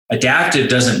Adaptive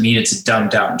doesn't mean it's a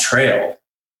dumbed down trail.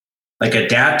 Like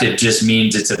adaptive just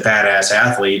means it's a badass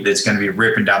athlete that's going to be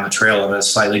ripping down the trail on a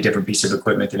slightly different piece of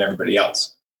equipment than everybody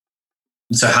else.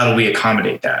 And so how do we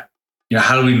accommodate that?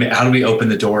 How do we open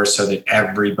the doors so that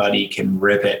everybody can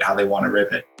rip it how they want to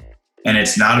rip it? And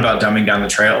it's not about dumbing down the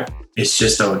trail. It's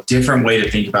just a different way to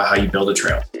think about how you build a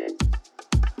trail.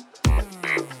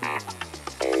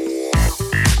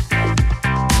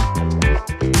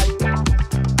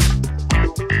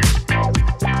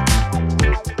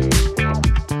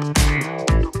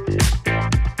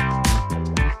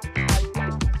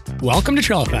 Welcome to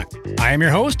Trail Effect. I am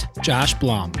your host, Josh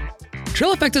Blum.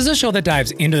 Trail Effect is a show that dives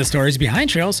into the stories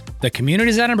behind trails, the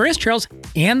communities that embrace trails,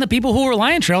 and the people who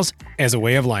rely on trails as a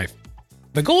way of life.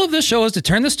 The goal of this show is to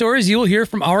turn the stories you will hear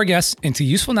from our guests into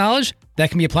useful knowledge that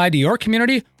can be applied to your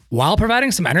community while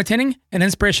providing some entertaining and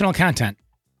inspirational content.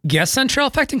 Guests on Trail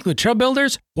Effect include trail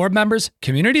builders, board members,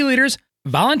 community leaders,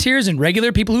 volunteers, and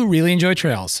regular people who really enjoy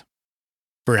trails.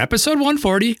 For episode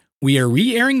 140, we are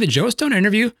re-airing the Joe Stone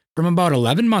interview from about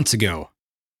 11 months ago.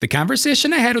 The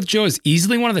conversation I had with Joe is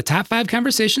easily one of the top 5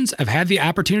 conversations I've had the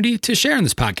opportunity to share in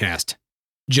this podcast.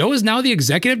 Joe is now the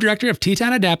executive director of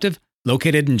Teton Adaptive,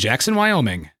 located in Jackson,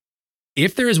 Wyoming.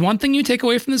 If there is one thing you take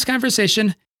away from this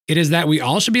conversation, it is that we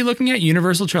all should be looking at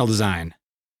universal trail design.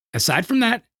 Aside from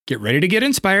that, get ready to get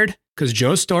inspired, because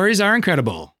Joe's stories are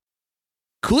incredible.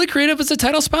 Cooley Creative is the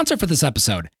title sponsor for this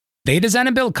episode. They design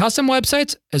and build custom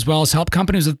websites, as well as help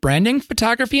companies with branding,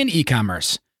 photography, and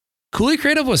e-commerce. Cooley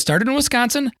Creative was started in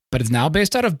Wisconsin, but is now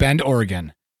based out of Bend,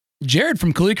 Oregon. Jared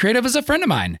from Cooley Creative is a friend of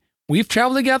mine. We've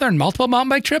traveled together on multiple mountain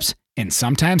bike trips, and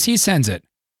sometimes he sends it.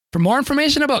 For more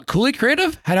information about Cooley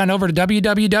Creative, head on over to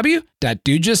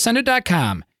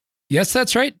www.dudejustsendit.com. Yes,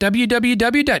 that's right,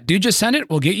 www.dudejustsendit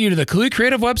will get you to the Cooley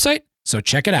Creative website, so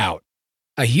check it out.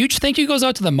 A huge thank you goes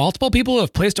out to the multiple people who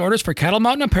have placed orders for Kettle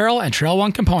Mountain apparel and Trail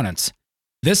One components.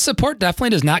 This support definitely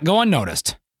does not go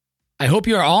unnoticed. I hope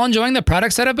you are all enjoying the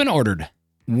products that have been ordered.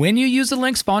 When you use the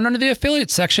links found under the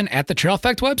affiliate section at the Trail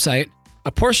Effect website,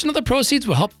 a portion of the proceeds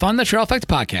will help fund the Trail Effect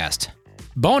podcast.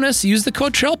 Bonus, use the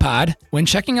code TRAILPOD when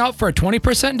checking out for a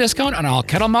 20% discount on all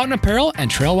Kettle Mountain apparel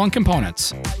and Trail One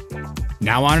components.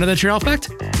 Now on to the Trail Effect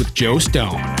with Joe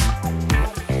Stone.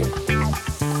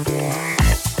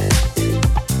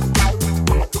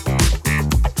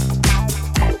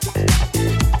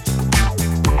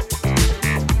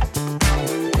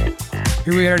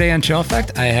 Here we are today on Trail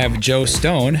Effect. I have Joe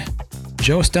Stone.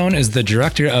 Joe Stone is the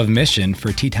Director of Mission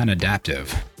for Teton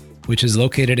Adaptive, which is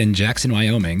located in Jackson,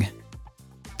 Wyoming.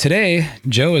 Today,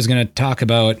 Joe is going to talk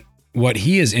about what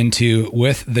he is into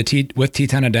with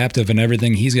Teton Adaptive and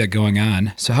everything he's got going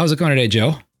on. So how's it going today,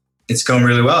 Joe? It's going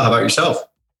really well. How about yourself?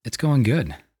 It's going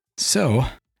good. So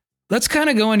let's kind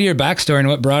of go into your backstory and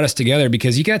what brought us together,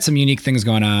 because you got some unique things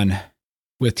going on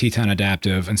with Teton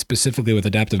Adaptive and specifically with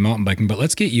adaptive mountain biking. But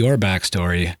let's get your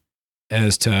backstory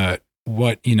as to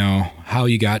what, how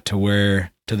you got to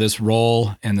this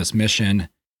role and this mission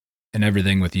and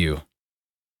everything with you.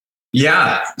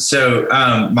 Yeah. So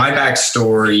my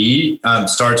backstory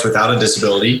starts without a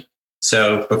disability.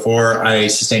 So before I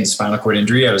sustained a spinal cord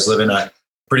injury, I was living a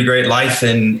pretty great life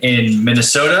in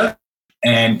Minnesota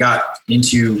and got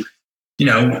into,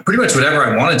 pretty much whatever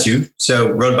I wanted to.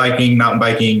 So road biking, mountain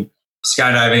biking,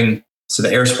 skydiving. So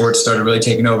the air sports started really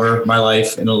taking over my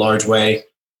life in a large way.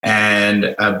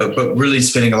 And, but really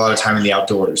spending a lot of time in the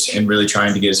outdoors and really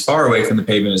trying to get as far away from the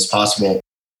pavement as possible,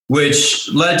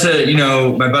 which led to,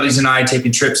 my buddies and I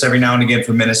taking trips every now and again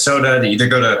from Minnesota to either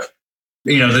go to,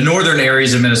 the northern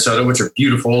areas of Minnesota, which are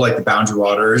beautiful, like the Boundary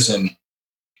Waters and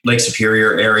Lake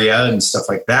Superior area and stuff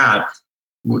like that,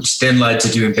 which then led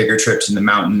to doing bigger trips in the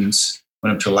mountains.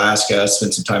 Went up to Alaska,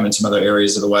 spent some time in some other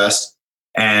areas of the West.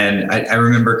 And I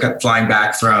remember flying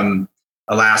back from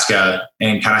Alaska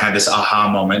and kind of had this aha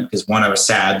moment because one, I was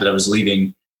sad that I was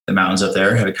leaving the mountains up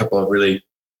there. Had a couple of really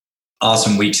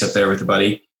awesome weeks up there with a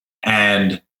buddy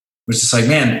and was just like,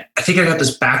 man, I think I got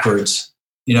this backwards.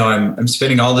 I'm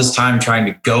spending all this time trying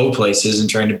to go places and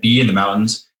trying to be in the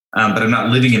mountains, but I'm not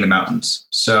living in the mountains.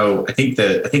 So I think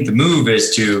the move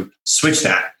is to switch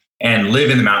that and live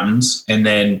in the mountains and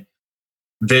then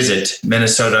visit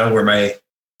Minnesota where my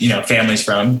family's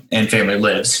from and family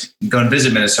lives. Go and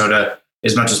visit Minnesota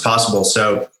as much as possible.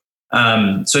 So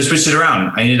I switched it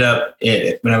around. I ended up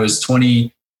when I was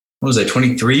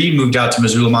 23, moved out to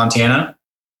Missoula, Montana,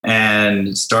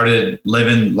 and started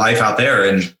living life out there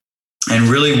and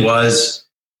really was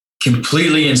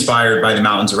completely inspired by the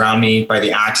mountains around me, by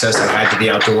the access I had to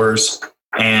the outdoors,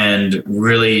 and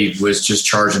really was just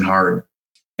charging hard.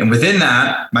 And within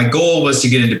that, my goal was to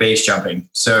get into base jumping.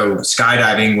 So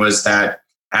skydiving was that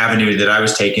avenue that I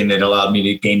was taking that allowed me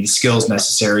to gain the skills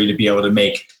necessary to be able to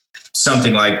make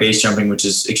something like base jumping, which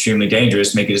is extremely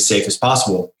dangerous, make it as safe as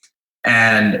possible.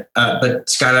 And but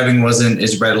skydiving wasn't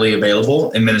as readily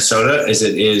available in Minnesota as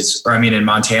it is, or I mean in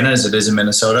Montana as it is in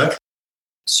Minnesota.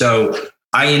 So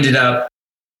I ended up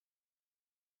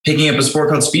picking up a sport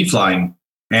called speed flying.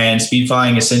 And speed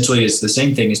flying essentially is the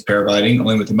same thing as paragliding,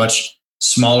 only with a much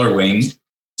smaller wing.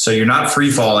 So you're not free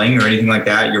falling or anything like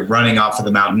that. You're running off of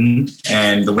the mountain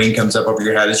and the wing comes up over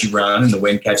your head as you run and the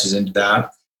wind catches into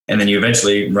that. And then you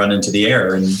eventually run into the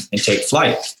air and take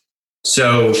flight.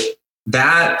 So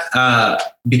that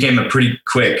became a pretty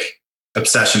quick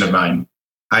obsession of mine.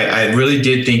 I really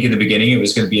did think in the beginning it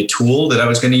was going to be a tool that I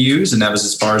was going to use. And that was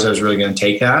as far as I was really going to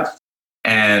take that.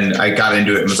 And I got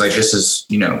into it and was like, this is,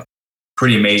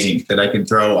 pretty amazing that I can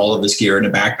throw all of this gear in a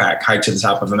backpack, hike to the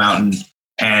top of a mountain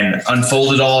and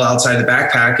unfold it all outside the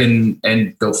backpack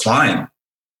and go flying.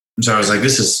 And so I was like,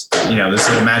 this is a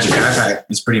magic backpack.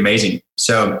 It's pretty amazing.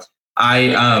 So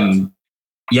I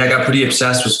got pretty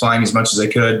obsessed with flying as much as I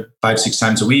could, 5-6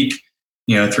 times a week,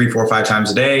 3, 4, 5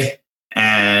 times a day.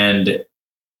 And,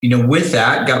 with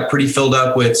that got pretty filled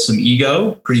up with some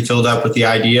ego, pretty filled up with the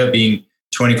idea of being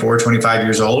 24, 25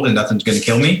 years old and nothing's going to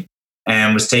kill me.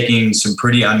 And was taking some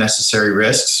pretty unnecessary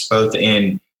risks, both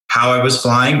in how I was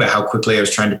flying, but how quickly I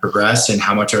was trying to progress and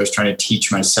how much I was trying to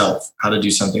teach myself how to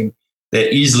do something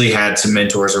that easily had some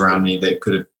mentors around me that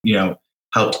could have,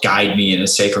 helped guide me in a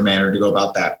safer manner to go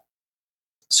about that.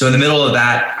 So in the middle of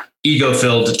that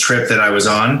ego-filled trip that I was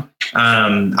on,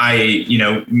 I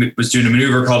was doing a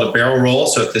maneuver called a barrel roll.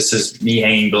 So if this is me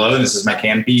hanging below and this is my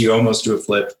canopy, you almost do a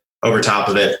flip over top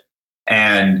of it.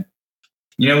 And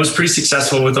was pretty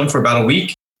successful with them for about a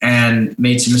week and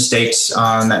made some mistakes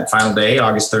on that final day,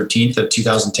 August 13th of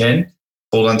 2010.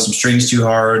 Pulled on some strings too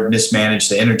hard, mismanaged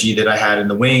the energy that I had in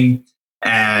the wing.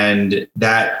 And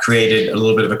that created a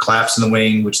little bit of a collapse in the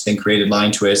wing, which then created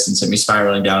line twists and sent me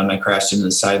spiraling down. And I crashed into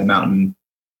the side of the mountain.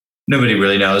 Nobody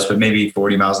really knows, but maybe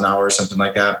 40 miles an hour or something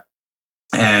like that.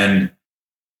 And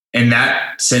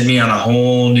that sent me on a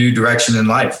whole new direction in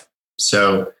life.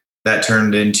 So that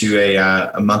turned into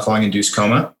a month-long induced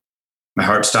coma. My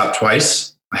heart stopped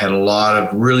twice. I had a lot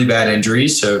of really bad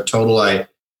injuries. So total, I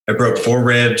broke 4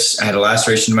 ribs. I had a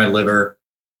laceration in my liver.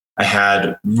 I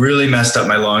had really messed up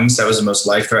my lungs. That was the most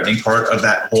life-threatening part of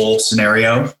that whole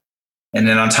scenario. And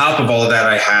then on top of all of that,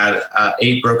 I had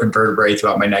 8 broken vertebrae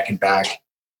throughout my neck and back,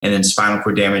 and then spinal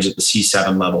cord damage at the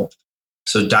C7 level.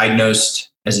 So diagnosed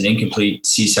as an incomplete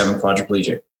C7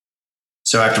 quadriplegic.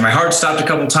 So after my heart stopped a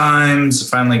couple times, I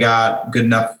finally got good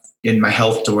enough in my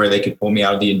health to where they could pull me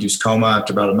out of the induced coma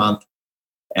after about a month.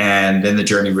 And then the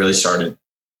journey really started.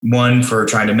 1, for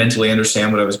trying to mentally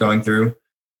understand what I was going through,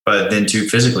 but then 2,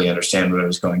 physically understand what I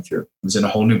was going through. I was in a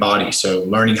whole new body. So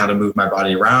learning how to move my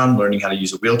body around, learning how to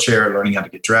use a wheelchair, learning how to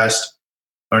get dressed,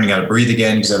 learning how to breathe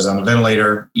again because I was on a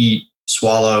ventilator, eat,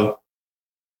 swallow,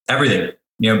 everything.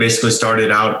 Basically started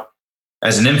out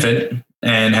as an infant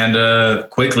and had to as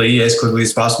quickly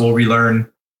as possible, relearn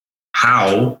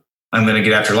how I'm going to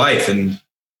get after life. And,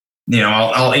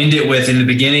 I'll end it with, in the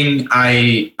beginning,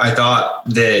 I thought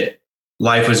that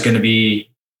life was going to be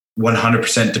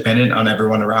 100% dependent on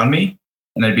everyone around me,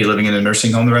 and I'd be living in a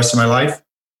nursing home the rest of my life.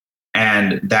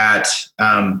 And that,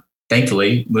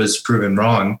 thankfully, was proven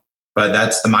wrong. But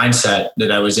that's the mindset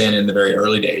that I was in the very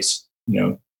early days.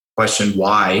 Question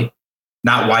why.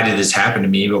 Not why did this happen to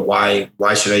me, but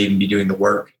why should I even be doing the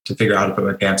work to figure out how to put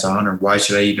my pants on? Or why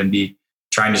should I even be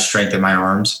trying to strengthen my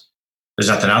arms? There's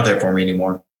nothing out there for me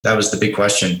anymore. That was the big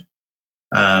question.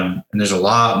 And there's a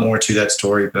lot more to that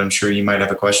story, but I'm sure you might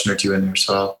have a question or two in there.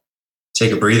 So I'll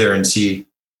take a breather and see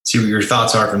what your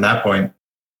thoughts are from that point.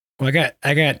 Well,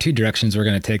 I got 2 directions we're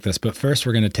going to take this, but first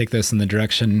we're going to take this in the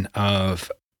direction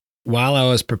of, while I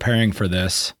was preparing for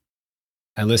this,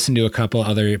 I listened to a couple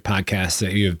other podcasts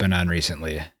that you have been on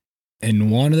recently.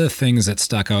 And one of the things that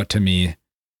stuck out to me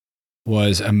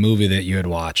was a movie that you had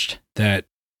watched that,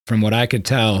 from what I could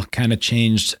tell, kind of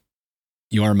changed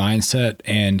your mindset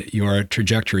and your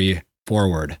trajectory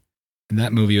forward. And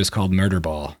that movie was called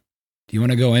Murderball. Do you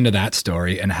want to go into that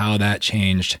story and how that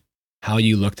changed how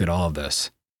you looked at all of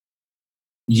this?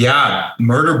 Yeah,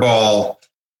 Murderball,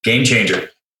 game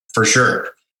changer, for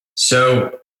sure.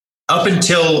 So up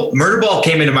until Murderball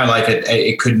came into my life,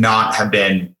 it could not have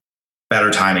been better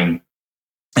timing.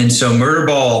 And so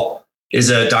Murderball is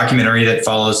a documentary that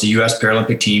follows the U.S.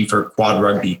 Paralympic team for quad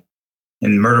rugby.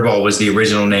 And Murderball was the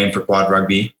original name for quad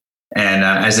rugby. And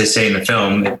as they say in the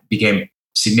film, it became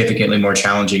significantly more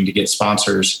challenging to get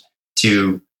sponsors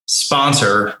to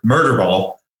sponsor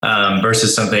Murderball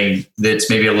versus something that's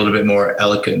maybe a little bit more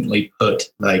eloquently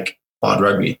put, like quad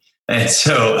rugby. And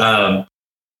so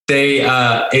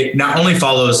it not only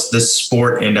follows the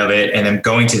sport end of it and then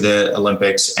going to the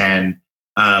Olympics and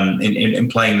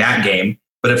playing that game,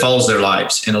 but it follows their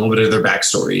lives and a little bit of their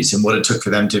backstories and what it took for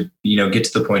them to, get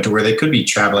to the point to where they could be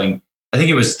traveling. I think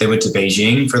they went to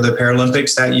Beijing for the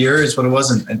Paralympics that year is what it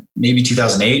was, and maybe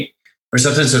 2008 or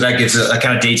something. So that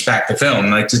kind of dates back the film.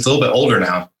 Like it's a little bit older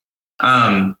now.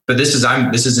 But this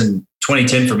is in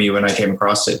 2010 for me when I came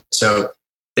across it. So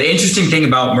the interesting thing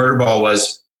about Murderball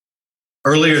was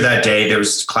earlier that day, there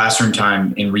was classroom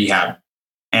time in rehab.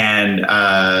 And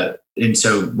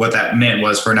so what that meant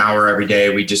was for an hour every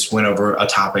day, we just went over a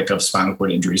topic of spinal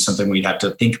cord injury, something we'd have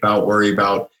to think about, worry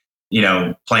about,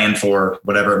 plan for,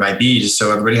 whatever it might be, just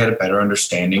so everybody had a better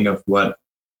understanding of what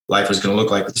life was going to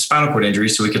look like with the spinal cord injury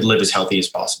so we could live as healthy as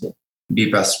possible,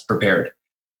 be best prepared.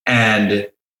 And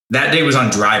that day was on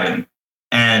driving.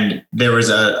 And there was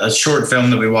a short film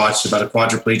that we watched about a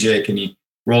quadriplegic, and he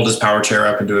rolled his power chair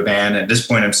up into a van. At this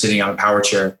point, I'm sitting on a power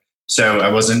chair. So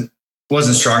I wasn't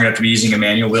strong enough to be using a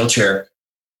manual wheelchair.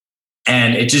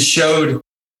 And it just showed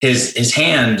his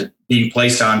hand being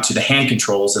placed onto the hand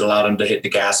controls that allowed him to hit the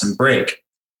gas and brake.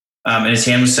 And his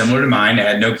hand was similar to mine. It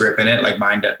had no grip in it. Like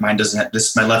mine doesn't have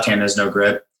this. My left hand has no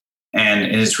grip, and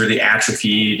it's really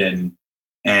atrophied.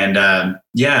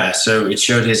 So it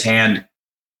showed his hand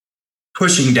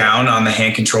pushing down on the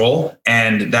hand control.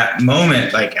 And that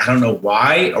moment, like, I don't know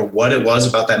why or what it was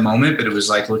about that moment, but it was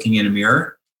like looking in a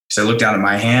mirror. So I looked down at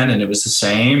my hand and it was the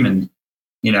same. And,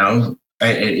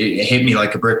 it hit me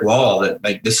like a brick wall that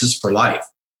like, this is for life,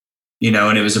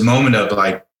 and it was a moment of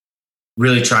like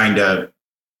really trying to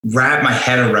wrap my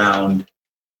head around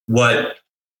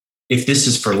if this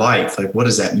is for life, like, what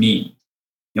does that mean?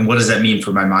 And what does that mean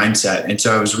for my mindset? And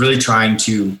so I was really trying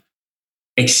to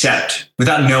accept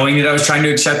without knowing that I was trying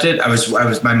to accept it.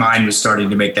 My mind was starting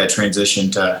to make that transition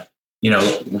to,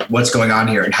 what's going on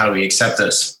here and how do we accept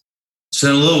this?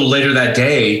 So a little later that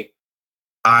day,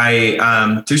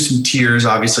 I, through some tears,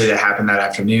 obviously that happened that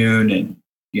afternoon, and,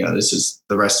 this is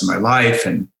the rest of my life.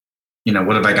 And,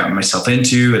 what have I gotten myself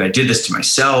into? And I did this to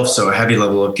myself. So a heavy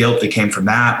level of guilt that came from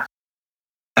that.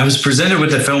 I was presented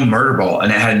with the film Murderball,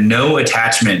 and it had no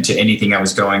attachment to anything I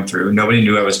was going through. Nobody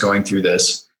knew I was going through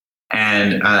this.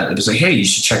 And it was like, hey, you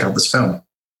should check out this film.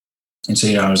 And so,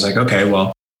 I was like, okay,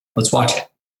 well, let's watch it.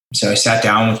 So I sat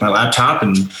down with my laptop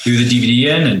and threw the DVD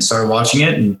in and started watching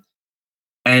it.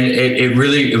 And it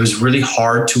was really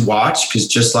hard to watch, because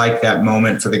just like that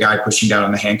moment for the guy pushing down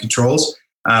on the hand controls,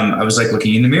 I was like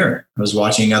looking in the mirror. I was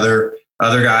watching other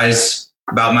guys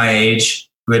about my age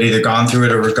who had either gone through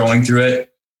it or were going through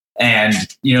it. And,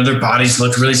 their bodies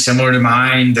looked really similar to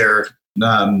mine. Their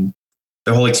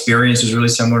whole experience was really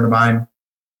similar to mine.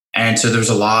 And so there was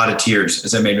a lot of tears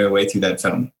as I made my way through that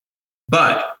film.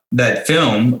 But that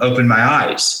film opened my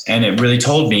eyes, and it really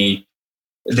told me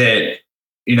that,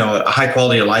 a high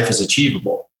quality of life is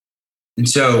achievable. And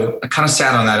so I kind of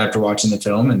sat on that after watching the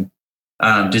film, and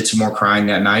did some more crying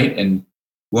that night, and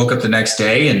woke up the next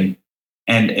day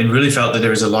and really felt that there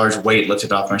was a large weight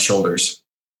lifted off my shoulders.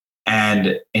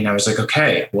 And I was like,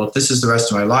 okay, well, if this is the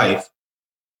rest of my life,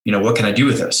 what can I do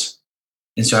with this?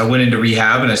 And so I went into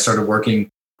rehab and I started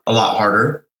working a lot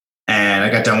harder, and I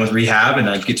got done with rehab, and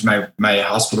I'd get to my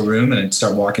hospital room and I'd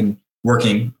start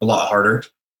working a lot harder.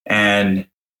 And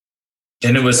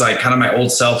then it was like kind of my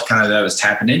old self kind of that I was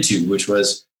tapping into, which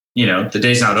was, the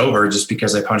day's not over just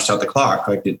because I punched out the clock.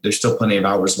 Like there's still plenty of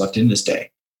hours left in this day.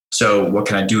 So what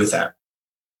can I do with that?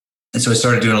 And so I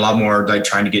started doing a lot more, like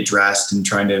trying to get dressed and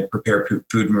trying to prepare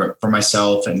food for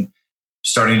myself, and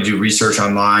starting to do research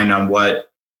online on what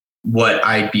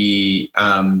I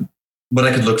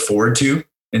could look forward to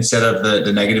instead of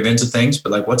the negative ends of things,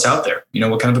 but like what's out there,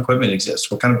 what kind of equipment exists,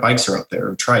 what kind of bikes are out there,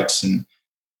 or trikes, and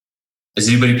is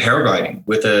anybody paragliding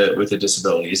with a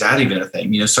disability? Is that even a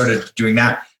thing? Started doing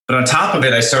that. But on top of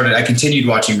it, I continued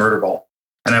watching Murderball,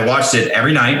 and I watched it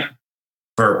every night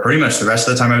for pretty much the rest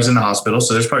of the time I was in the hospital.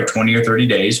 So there's probably 20 or 30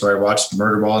 days where I watched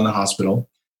Murderball in the hospital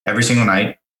every single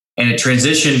night. And it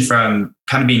transitioned from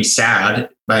kind of being sad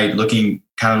by looking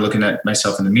at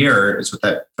myself in the mirror, is what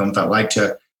that film felt like,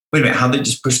 to, wait a minute, how'd they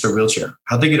just push their wheelchair?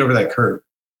 How'd they get over that curb?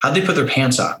 How'd they put their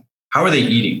pants on? How are they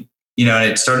eating?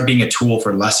 And it started being a tool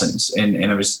for lessons. And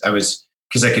I was,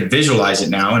 because I could visualize it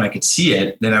now and I could see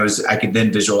it, then I could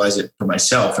then visualize it for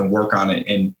myself and work on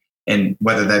it, and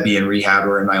whether that be in rehab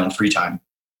or in my own free time.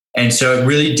 And so it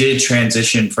really did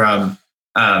transition from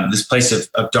this place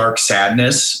of dark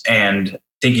sadness and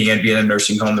thinking I'd be in a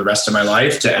nursing home the rest of my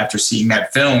life, to, after seeing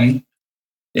that film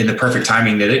in the perfect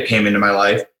timing that it came into my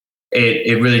life,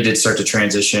 it really did start to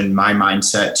transition my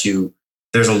mindset to,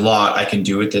 there's a lot I can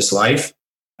do with this life.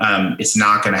 It's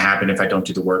not going to happen if I don't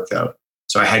do the work though.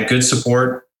 So I had good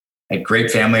support, I had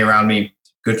great family around me,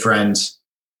 good friends,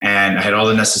 and I had all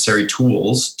the necessary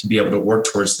tools to be able to work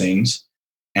towards things.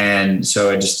 And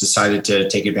so I just decided to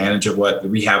take advantage of what the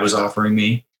rehab was offering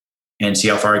me and see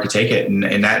how far I could take it. And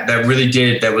that really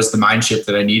did, that was the mind shift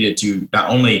that I needed to not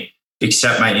only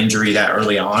accept my injury that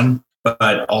early on,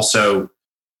 but also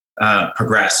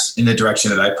progress in the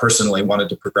direction that I personally wanted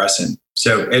to progress in.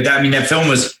 So that film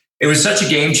it was such a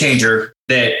game changer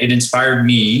that it inspired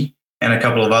me and a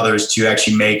couple of others to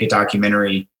actually make a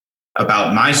documentary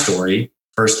about my story,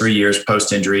 first 3 years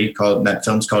post-injury. That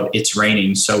film's called It's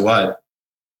Raining, So What?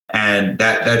 And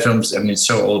that film's, it's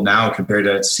so old now compared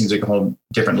to, it seems like a whole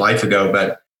different life ago.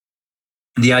 But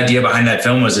the idea behind that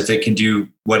film was if it can do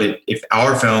if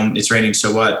our film, It's Raining,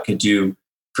 So What, could do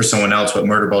for someone else what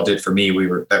Murderball did for me,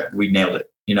 we nailed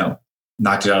it,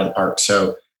 knocked it out of the park.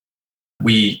 So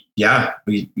we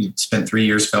spent 3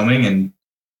 years filming and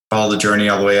followed the journey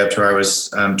all the way up to where I was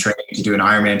training to do an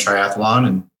Ironman triathlon.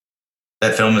 And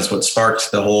that film is what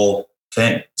sparked the whole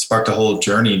thing, sparked the whole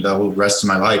journey, the whole rest of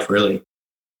my life, really.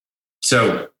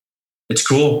 So it's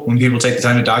cool when people take the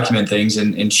time to document things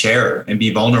and share and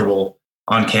be vulnerable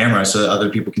on camera so that other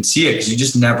people can see it, because you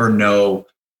just never know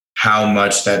how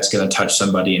much that's going to touch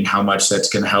somebody and how much that's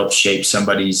going to help shape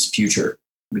somebody's future,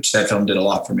 which that film did a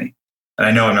lot for me. And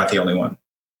I know I'm not the only one.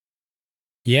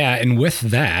 Yeah. And with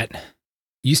that,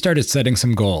 you started setting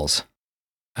some goals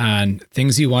on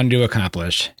things you wanted to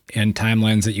accomplish and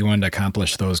timelines that you wanted to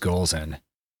accomplish those goals in.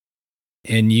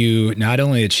 And you not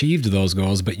only achieved those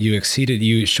goals, but you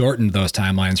shortened those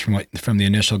timelines from the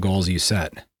initial goals you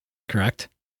set, correct?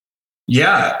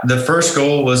 Yeah. The first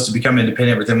goal was to become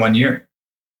independent within 1 year.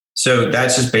 So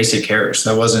that's just basic cares.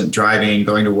 That wasn't driving,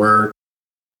 going to work,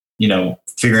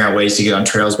 figuring out ways to get on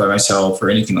trails by myself or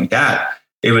anything like that.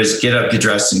 It was get up, get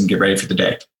dressed, and get ready for the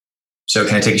day. So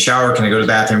can I take a shower? Can I go to the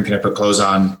bathroom? Can I put clothes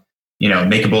on?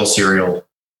 Make a bowl of cereal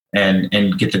and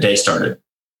get the day started.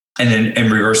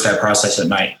 And reverse that process at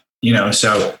night.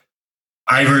 So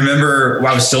I remember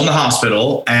I was still in the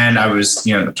hospital and I was,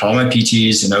 to all my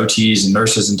PTs and OTs and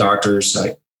nurses and doctors,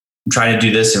 like, I'm trying to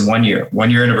do this in 1 year,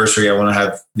 1 year anniversary. I want to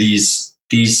have these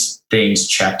things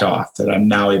checked off that I'm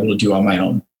now able to do on my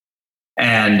own.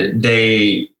 And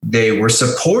they were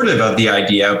supportive of the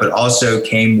idea, but also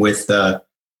came with the,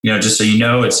 just so you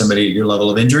know, it's somebody at your level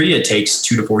of injury, it takes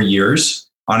 2 to 4 years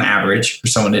on average for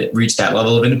someone to reach that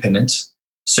level of independence.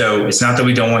 So it's not that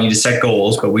we don't want you to set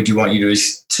goals, but we do want you to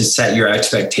set your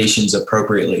expectations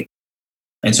appropriately.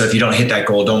 And so if you don't hit that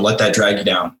goal, don't let that drag you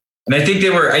down. And I think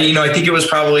I think it was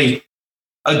probably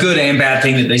a good and bad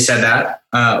thing that they said that.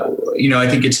 I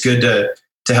think it's good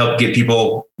to help get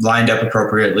people lined up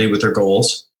appropriately with their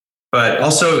goals. But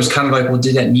also it was kind of like, well,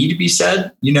 did that need to be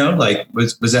said?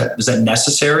 Was that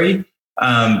necessary?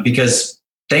 Because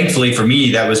thankfully for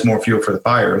me, that was more fuel for the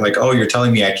fire. Like, oh, you're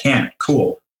telling me I can't.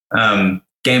 Cool.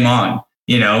 Game on,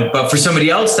 but for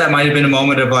somebody else, that might've been a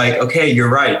moment of like, okay, you're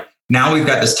right. Now we've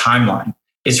got this timeline.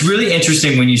 It's really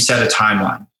interesting when you set a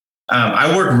timeline.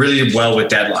 I work really well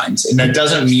with deadlines, and that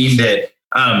doesn't mean that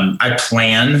I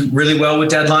plan really well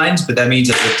with deadlines, but that means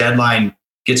that the deadline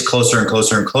gets closer and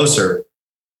closer and closer.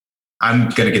 I'm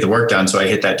going to get the work done. So I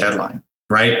hit that deadline.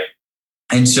 Right.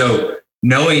 And so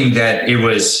knowing that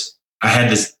I had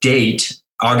this date,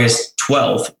 August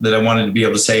 12th, that I wanted to be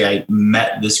able to say I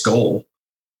met this goal,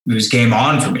 it was game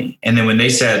on for me. And then when they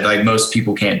said like most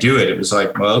people can't do it, it was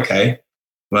like, well, okay,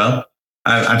 well,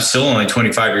 I'm still only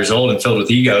 25 years old and filled with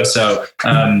ego. So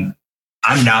I'm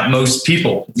not most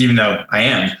people, even though I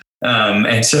am.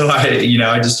 And so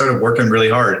I just started working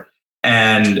really hard,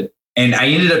 and I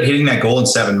ended up hitting that goal in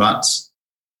 7 months.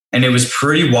 And it was a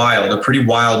pretty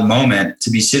wild moment to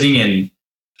be sitting in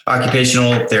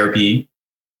occupational therapy.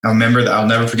 I'll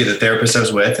never forget the therapist I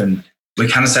was with, and we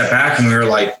kind of sat back and we were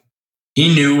like,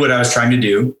 he knew what I was trying to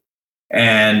do.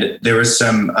 And there was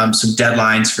some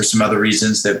deadlines for some other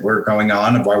reasons that were going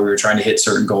on of why we were trying to hit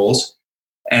certain goals.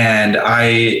 And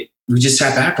we just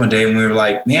sat back one day and we were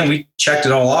like, man, we checked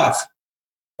it all off.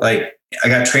 Like, I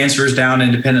got transfers down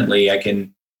independently. I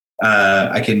can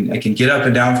get up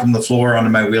and down from the floor onto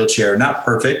my wheelchair. Not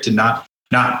perfect and not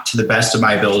to the best of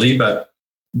my ability, but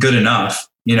good enough.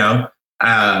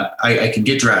 I can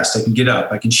get dressed. I can get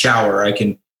up. I can shower. I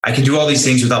can do all these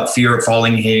things without fear of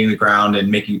falling and hitting the ground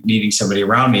and needing somebody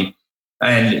around me.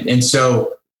 And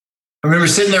so I remember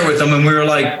sitting there with them and we were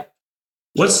like,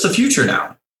 what's the future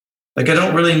now? Like, I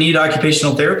don't really need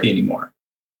occupational therapy anymore,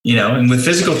 and with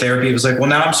physical therapy, it was like, well,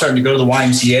 now I'm starting to go to the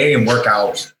YMCA and work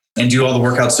out and do all the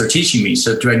workouts they're teaching me.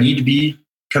 So do I need to be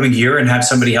coming here and have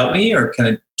somebody help me, or can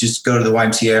I just go to the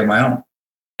YMCA on my own?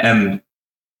 And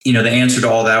the answer to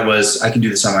all that was I can do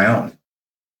this on my own.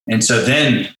 And so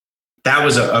then that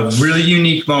was a really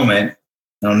unique moment.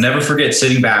 And I'll never forget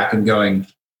sitting back and going,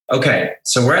 okay,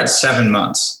 so we're at 7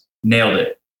 months, nailed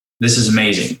it. This is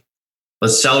amazing.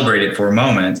 Let's celebrate it for a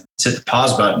moment, hit the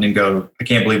pause button and go, I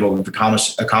can't believe what we've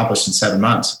accomplished in 7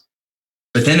 months.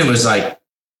 But then it was like,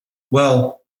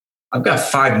 well, I've got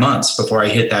 5 months before I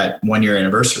hit that 1 year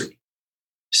anniversary.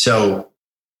 So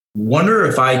wonder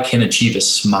if I can achieve a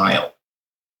smile.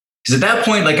 Because at that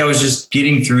point, like I was just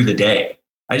getting through the day.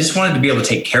 I just wanted to be able to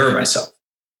take care of myself.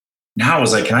 Now I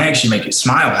was like, can I actually make a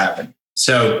smile happen?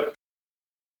 So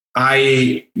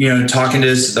I, talking to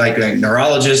this like a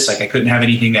neurologist, like I couldn't have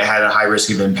anything that had a high risk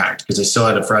of impact because I still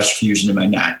had a fresh fusion in my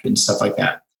neck and stuff like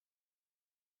that.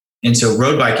 And so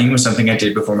road biking was something I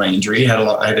did before my injury.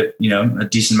 I had a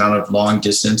decent amount of long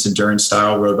distance endurance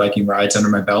style road biking rides under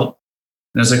my belt.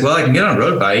 And I was like, well, I can get on a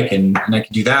road bike and I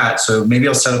can do that. So maybe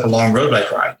I'll set up a long road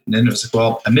bike ride. And then it was like,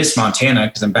 well, I miss Montana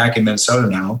because I'm back in Minnesota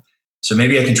now. So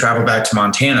maybe I can travel back to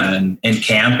Montana and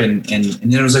camp. And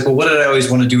then it was like, well, what did I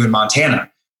always want to do in Montana?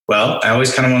 Well, I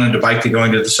always kind of wanted to bike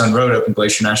going to the Sun Road up in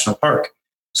Glacier National Park.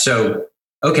 So,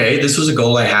 okay, this was a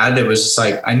goal I had that was just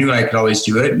like, I knew I could always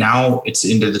do it. Now it's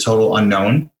into the total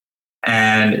unknown.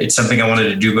 And it's something I wanted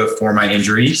to do before my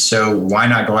injury. So why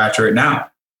not go after it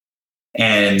now?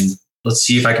 And let's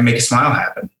see if I can make a smile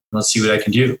happen. Let's see what I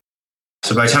can do.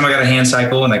 So by the time I got a hand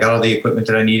cycle and I got all the equipment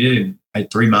that I needed, and I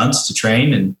had 3 months to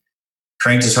train and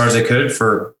cranked as hard as I could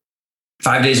for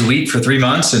 5 days a week for 3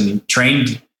 months and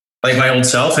trained like my old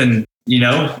self. And,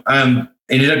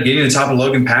 ended up getting to the top of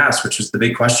Logan Pass, which was the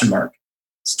big question mark.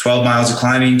 It's 12 miles of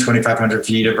climbing, 2,500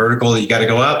 feet of vertical that you got to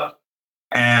go up,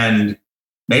 and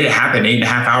made it happen. 8.5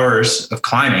 hours of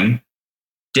climbing,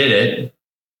 did it.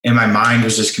 And my mind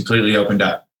was just completely opened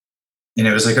up. And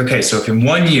it was like, okay, so if in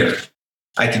 1 year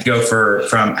I could go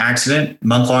from accident,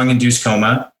 month-long induced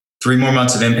coma, 3 more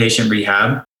months of inpatient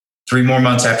rehab, 3 more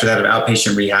months after that of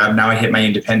outpatient rehab, now I hit my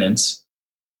independence,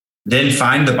 then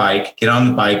find the bike, get on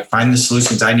the bike, find the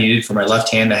solutions I needed for my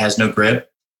left hand that has no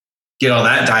grip, get all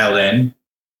that dialed in,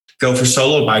 go for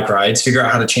solo bike rides, figure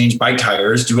out how to change bike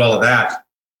tires, do all of that,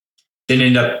 then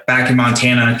end up back in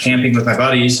Montana camping with my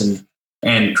buddies and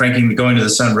going to the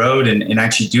Sun Road and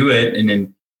actually do it. And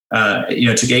then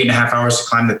it took 8.5 hours to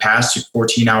climb the pass, took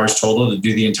 14 hours total to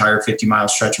do the entire 50-mile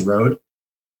stretch of road.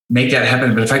 Make that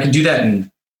happen. But if I can do that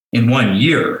in 1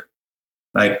 year,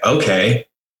 like, okay,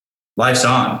 life's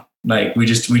on. Like we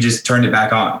just turned it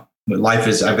back on. I've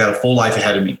got a full life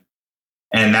ahead of me.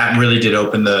 And that really did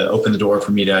open the door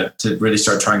for me to really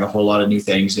start trying a whole lot of new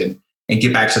things and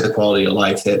get back to the quality of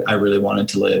life that I really wanted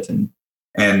to live. And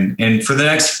for the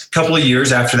next couple of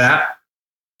years after that,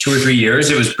 2 or 3 years,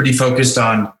 it was pretty focused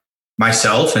on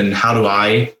myself and how do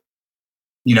I,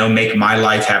 make my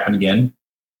life happen again.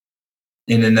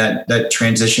 And then that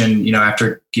transition,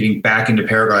 after getting back into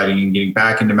paragliding and getting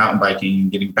back into mountain biking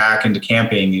and getting back into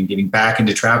camping and getting back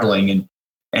into traveling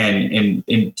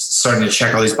and starting to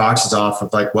check all these boxes off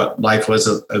of like what life was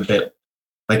a bit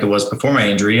like it was before my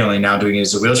injury, only now doing it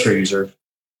as a wheelchair user.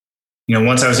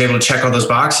 Once I was able to check all those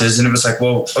boxes, and it was like,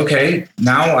 well, okay,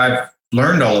 now I've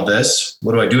learned all of this.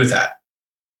 What do I do with that?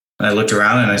 And I looked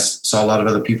around and I saw a lot of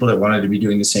other people that wanted to be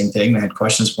doing the same thing. They had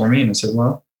questions for me. And I said,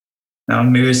 well, now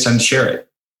maybe it's time to share it.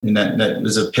 And that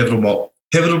was a pivotal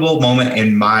moment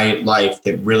in my life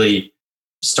that really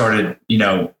started,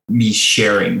 me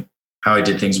sharing how I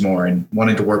did things more and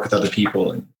wanting to work with other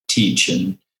people and teach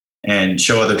and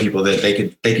show other people that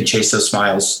they could chase those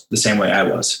smiles the same way I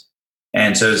was.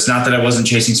 And so it's not that I wasn't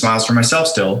chasing smiles for myself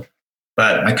still,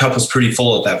 but my cup was pretty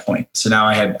full at that point. So now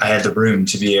I had the room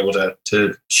to be able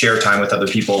to share time with other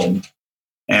people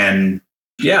and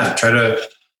try to,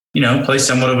 play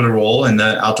somewhat of a role in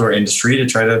the outdoor industry to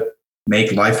try to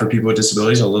make life for people with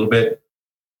disabilities a little bit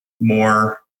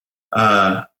more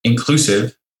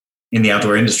inclusive in the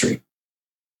outdoor industry.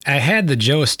 I had the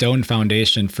Joe Stone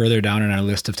Foundation further down on our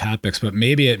list of topics, but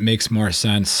maybe it makes more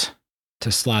sense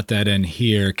to slot that in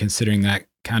here, considering that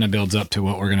kind of builds up to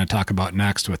what we're going to talk about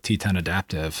next with Teton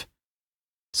Adaptive.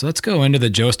 So let's go into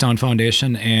the Joe Stone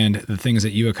Foundation and the things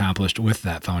that you accomplished with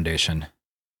that foundation.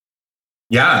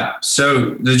 Yeah.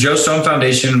 So the Joe Stone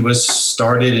Foundation was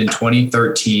started in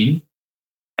 2013,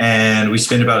 and we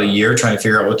spent about a year trying to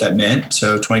figure out what that meant.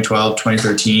 So 2012,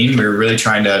 2013, we were really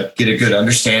trying to get a good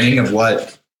understanding of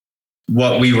what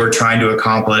we were trying to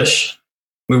accomplish.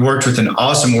 We worked with an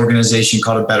awesome organization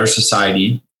called A Better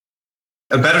Society.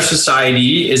 A Better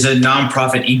Society is a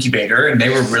nonprofit incubator, and they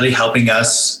were really helping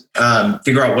us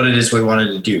figure out what it is we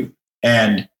wanted to do.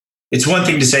 And it's one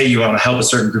thing to say you want to help a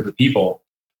certain group of people,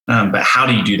 but how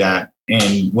do you do that?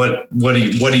 and what are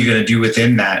you going to do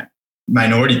within that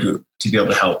minority group to be able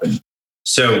to help? And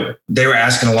so they were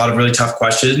asking a lot of really tough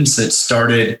questions that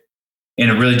started in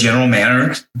a really general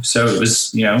manner. So it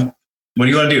was, what do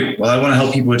you want to do? Well, I want to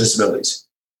help people with disabilities.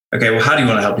 Okay, well, how do you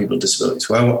want to help people with disabilities?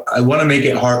 Well, I want to make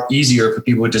it easier for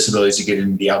people with disabilities to get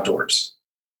into the outdoors.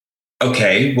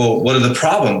 Okay, well, what are the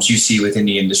problems you see within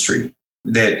the industry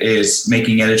that is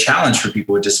making it a challenge for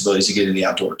people with disabilities to get into the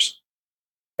outdoors?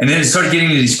 And then it started getting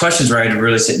into these questions where I had to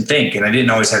really sit and think, and I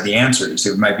didn't always have the answers.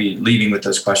 It might be leaving with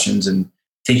those questions and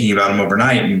thinking about them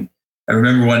overnight. And I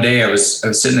remember one day I was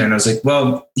sitting there and I was like,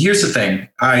 well, here's the thing.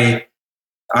 I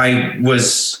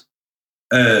was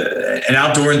an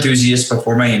outdoor enthusiast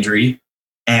before my injury,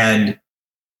 and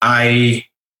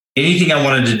anything I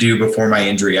wanted to do before my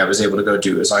injury, I was able to go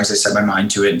do as long as I set my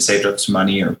mind to it and saved up some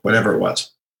money or whatever it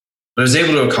was. But I was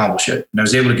able to accomplish it, and I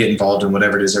was able to get involved in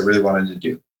whatever it is I really wanted to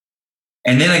do.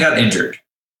 And then I got injured,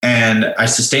 and I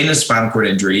sustained a spinal cord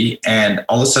injury, and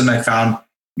all of a sudden I found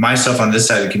myself on this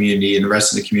side of the community and the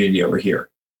rest of the community over here.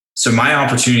 So my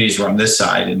opportunities were on this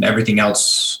side and everything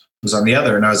else was on the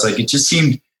other. And I was like, it just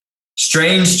seemed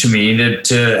strange to me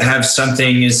to have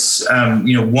something is,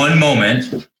 one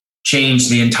moment change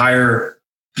my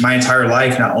entire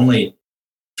life, not only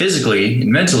physically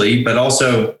and mentally, but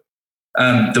also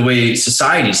the way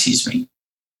society sees me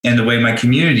and the way my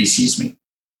community sees me.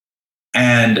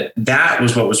 And that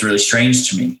was what was really strange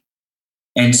to me.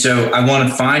 And so I want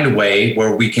to find a way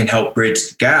where we can help bridge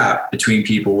the gap between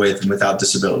people with and without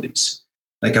disabilities.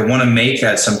 Like, I want to make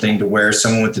that something to where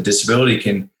someone with a disability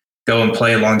can go and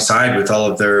play alongside with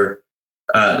all their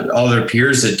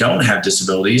peers that don't have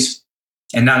disabilities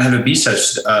and not have it be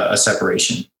such a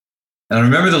separation. And I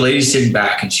remember the lady sitting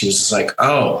back and she was just like,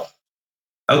 oh,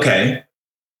 okay,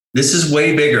 this is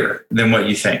way bigger than what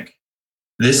you think.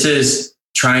 This is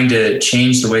trying to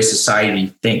change the way society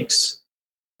thinks.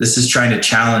 This is trying to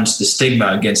challenge the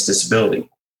stigma against disability.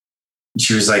 And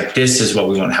she was like, this is what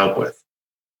we want to help with.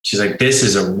 She's like, this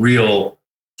is a real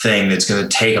thing that's going to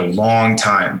take a long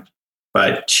time,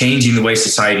 but changing the way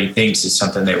society thinks is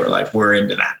something they were like, we're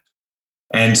into that.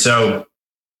 And so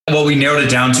what we narrowed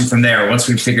it down to from there, once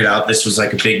we figured out this was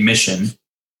like a big mission,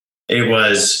 it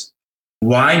was,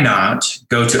 why not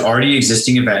go to already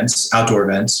existing events, outdoor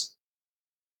events,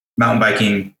 mountain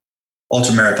biking,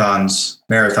 ultra marathons,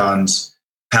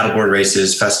 paddleboard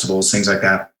races, festivals, things like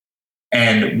that.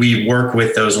 And we work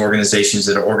with those organizations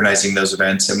that are organizing those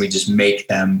events, and we just make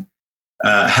them,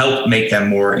 help make them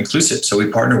more inclusive. So we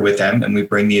partner with them and we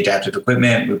bring the adaptive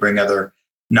equipment. We bring other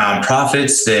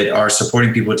nonprofits that are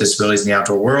supporting people with disabilities in the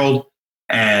outdoor world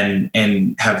and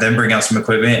have them bring out some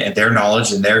equipment and their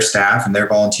knowledge and their staff and their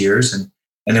volunteers. And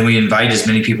then we invite as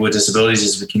many people with disabilities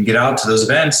as we can get out to those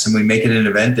events, and we make it an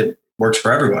event that works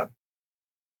for everyone.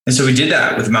 And so we did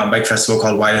that with a mountain bike festival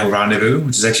called Idaho Rendezvous,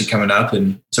 which is actually coming up,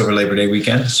 and it's over Labor Day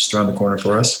weekend. It's just around the corner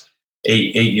for us,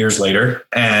 eight years later.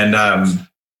 And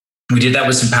we did that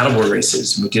with some paddleboard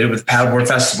races. We did it with the paddleboard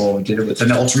festival. We did it with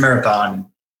an ultra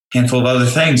marathon, a handful of other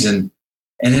things. And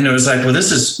then it was like, well,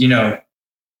 this is,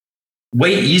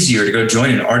 way easier to go join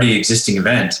an already existing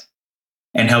event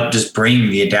and help just bring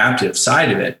the adaptive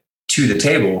side of it to the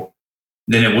table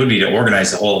than it would be to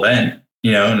organize the whole event.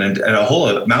 And a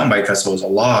whole mountain bike festival is a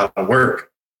lot of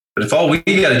work. But if all we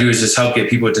got to do is just help get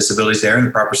people with disabilities there and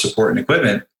the proper support and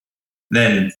equipment,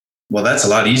 then, well, that's a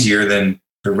lot easier than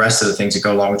the rest of the things that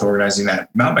go along with organizing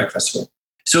that mountain bike festival.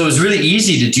 So it was really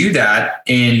easy to do that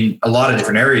in a lot of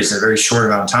different areas in a very short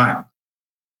amount of time.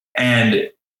 And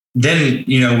then,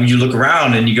 you look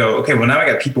around and you go, okay, well, now I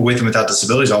got people with and without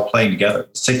disabilities all playing together.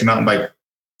 Let's take the mountain bike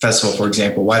festival, for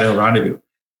example, Idaho Rendezvous.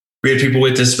 We had people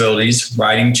with disabilities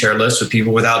riding chairlifts with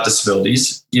people without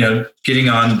disabilities, getting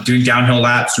on, doing downhill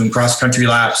laps, doing cross-country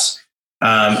laps,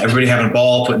 everybody having a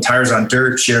ball, putting tires on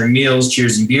dirt, sharing meals,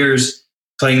 cheers and beers,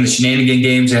 playing the shenanigan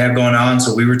games they have going on.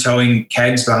 So we were towing empty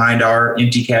kegs behind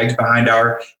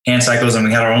our hand cycles, and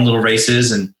we had our own little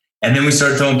races. And then we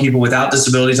started throwing people without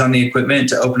disabilities on the equipment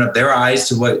to open up their eyes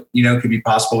to what, could be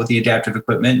possible with the adaptive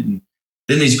equipment. And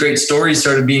then these great stories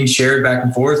started being shared back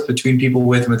and forth between people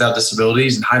with and without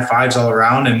disabilities, and high fives all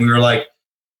around. And we were like,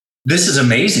 this is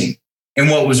amazing. And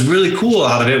what was really cool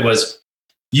out of it was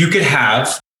you could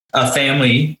have a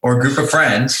family or a group of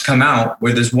friends come out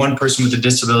where there's one person with a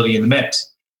disability in the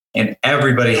mix, and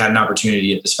everybody had an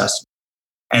opportunity at this festival.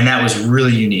 And that was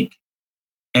really unique.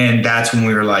 And that's when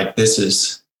we were like, this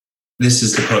is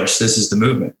the push. This is the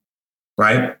movement.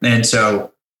 Right. And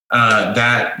so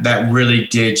that really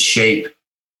did shape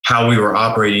how we were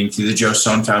operating through the Joe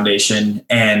Stone Foundation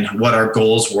and what our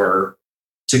goals were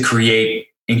to create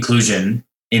inclusion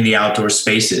in the outdoor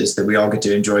spaces that we all get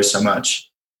to enjoy so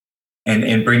much.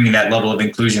 and bringing that level of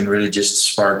inclusion really just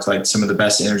sparked like some of the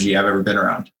best energy I've ever been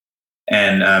around.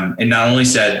 And it not only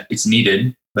said it's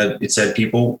needed, but it said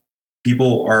people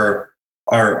are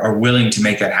willing to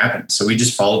make that happen. So we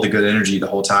just followed the good energy the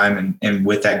whole time. And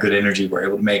with that good energy, we're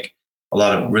able to make a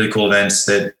lot of really cool events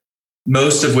that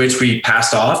most of which we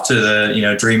passed off to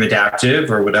the, Dream Adaptive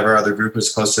or whatever other group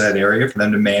was close to that area for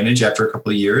them to manage after a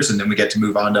couple of years. And then we get to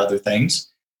move on to other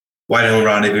things. Idaho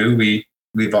Rendezvous,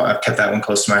 I've kept that one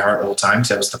close to my heart the whole time because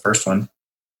that was the first one.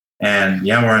 And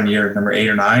yeah, we're on year number 8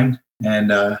 or 9.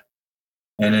 And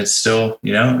it's still,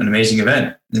 an amazing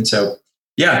event. And so,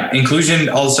 yeah, inclusion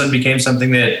all of a sudden became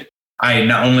something that I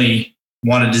not only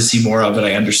wanted to see more of, but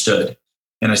I understood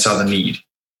and I saw the need.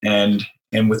 And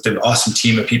with the awesome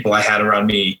team of people I had around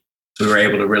me, we were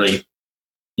able to really,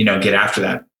 get after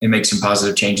that and make some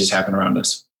positive changes happen around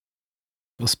us.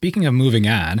 Well, speaking of moving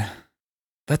on,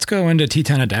 let's go into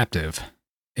Teton Adaptive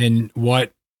and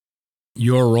what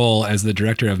your role as the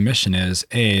director of mission is,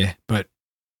 but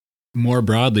more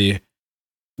broadly,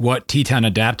 what Teton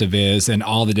Adaptive is and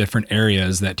all the different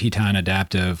areas that Teton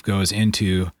Adaptive goes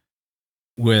into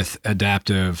with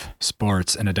adaptive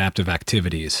sports and adaptive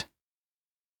activities.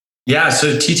 Yeah,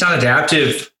 so Teton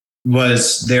Adaptive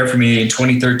was there for me in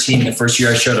 2013, the first year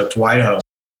I showed up to Idaho.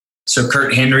 So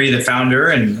Kurt Henry, the founder,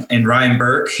 and Ryan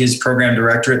Burke, his program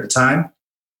director at the time,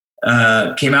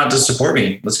 came out to support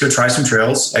me. Let's go try some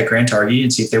trails at Grand Targhee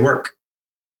and see if they work.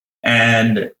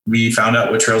 And we found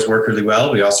out what trails work really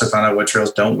well. We also found out what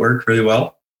trails don't work really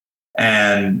well.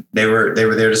 And they were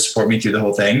there to support me through the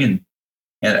whole thing, and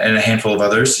a handful of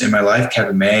others in my life,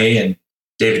 Kevin May and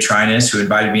David Trinus, who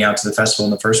invited me out to the festival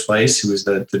in the first place, who was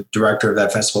the director of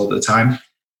that festival at the time.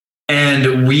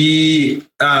 And we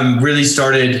really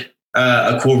started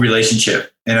a cool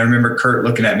relationship. And I remember Kurt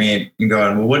looking at me and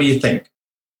going, well, what do you think?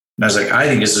 And I was like, I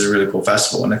think this is a really cool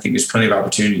festival. And I think there's plenty of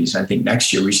opportunities. And I think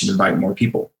next year we should invite more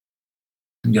people.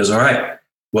 He goes, all right,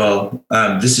 well,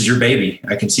 this is your baby.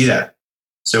 I can see that.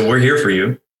 So we're here for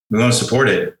you. We want to support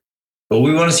it. But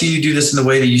we want to see you do this in the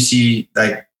way that you see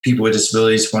like people with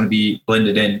disabilities want to be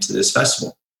blended into this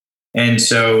festival. And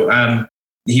so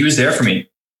he was there for me.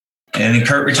 And then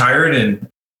Kurt retired and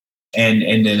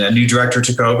then a new director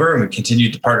took over and we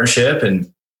continued the partnership.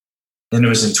 And then it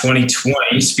was in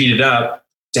 2020, speeded up,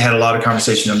 had a lot of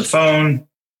conversation on the phone,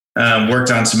 worked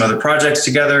on some other projects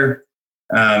together.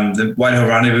 The Idaho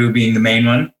Rendezvous being the main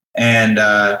one. And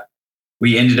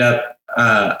we ended up,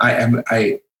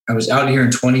 I was out here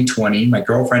in 2020. My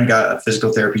girlfriend got a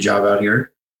physical therapy job out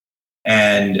here.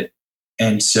 And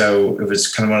so it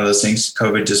was kind of one of those things,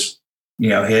 COVID just,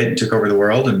 hit and took over the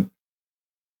world.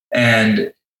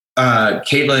 And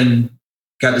Caitlin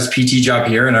got this PT job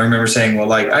here. And I remember saying, well,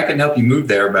 like I can help you move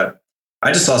there, but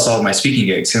I just lost all of my speaking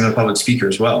gigs. I'm a public speaker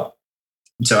as well.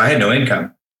 And so I had no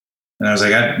income. And I was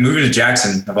like, moving to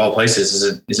Jackson of all places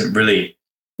isn't really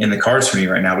in the cards for me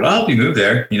right now, but I'll help you move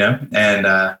there, And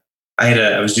I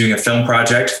was doing a film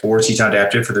project for Teton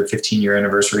Adaptive for their 15-year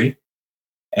anniversary.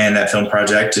 And that film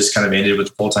project just kind of ended with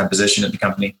a full-time position at the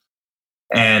company.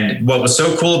 And what was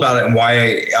so cool about it and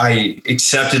why I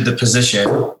accepted the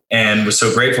position and was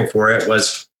so grateful for it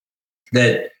was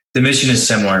that the mission is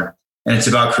similar and it's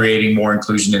about creating more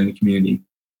inclusion in the community.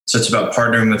 So it's about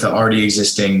partnering with the already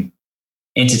existing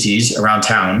entities around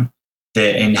town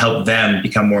and help them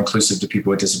become more inclusive to people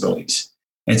with disabilities.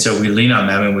 And so we lean on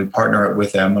them and we partner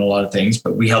with them on a lot of things,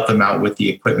 but we help them out with the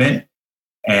equipment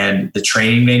and the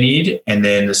training they need, and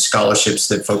then the scholarships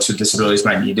that folks with disabilities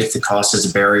might need if the cost is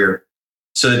a barrier,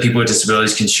 so that people with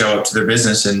disabilities can show up to their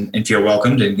business and feel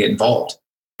welcomed and get involved.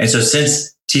 And so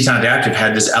since Teton Adaptive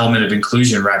had this element of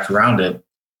inclusion wrapped around it,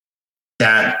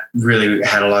 that really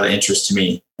had a lot of interest to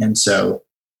me. And so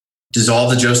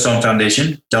dissolved the Joe Stone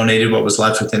Foundation, donated what was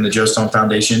left within the Joe Stone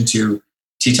Foundation to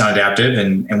Teton Adaptive,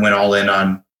 and went all in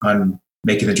on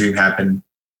making the dream happen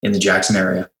in the Jackson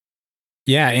area.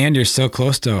 Yeah, and you're so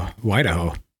close to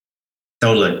Idaho.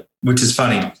 Totally, which is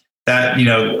funny. That,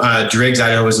 Driggs,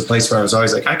 Idaho was a place where I was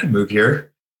always like, I could move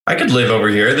here. I could live over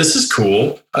here. This is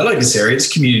cool. I like this area.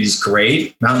 This community is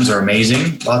great. Mountains are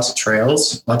amazing. Lots of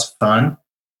trails, lots of fun.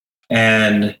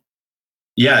 And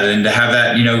yeah, then to have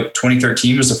that,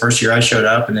 2013 was the first year I showed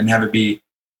up, and then have it be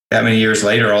that many years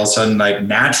later, all of a sudden, like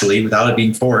naturally, without it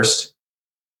being forced,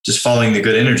 just following the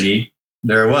good energy,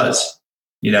 there it was,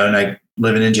 and I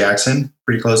living in Jackson,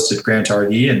 pretty close to Grand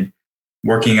Targhee, and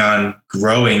working on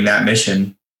growing that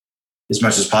mission as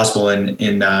much as possible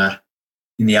in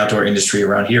the outdoor industry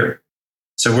around here.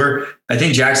 So I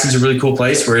think Jackson's a really cool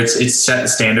place where it's set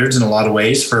standards in a lot of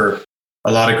ways for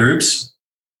a lot of groups,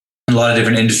 a lot of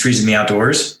different industries in the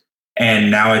outdoors.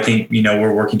 And now I think,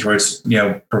 we're working towards,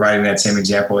 providing that same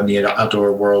example in the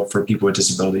outdoor world for people with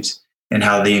disabilities and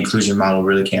how the inclusion model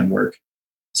really can work.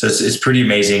 So it's pretty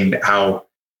amazing how,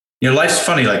 life's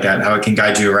funny like that, how it can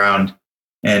guide you around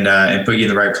and put you in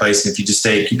the right place. And if you just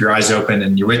keep your eyes open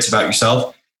and your wits about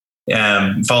yourself,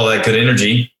 follow that good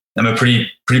energy. I'm a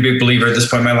pretty big believer at this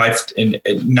point in my life in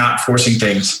not forcing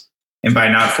things. And by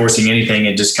not forcing anything,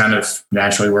 it just kind of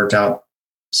naturally worked out.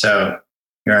 So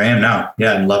here I am now.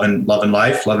 Yeah. And loving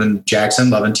life, loving Jackson,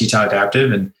 loving Teton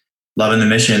Adaptive, and loving the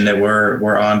mission that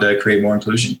we're on to create more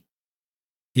inclusion.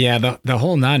 Yeah. The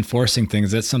whole non-forcing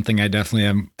things, that's something I definitely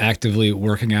am actively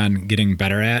working on getting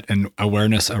better at, and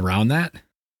awareness around that.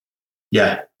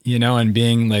 Yeah. And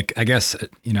being like, I guess,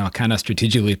 kind of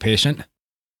strategically patient.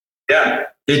 Yeah.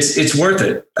 It's worth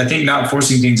it. I think not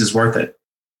forcing things is worth it,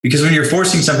 because when you're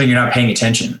forcing something, you're not paying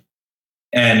attention.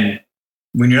 And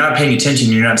when you're not paying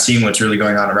attention, you're not seeing what's really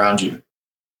going on around you.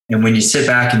 And when you sit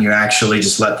back and you actually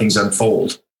just let things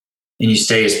unfold and you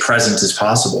stay as present as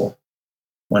possible,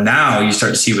 well, now you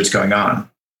start to see what's going on.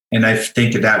 And I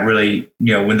think that really,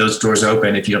 when those doors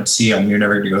open, if you don't see them, you're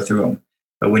never going to go through them.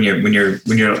 But when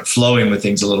you're flowing with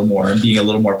things a little more and being a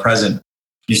little more present,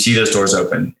 you see those doors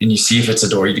open and you see if it's a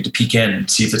door, you get to peek in and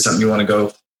see if it's something you want to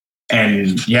go.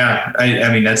 And yeah,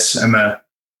 I mean,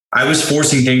 I was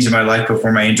forcing things in my life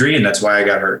before my injury, and that's why I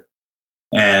got hurt.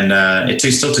 And it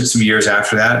still took some years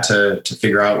after that to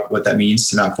figure out what that means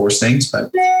to not force things,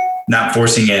 but not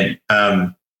forcing it.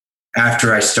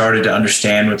 After I started to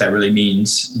understand what that really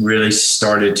means, really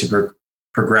started to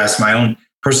progress my own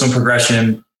personal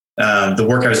progression, the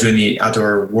work I was doing in the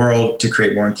outdoor world to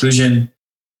create more inclusion,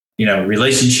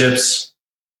 relationships,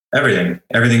 everything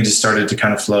just started to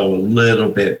kind of flow a little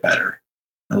bit better,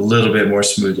 a little bit more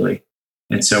smoothly.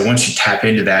 And so once you tap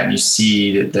into that and you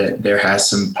see that there has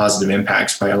some positive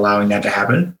impacts by allowing that to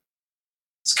happen,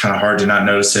 it's kind of hard to not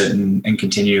notice it and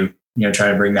continue,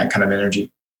 trying to bring that kind of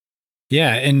energy.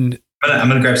 Yeah. And I'm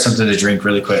going to grab something to drink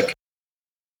really quick.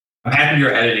 I'm happy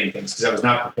you're editing things because I was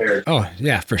not prepared. Oh,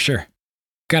 yeah, for sure.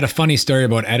 Got a funny story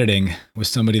about editing with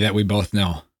somebody that we both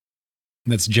know.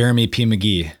 That's Jeremy P.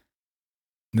 McGee.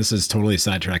 This is totally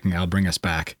sidetracking. I'll bring us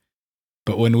back.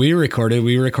 But when we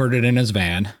recorded in his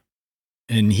van.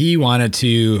 And he wanted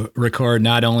to record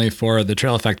not only for the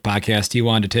Trail Effect podcast, he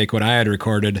wanted to take what I had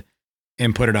recorded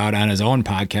and put it out on his own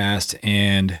podcast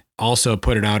and also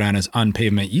put it out on his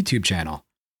Unpavement YouTube channel.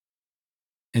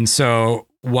 And so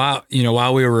while we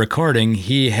were recording,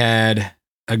 he had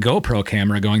a GoPro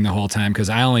camera going the whole time because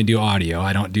I only do audio.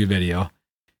 I don't do video.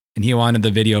 And he wanted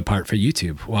the video part for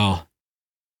YouTube. Well,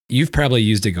 you've probably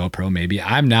used a GoPro maybe.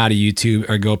 I'm not a YouTube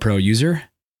or GoPro user,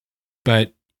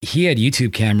 but he had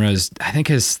YouTube cameras. I think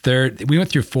we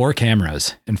went through 4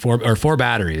 cameras and 4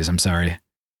 batteries. I'm sorry.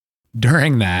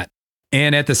 During that.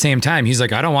 And at the same time, he's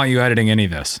like, I don't want you editing any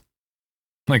of this.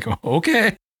 I'm like,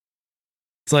 okay.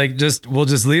 It's like, we'll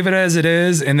just leave it as it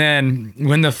is. And then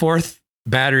when the 4th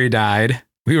battery died,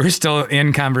 we were still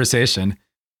in conversation.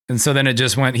 And so then it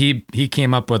just went, he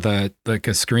came up with a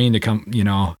screen to come,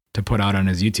 to put out on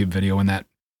his YouTube video when that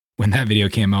video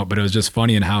came out. But it was just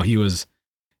funny in how he was,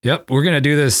 yep, we're going to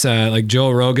do this like Joe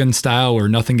Rogan style where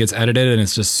nothing gets edited and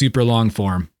it's just super long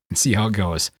form and see how it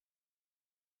goes.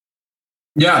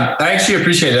 Yeah, I actually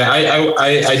appreciate it.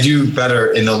 I do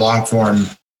better in the long form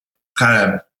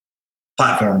kind of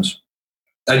platforms.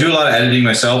 I do a lot of editing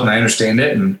myself and I understand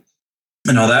it and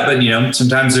all that. But,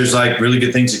 sometimes there's like really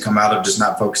good things that come out of just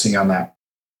not focusing on that.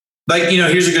 Like,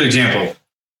 here's a good example.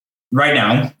 Right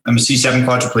now, I'm a C7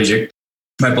 quadriplegic.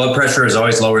 My blood pressure is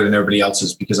always lower than everybody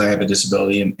else's because I have a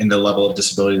disability and the level of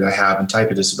disability that I have and type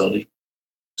of disability.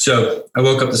 So I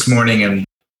woke up this morning and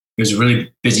it was a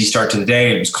really busy start to the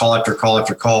day. It was call after call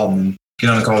after call and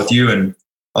get on the call with you. And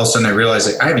all of a sudden I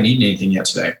realized I haven't eaten anything yet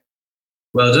today.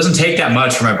 Well, it doesn't take that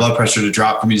much for my blood pressure to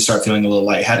drop for me to start feeling a little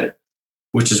lightheaded,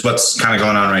 which is what's kind of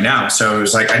going on right now. So it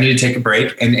was like, I need to take a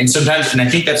break. And sometimes, and I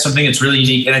think that's something that's really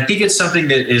unique. And I think it's something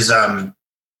that is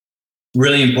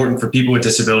really important for people with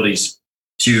disabilities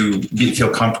to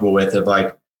feel comfortable with, of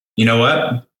like, you know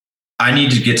what, I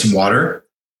need to get some water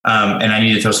and I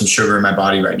need to throw some sugar in my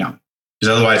body right now,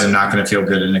 because otherwise I'm not going to feel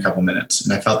good in a couple minutes.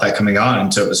 And I felt that coming on.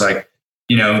 And so it was like,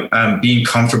 being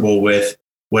comfortable with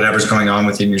whatever's going on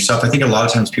within yourself. I think a lot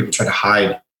of times people try to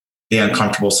hide the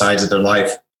uncomfortable sides of their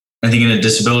life. I think in a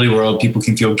disability world, people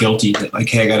can feel guilty that like,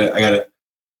 hey, I gotta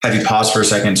have you pause for a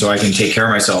second so I can take care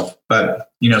of myself.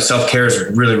 But, self-care is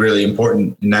really, really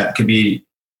important. And that could be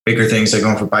bigger things like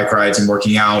going for bike rides and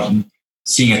working out and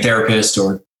seeing a therapist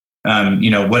or,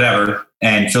 whatever,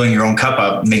 and filling your own cup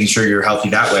up and making sure you're healthy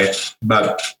that way.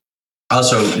 But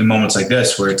also in moments like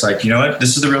this, where it's like, you know what,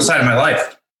 this is the real side of my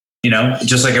life.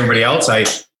 just like everybody else, I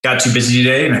got too busy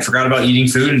today and I forgot about eating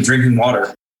food and drinking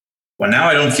water. Well, now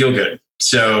I don't feel good.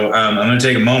 So I'm going to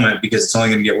take a moment because it's only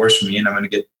going to get worse for me, and I'm going to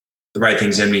get the right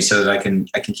things in me so that I can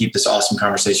keep this awesome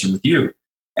conversation with you.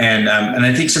 And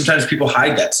I think sometimes people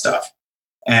hide that stuff,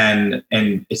 and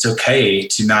it's okay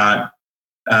to not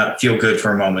feel good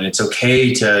for a moment. It's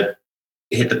okay to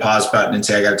hit the pause button and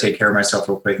say, I got to take care of myself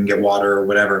real quick and get water or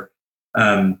whatever.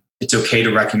 It's okay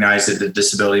to recognize that the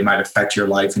disability might affect your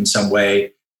life in some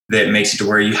way that makes it to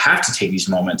where you have to take these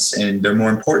moments, and they're more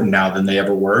important now than they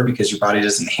ever were because your body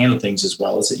doesn't handle things as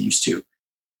well as it used to.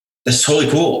 That's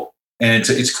totally cool. And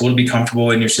it's cool to be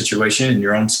comfortable in your situation, in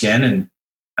your own skin, and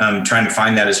trying to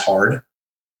find that is hard.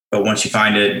 But once you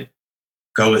find it,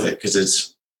 go with it, because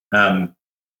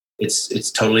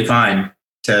it's totally fine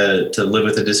to live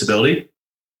with a disability.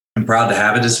 I'm proud to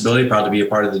have a disability, proud to be a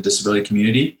part of the disability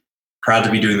community, proud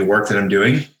to be doing the work that I'm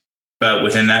doing. But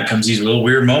within that comes these little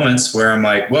weird moments where I'm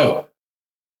like, whoa,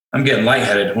 I'm getting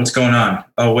lightheaded. What's going on?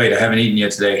 Oh, wait, I haven't eaten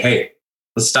yet today. Hey,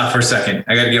 let's stop for a second.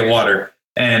 I got to get water.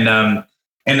 And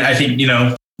I think,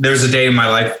 there was a day in my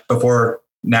life before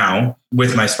now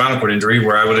with my spinal cord injury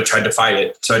where I would have tried to fight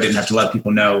it, so I didn't have to let people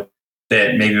know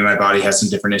that maybe my body has some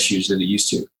different issues than it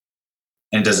used to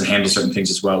and doesn't handle certain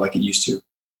things as well like it used to.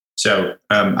 So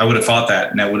I would have fought that,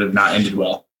 and that would have not ended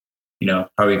well.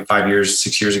 Probably 5 years,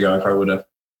 6 years ago, I probably would have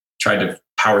tried to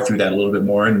power through that a little bit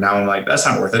more. And now I'm like, that's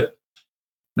not worth it.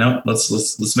 No,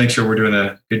 let's make sure we're doing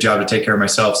a good job to take care of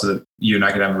myself so that you and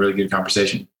I can have a really good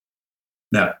conversation.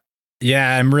 No.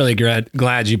 Yeah, I'm really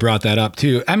glad you brought that up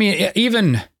too. I mean,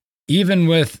 even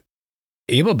with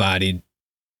able-bodied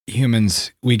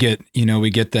humans, we get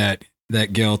that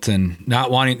guilt and not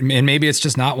wanting, and maybe it's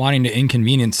just not wanting to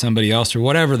inconvenience somebody else, or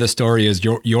whatever the story is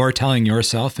you're telling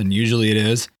yourself, and usually it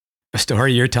is a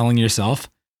story you're telling yourself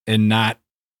and not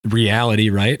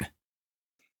reality, right?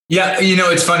 Yeah,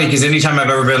 it's funny because anytime I've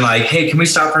ever been like, hey, can we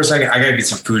stop for a second? I got to get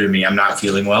some food in me. I'm not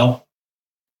feeling well.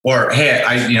 Or, hey,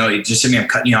 just sitting, I'm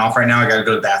cutting you off right now. I got to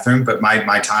go to the bathroom, but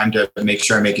my time to make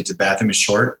sure I make it to the bathroom is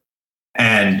short.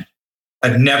 And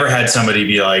I've never had somebody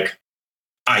be like,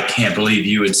 I can't believe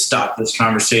you would stop this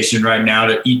conversation right now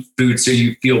to eat food so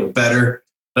you feel better.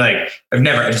 Like,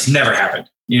 it's never happened.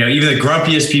 Even the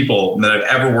grumpiest people that I've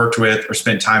ever worked with or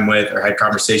spent time with or had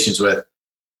conversations with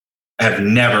have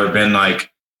never been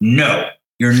like, no,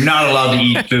 you're not allowed to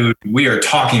eat food. We are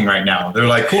talking right now. They're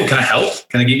like, cool, can I help?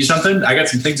 Can I get you something? I got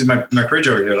some things in my fridge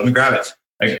over here. Let me grab it.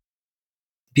 Like,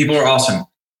 people are awesome.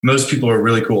 Most people are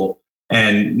really cool.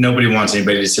 And nobody wants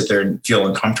anybody to sit there and feel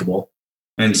uncomfortable.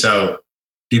 And so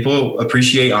people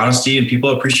appreciate honesty and people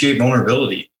appreciate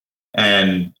vulnerability.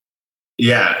 And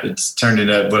yeah, it's turned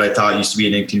into what I thought used to be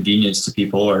an inconvenience to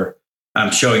people, or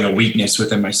I'm showing a weakness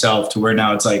within myself, to where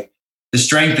now it's like the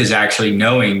strength is actually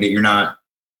knowing that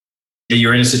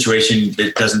you're in a situation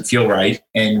that doesn't feel right,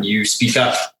 and you speak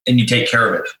up and you take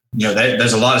care of it.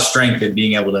 There's a lot of strength in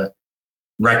being able to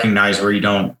recognize where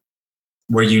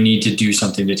you need to do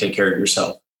something to take care of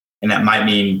yourself. And that might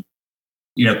mean,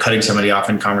 cutting somebody off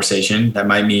in conversation. That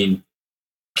might mean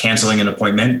canceling an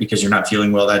appointment because you're not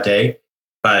feeling well that day.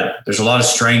 But there's a lot of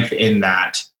strength in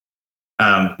that,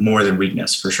 more than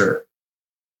weakness, for sure.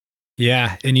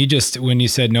 Yeah. And when you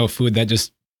said no food, that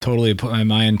just totally put my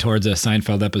mind towards a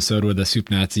Seinfeld episode with a soup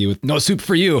Nazi with no soup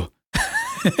for you.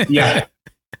 Yeah.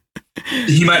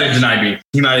 He might have denied me.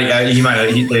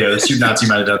 The soup Nazi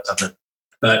might have done something.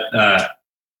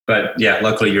 But yeah,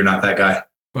 luckily you're not that guy.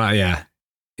 Well, yeah.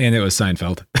 And it was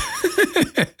Seinfeld.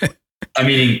 I'm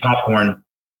eating popcorn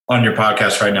on your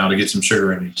podcast right now to get some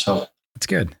sugar in me. So that's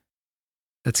good.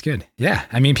 That's good. Yeah.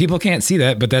 I mean, people can't see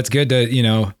that, but that's good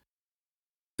to,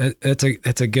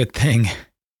 that's a good thing.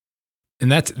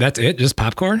 And that's it? Just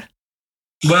popcorn?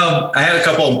 Well, I had a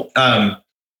couple,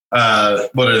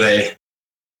 what are they?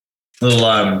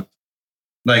 Little,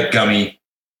 like gummy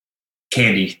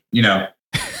candy,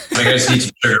 Like, I just need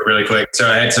some sugar really quick.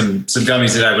 So I had some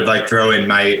gummies that I would like throw in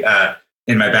my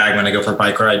bag when I go for a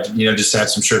bike ride, just to have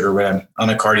some sugar when I'm on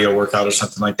a cardio workout or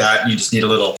something like that. You just need a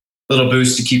little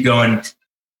boost to keep going.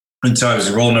 And so I was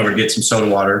rolling over to get some soda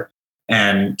water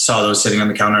and saw those sitting on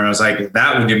the counter. And I was like,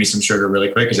 that will give me some sugar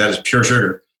really quick, because that is pure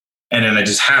sugar. And then I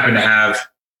just happened to have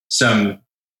some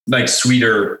like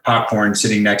sweeter popcorn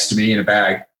sitting next to me in a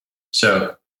bag.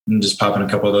 So I'm just popping a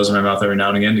couple of those in my mouth every now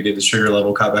and again to get the sugar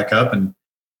level caught back up. And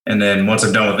then once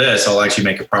I'm done with this, I'll actually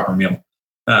make a proper meal.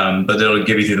 But it'll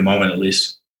give you through the moment at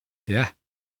least. Yeah.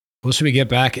 Well, should we get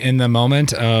back in the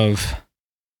moment of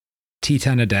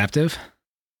Teton Adaptive?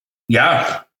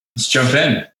 Yeah. Let's jump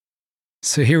in.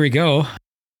 So here we go.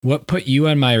 What put you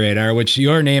on my radar, which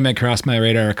your name had crossed my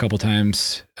radar a couple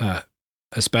times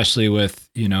especially with,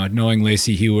 knowing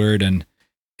Lacey Heward and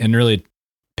really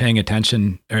paying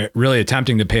attention, or really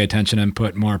attempting to pay attention and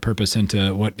put more purpose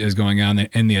into what is going on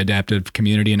in the adaptive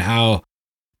community and how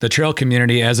the trail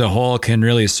community as a whole can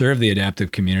really serve the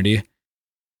adaptive community.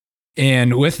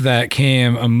 And with that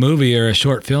came a movie or a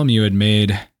short film you had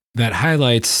made that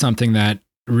highlights something that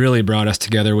really brought us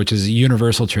together, which is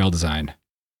universal trail design.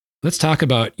 Let's talk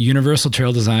about universal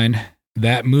trail design,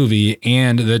 that movie,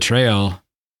 and the trail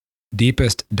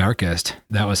Deepest, Darkest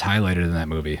that was highlighted in that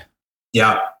movie.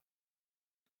 Yeah.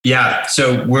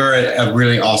 So we're at a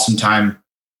really awesome time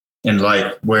in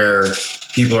life where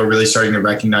people are really starting to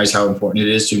recognize how important it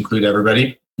is to include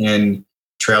everybody in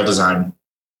trail design.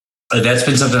 That's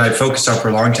been something I've focused on for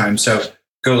a long time. So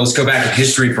let's go back in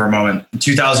history for a moment. In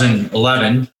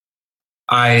 2011,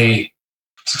 it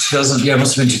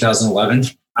must have been 2011.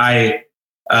 I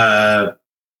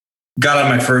got on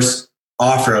my first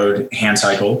off-road hand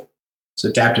cycle, so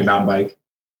adaptive mountain bike,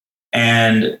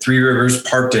 and Three Rivers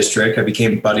Park District. I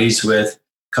became buddies with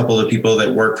a couple of the people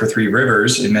that work for Three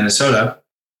Rivers in Minnesota,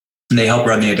 and they help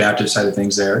run the adaptive side of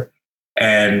things there.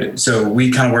 And so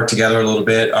we kind of worked together a little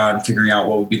bit on figuring out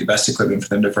what would be the best equipment for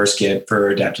them to first get for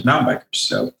adaptive mountain bikers.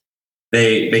 So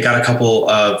they got a couple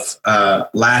of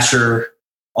Lasher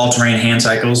all-terrain hand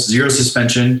cycles, zero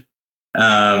suspension,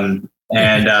 and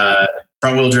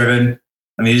front wheel driven.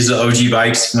 I mean, these are OG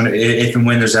bikes. If and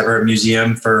when there's ever a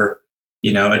museum for,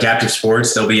 adaptive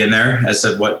sports, they'll be in there as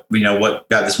to what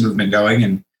got this movement going.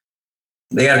 And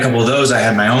they had a couple of those. I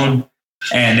had my own,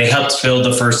 and they helped build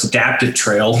the first adaptive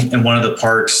trail in one of the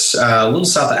parks, a little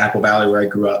south of Apple Valley where I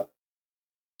grew up.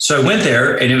 So I went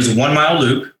there, and it was a 1 mile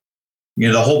loop.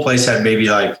 The whole place had maybe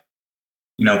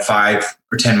 5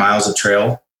 or 10 miles of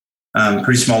trail.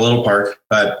 Pretty small little park,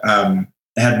 but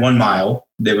it had 1 mile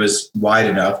that was wide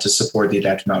enough to support the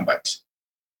adaptive mountain bikes.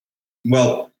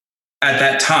 Well, at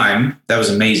that time, that was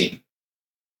amazing.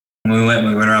 When we went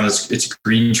around this, it's a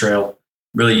green trail,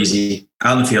 really easy,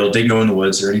 out in the field, didn't go in the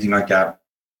woods or anything like that.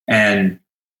 And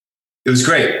it was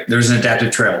great. There was an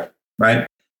adaptive trail, right?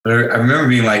 But I remember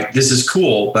being like, this is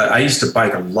cool, but I used to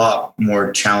bike a lot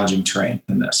more challenging terrain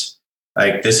than this.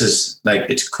 This is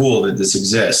it's cool that this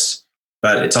exists,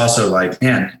 but it's also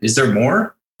man, is there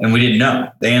more? And we didn't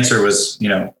know. The answer was,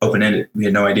 open-ended. We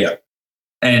had no idea.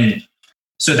 And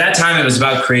so at that time, it was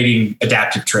about creating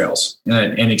adaptive trails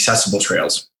and accessible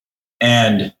trails.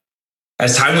 And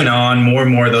as time went on, more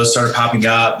and more of those started popping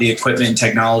up. The equipment and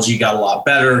technology got a lot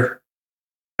better,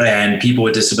 and people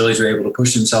with disabilities were able to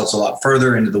push themselves a lot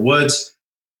further into the woods,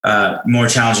 more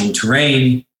challenging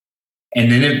terrain.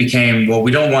 And then it became, well, we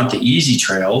don't want the easy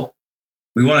trail.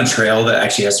 We want a trail that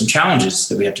actually has some challenges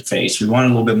that we have to face. We want a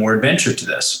little bit more adventure to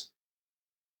this.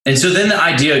 And so then the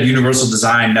idea of universal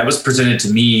design, that was presented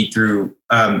to me through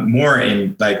more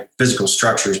in physical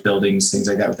structures, buildings, things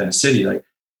like that within a city.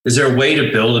 Is there a way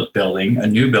to build a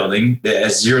new building that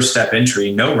has zero step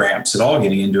entry, no ramps at all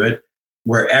getting into it,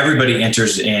 where everybody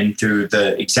enters in through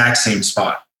the exact same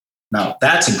spot? Now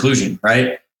that's inclusion,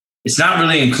 right? It's not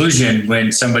really inclusion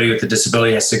when somebody with a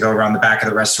disability has to go around the back of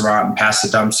the restaurant and past the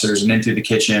dumpsters and in through the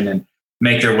kitchen and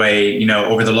make their way,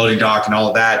 over the loading dock and all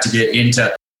of that to get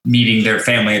into meeting their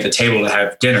family at the table to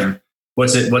have dinner.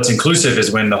 What's inclusive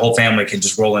is when the whole family can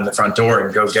just roll in the front door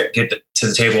and go get to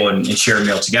the table and share a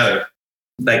meal together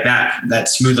that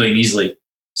smoothly and easily.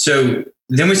 So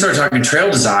then we started talking trail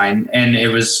design, and it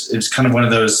was kind of one of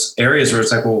those areas where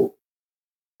it's well,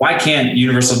 why can't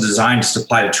universal design just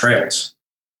apply to trails?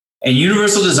 And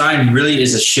universal design really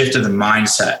is a shift of the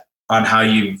mindset on how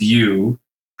you view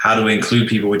how to include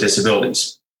people with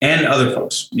disabilities and other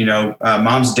folks,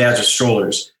 moms and dads with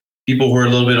strollers, people who are a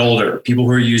little bit older, people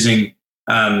who are using,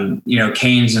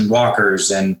 canes and walkers,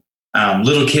 and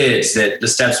little kids that the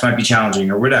steps might be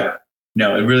challenging or whatever.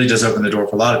 It really does open the door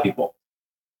for a lot of people.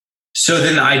 So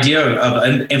then the idea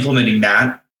of implementing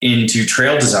that into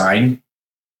trail design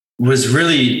was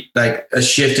really a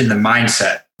shift in the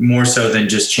mindset, more so than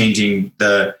just changing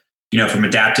from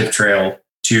adaptive trail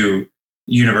to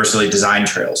universally designed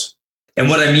trails. And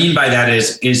what I mean by that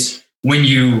is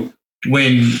when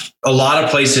a lot of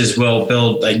places will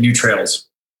build new trails,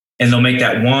 and they'll make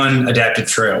that one adaptive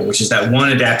trail, which is that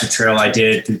one adaptive trail I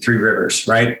did through Three Rivers,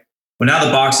 right? Well, now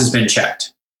the box has been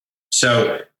checked.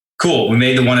 So cool. We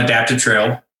made the one adaptive trail.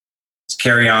 Let's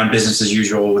carry on business as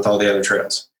usual with all the other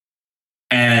trails.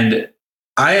 And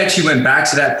I actually went back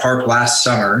to that park last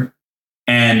summer,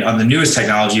 and on the newest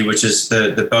technology, which is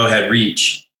the Bowhead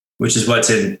Reach, which is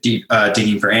what's in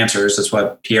Digging for Answers. That's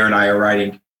what Pierre and I are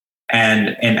riding.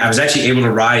 And I was actually able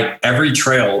to ride every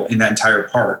trail in that entire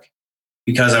park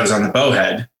because I was on the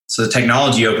Bowhead. So the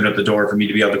technology opened up the door for me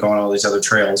to be able to go on all these other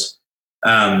trails.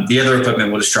 The other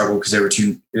equipment would have struggled because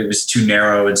it was too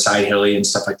narrow and side hilly and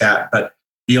stuff like that. But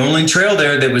the only trail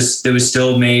there that was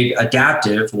still made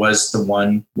adaptive was the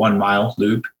 1 mile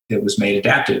loop that was made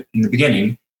adaptive in the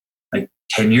beginning, like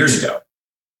 10 years ago.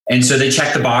 And so they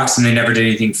checked the box and they never did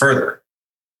anything further.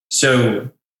 So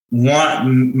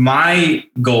my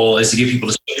goal is to get people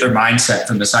to shift their mindset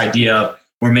from this idea of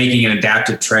we're making an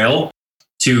adaptive trail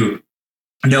to,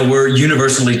 no, we're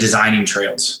universally designing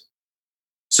trails.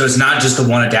 So it's not just the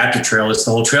one adaptive trail, it's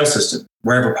the whole trail system,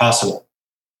 wherever possible.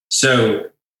 So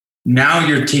now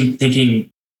you're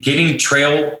thinking, getting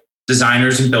trail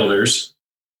designers and builders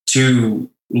to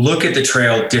look at the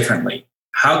trail differently.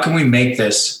 How can we make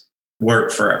this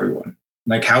work for everyone?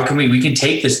 Like, how can we can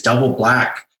take this double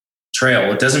black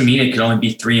trail. It doesn't mean it can only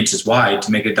be 3 inches wide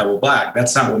to make it double black.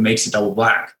 That's not what makes it double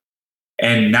black.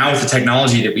 And now with the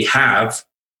technology that we have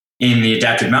in the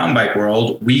adaptive mountain bike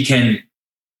world, we can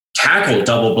tackle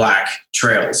double black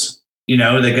trails. You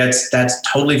know, that's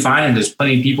totally fine. And there's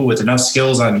plenty of people with enough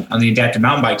skills on the adaptive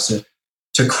mountain bikes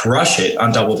to crush it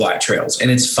on double black trails.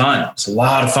 And it's fun. It's a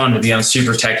lot of fun to be on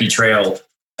super techie trail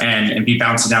and be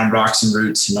bouncing down rocks and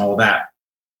roots and all of that.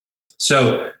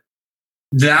 So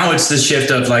now it's the shift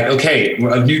of like, okay,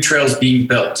 a new trail's being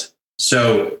built.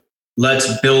 So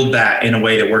let's build that in a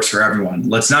way that works for everyone.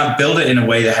 Let's not build it in a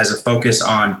way that has a focus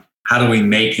on how do we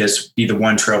make this be the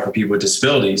one trail for people with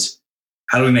disabilities?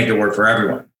 How do we make it work for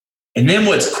everyone? And then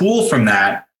what's cool from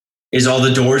that is all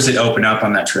the doors that open up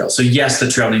on that trail. So yes, the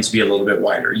trail needs to be a little bit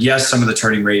wider. Yes, some of the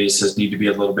turning radiuses need to be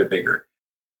a little bit bigger.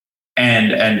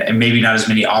 And maybe not as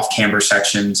many off-camber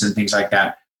sections and things like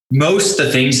that. Most of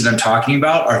the things that I'm talking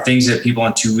about are things that people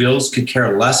on two wheels could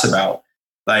care less about.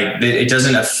 Like, it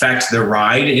doesn't affect the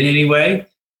ride in any way.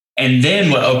 And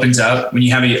then what opens up when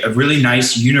you have a really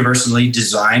nice, universally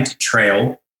designed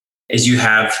trail is you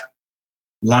have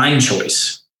line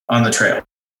choice on the trail.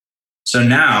 So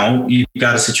now you've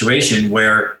got a situation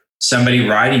where somebody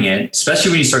riding it,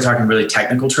 especially when you start talking really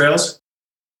technical trails,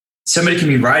 somebody can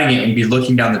be riding it and be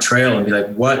looking down the trail and be like,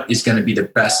 what is going to be the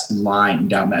best line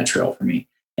down that trail for me?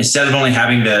 Instead of only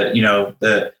having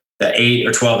the 8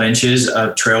 or 12 inches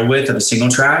of trail width of a single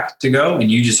track to go, and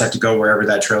you just have to go wherever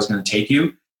that trail is going to take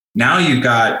you. Now you've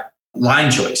got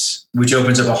line choice, which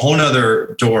opens up a whole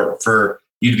nother door for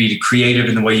you to be creative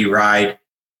in the way you ride,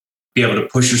 be able to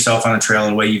push yourself on a trail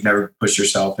in a way you've never pushed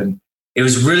yourself. And it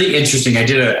was really interesting. I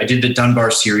did the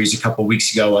Dunbar series a couple of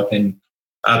weeks ago up in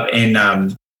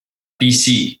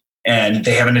BC, and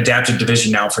they have an adaptive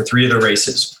division now for 3 of the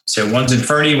races. So one's in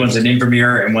Fernie, one's in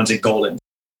Invermere, and one's in Golden.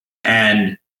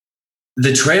 And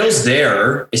the trails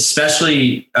there,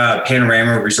 especially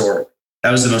Panorama Resort,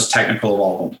 that was the most technical of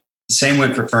all of them. The same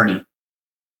went for Fernie,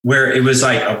 where it was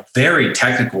like a very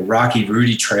technical, rocky,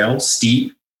 rooty trail,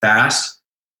 steep, fast.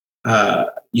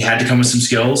 You had to come with some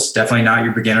skills, definitely not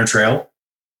your beginner trail,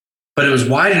 but it was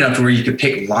wide enough to where you could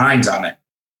pick lines on it.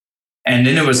 And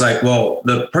then it was like, well,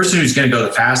 the person who's going to go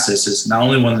the fastest is not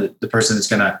only the person that's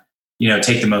going to,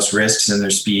 take the most risks in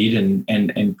their speed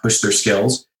and push their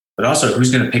skills, but also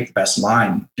who's going to pick the best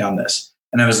line down this.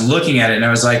 And I was looking at it and I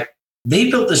was like,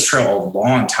 they built this trail a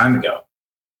long time ago.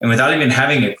 And without even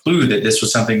having a clue that this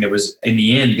was something that was in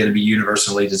the end going to be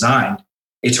universally designed,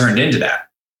 it turned into that.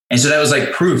 And so that was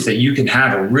like proof that you can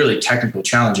have a really technical,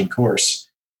 challenging course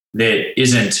that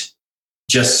isn't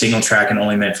just single track and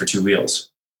only meant for 2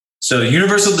 wheels. So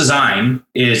universal design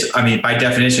is, by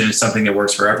definition, it's something that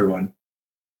works for everyone.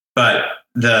 But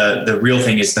the real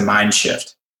thing is the mind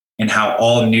shift and how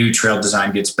all new trail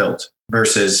design gets built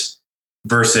versus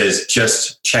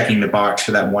just checking the box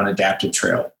for that one adaptive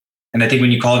trail. And I think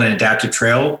when you call it an adaptive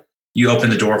trail, you open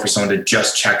the door for someone to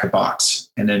just check a box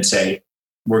and then say,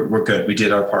 we're good. We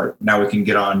did our part. Now we can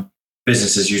get on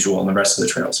business as usual on the rest of the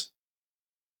trails.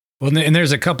 Well, and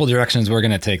there's a couple directions we're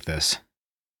going to take this.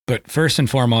 But first and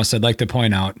foremost, I'd like to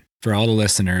point out for all the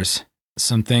listeners,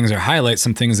 some things or highlight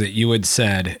some things that you had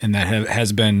said and that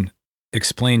has been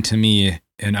explained to me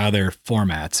in other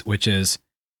formats, which is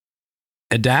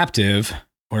adaptive,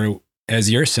 or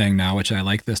as you're saying now, which I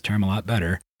like this term a lot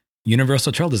better,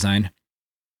 universal trail design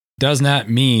does not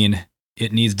mean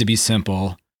it needs to be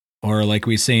simple or, like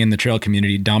we say in the trail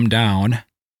community, dumbed down,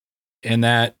 and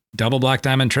that double black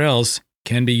diamond trails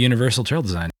can be universal trail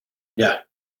design. Yeah.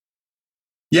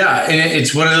 Yeah. And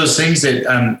it's one of those things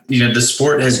that, the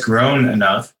sport has grown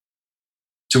enough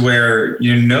to where,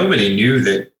 nobody knew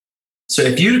that. So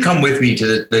if you'd come with me to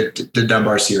the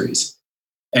Dunbar series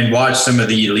and watch some of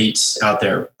the elites out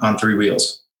there on 3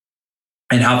 wheels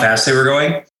and how fast they were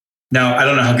going. Now, I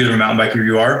don't know how good of a mountain biker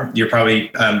you are. You're probably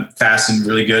fast and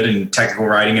really good, and technical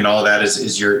riding and all of that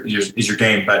is your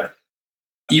game. But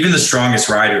even the strongest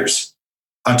riders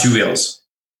on two wheels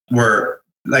were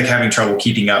like having trouble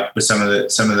keeping up with some of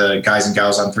the guys and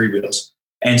gals on three wheels.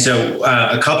 And so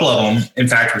a couple of them, in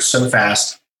fact, were so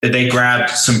fast that they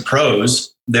grabbed some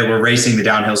pros that were racing the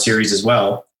downhill series as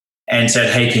well and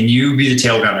said, hey, can you be the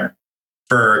tail gunner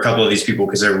for a couple of these people?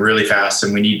 Because they're really fast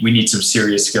and we need some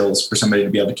serious skills for somebody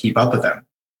to be able to keep up with them.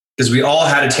 Because we all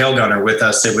had a tail gunner with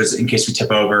us that was in case we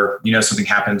tip over, something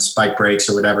happens, bike breaks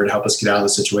or whatever, to help us get out of the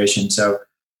situation. So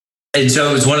it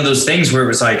was one of those things where it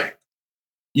was like,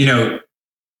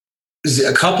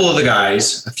 a couple of the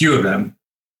guys, a few of them,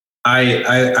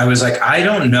 I was like, I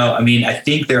don't know. I mean, I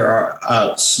think there are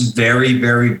a very,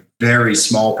 very, very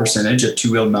small percentage of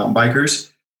two-wheeled mountain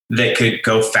bikers that could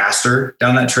go faster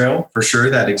down that trail. For sure,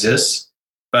 that exists.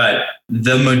 But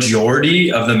the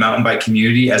majority of the mountain bike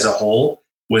community as a whole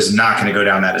was not going to go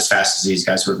down that as fast as these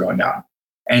guys were going down.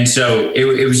 And so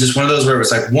it was just one of those where it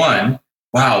was like, one,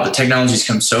 wow, the technology's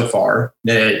come so far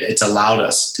that it's allowed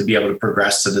us to be able to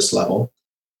progress to this level.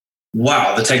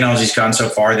 Wow, the technology's gone so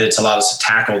far that it's allowed us to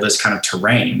tackle this kind of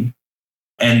terrain.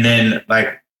 And then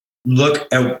like, look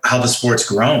at how the sport's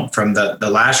grown from the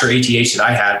Lasher ATH that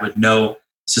I had with no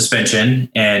suspension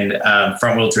and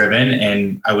front wheel driven.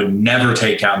 And I would never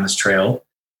take down this trail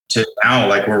to now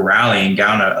like we're rallying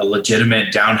down a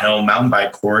legitimate downhill mountain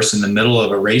bike course in the middle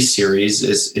of a race series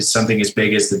is something as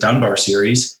big as the Dunbar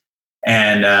series.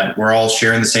 And we're all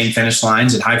sharing the same finish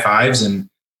lines and high fives and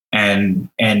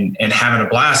having a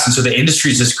blast. And so the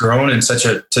industry's just grown to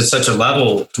such a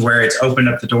level to where it's opened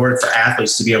up the door for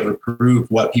athletes to be able to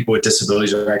prove what people with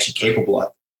disabilities are actually capable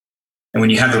of. And when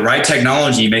you have the right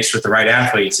technology mixed with the right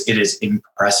athletes, it is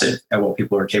impressive at what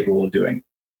people are capable of doing.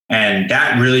 And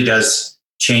that really does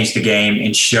change the game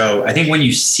and show. I think when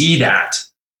you see that,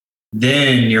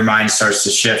 then your mind starts to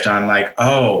shift on like,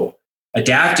 oh,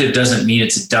 adaptive doesn't mean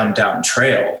it's a dumbed down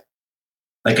trail.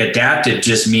 Like adaptive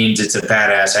just means it's a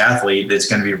badass athlete that's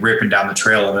going to be ripping down the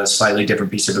trail on a slightly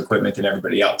different piece of equipment than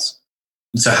everybody else.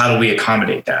 And so how do we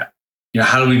accommodate that?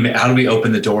 How do we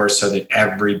open the door so that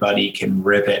everybody can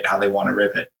rip it how they want to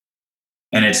rip it?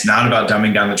 And it's not about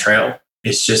dumbing down the trail.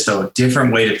 It's just a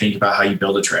different way to think about how you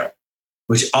build a trail,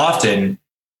 which often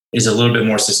is a little bit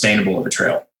more sustainable of a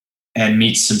trail and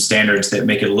meets some standards that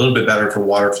make it a little bit better for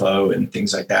water flow and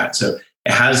things like that. So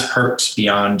it has perks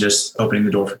beyond just opening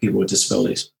the door for people with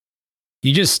disabilities.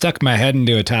 You just stuck my head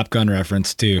into a Top Gun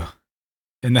reference too.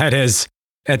 And that is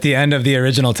at the end of the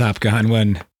original Top Gun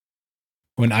when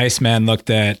Iceman looked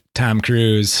at Tom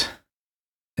Cruise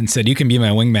and said, "You can be my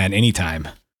wingman anytime."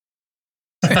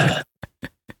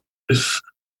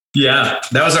 Yeah,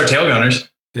 that was our tail gunners.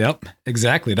 Yep,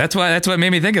 exactly. That's what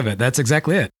made me think of it. That's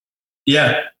exactly it.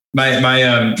 Yeah.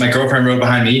 My girlfriend rode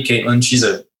behind me, Caitlin. She's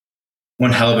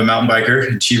one hell of a mountain biker.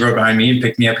 And she rode behind me and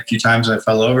picked me up a few times when I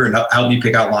fell over and helped me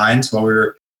pick out lines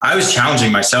I was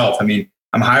challenging myself. I mean,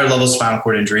 I'm higher level spinal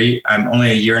cord injury. I'm only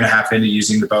a year and a half into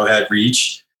using the Bowhead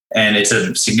Reach. And it's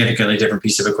a significantly different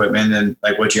piece of equipment than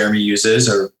like what Jeremy uses,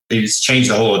 or it's changed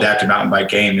the whole adaptive mountain bike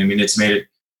game. I mean, it's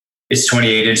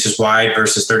 28 inches wide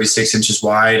versus 36 inches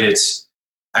wide. It's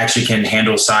actually can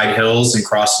handle side hills and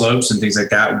cross slopes and things like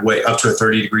that, way up to a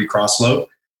 30-degree cross slope.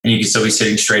 And you can still be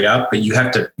sitting straight up, but you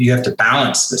have to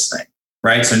balance this thing,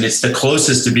 right? So it's the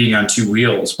closest to being on two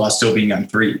wheels while still being on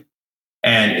three.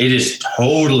 And it has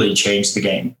totally changed the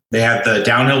game. They have the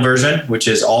downhill version, which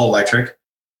is all electric,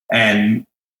 and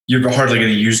you're hardly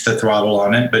going to use the throttle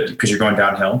on it, but because you're going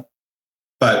downhill.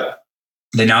 But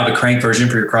they now have a crank version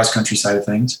for your cross-country side of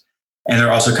things. And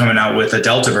they're also coming out with a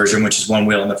Delta version, which is one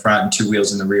wheel in the front and two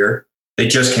wheels in the rear. They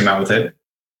just came out with it.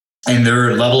 And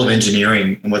their level of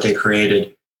engineering and what they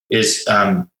created is,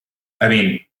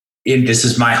 this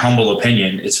is my humble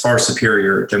opinion, it's far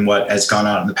superior than what has gone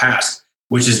on in the past,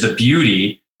 which is the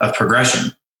beauty of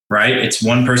progression, right? It's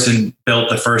one person built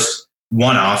the first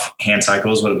one-off hand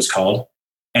cycle is what it was called.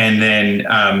 And then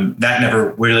that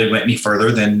never really went any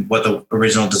further than what the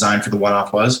original design for the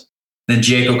one-off was. Then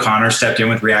Jake O'Connor stepped in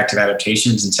with reactive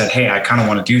adaptations and said, hey, I kind of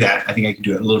want to do that. I think I can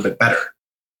do it a little bit better.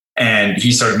 And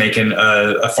he started making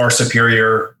a far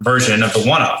superior version of the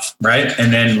one-off, right?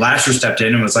 And then Lasher stepped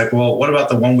in and was like, well, what about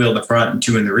the one wheel in the front and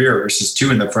two in the rear versus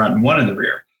two in the front and one in the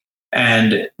rear?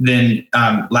 And then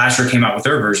Lasher came out with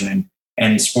their version,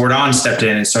 and Sport On stepped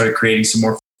in and started creating some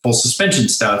more full suspension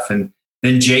stuff. And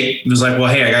then Jake was like,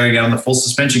 well, hey, I got to get on the full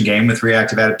suspension game with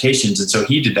reactive adaptations. And so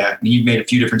he did that. And he made a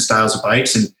few different styles of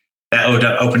bikes, and that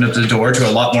opened up the door to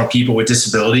a lot more people with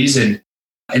disabilities. And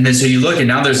then so you look, and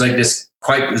now there's like this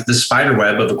spider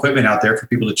web of equipment out there for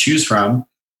people to choose from.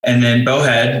 And then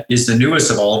Bowhead is the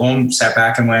newest of all of them, sat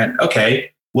back and went,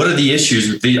 okay, what are the issues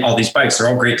with all these bikes? They're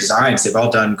all great designs. They've all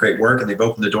done great work, and they've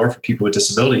opened the door for people with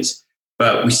disabilities.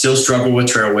 but we still struggle with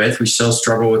trail width. We still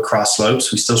struggle with cross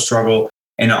slopes. We still struggle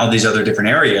in all these other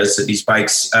different areas that these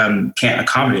bikes can't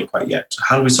accommodate quite yet. So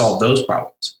how do we solve those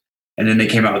problems? And then they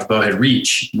came out with Bowhead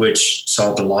Reach, which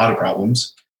solved a lot of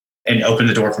problems and opened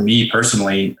the door for me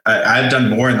personally. I've done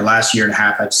more in the last year and a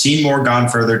half. I've seen more, gone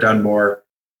further, done more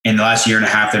in the last year and a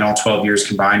half than all 12 years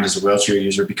combined as a wheelchair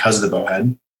user because of the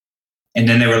Bowhead. And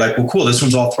then they were like, well, cool, this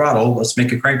one's all throttle. Let's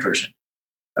make a crank version.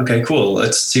 Okay, cool.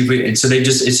 Let's see if we, and so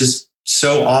it's just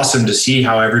so awesome to see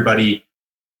how everybody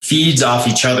feeds off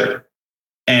each other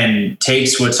and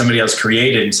takes what somebody else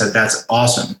created and said, that's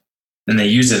awesome. And they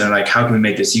use it. And they're like, how can we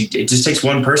make this? It just takes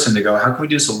one person to go, how can we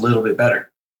do this a little bit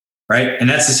better? Right. And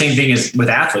that's the same thing as with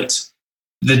athletes.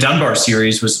 The Dunbar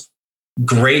series was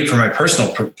great for my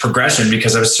personal progression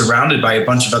because I was surrounded by a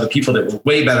bunch of other people that were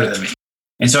way better than me.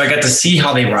 And so I got to see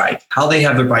how they ride, how they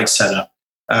have their bikes set up,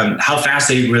 how fast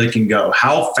they really can go,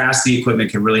 how fast the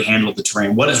equipment can really handle the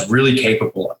terrain, what it's really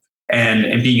capable of.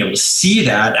 And being able to see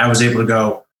that, I was able to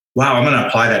go, wow, I'm going to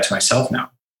apply that to myself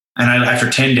now. And after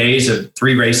 10 days of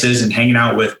 3 races and hanging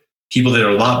out with people that are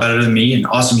a lot better than me and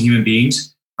awesome human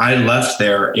beings, I left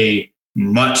there a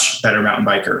much better mountain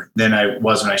biker than I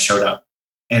was when I showed up.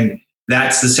 And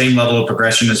that's the same level of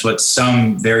progression as what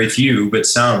some, very few, but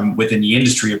some within the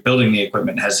industry of building the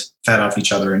equipment has fed off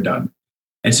each other and done.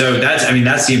 And so that's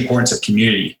the importance of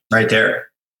community right there.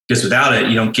 Because without it,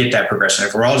 you don't get that progression.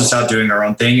 If we're all just out doing our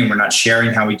own thing and we're not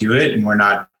sharing how we do it and we're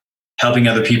not helping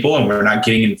other people and we're not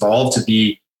getting involved to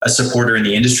be a supporter in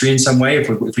the industry in some way, if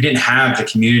we didn't have the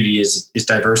community as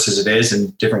diverse as it is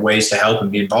and different ways to help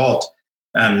and be involved,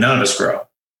 none of us grow.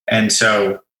 And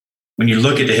so when you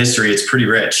look at the history, it's pretty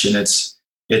rich and it's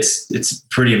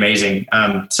pretty amazing.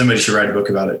 Somebody should write a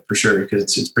book about it for sure,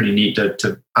 because it's pretty neat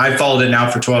I've followed it now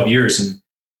for 12 years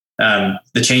and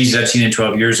the changes I've seen in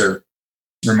 12 years are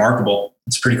remarkable.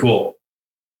 It's pretty cool.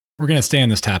 We're going to stay on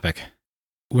this topic.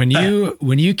 When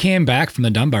you came back from the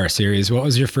Dunbar series, what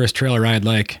was your first trail ride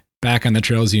like back on the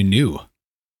trails you knew?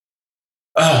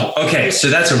 Oh, okay. So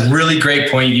that's a really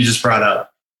great point you just brought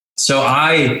up. So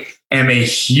I am a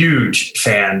huge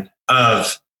fan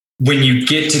of when you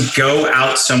get to go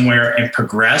out somewhere and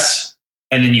progress,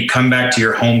 and then you come back to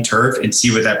your home turf and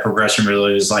see what that progression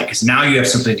really is like. Because now you have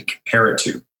something to compare it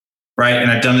to, right? And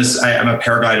I've done this. I'm a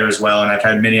paraglider as well, and I've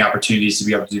had many opportunities to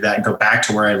be able to do that and go back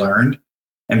to where I learned.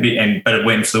 But it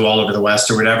went and flew all over the West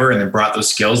or whatever, and then brought those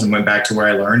skills and went back to where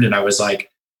I learned. And I was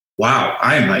like, wow,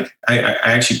 I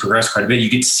actually progressed quite a bit. You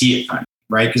get to see it finally,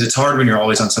 right? Because it's hard when you're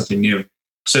always on something new.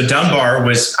 So Dunbar I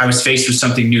was faced with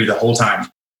something new the whole time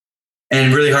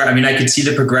and really hard. I mean, I could see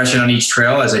the progression on each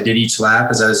trail as I did each lap,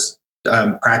 as I was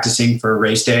practicing for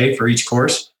race day for each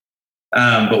course.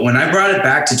 But when I brought it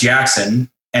back to Jackson,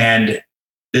 and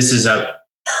this is a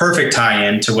perfect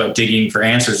tie-in to what Digging for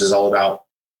Answers is all about,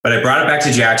 but I brought it back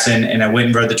to Jackson and I went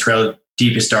and rode the trail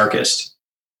deepest, darkest.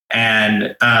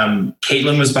 And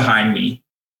Caitlin was behind me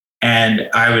and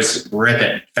I was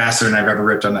ripping faster than I've ever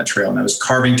ripped on that trail. And I was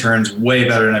carving turns way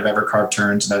better than I've ever carved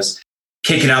turns. And I was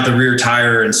kicking out the rear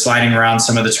tire and sliding around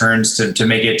some of the turns to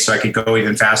make it so I could go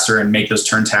even faster and make those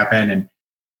turns happen. And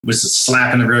was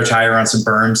slapping the rear tire on some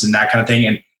berms and that kind of thing.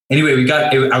 And anyway,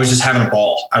 I was just having a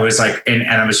ball. I was like, and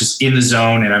I was just in the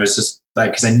zone, and I was just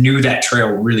like, because I knew that trail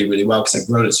really, really well because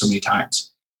I rode it so many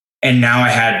times. And now I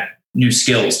had new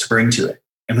skills to bring to it.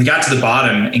 And we got to the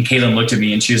bottom and Caitlin looked at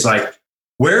me and she was like,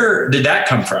 where did that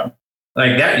come from?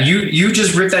 Like that, you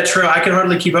just ripped that trail. I could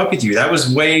hardly keep up with you.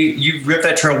 You ripped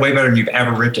that trail way better than you've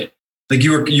ever ripped it. Like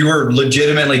you were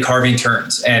legitimately carving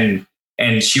turns. And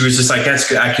she was just like, that's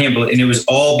good. I can't believe. And it was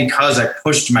all because I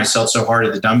pushed myself so hard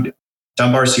at the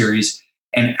Dunbar series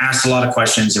and asked a lot of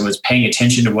questions and was paying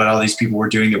attention to what all these people were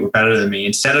doing that were better than me.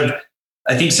 Instead of,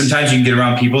 I think sometimes you can get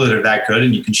around people that are that good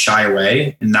and you can shy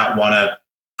away and not want to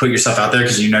put yourself out there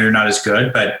because you know you're not as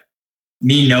good. But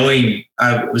me knowing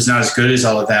I was not as good as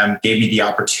all of them gave me the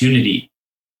opportunity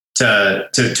to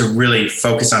really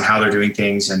focus on how they're doing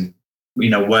things and, you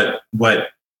know, what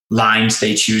lines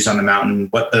they choose on the mountain,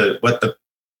 what the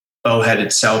bowhead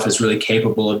itself is really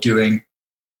capable of doing.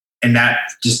 And that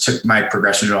just took my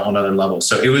progression to a whole nother level.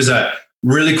 So it was a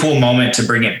really cool moment to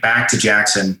bring it back to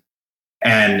Jackson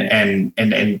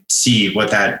and see what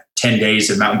that 10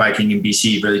 days of mountain biking in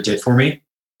BC really did for me,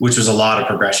 which was a lot of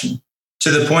progression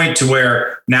to the point to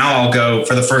where now I'll go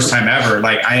for the first time ever.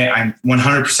 Like I'm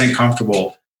 100%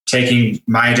 comfortable taking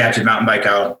my adapted mountain bike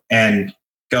out and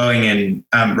going and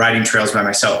riding trails by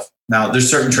myself. Now there's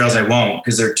certain trails I won't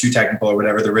because they're too technical or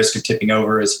whatever. The risk of tipping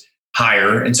over is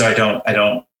higher. And so I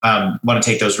don't want to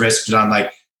take those risks. But on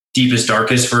like deepest,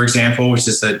 darkest, for example, which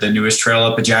is the newest trail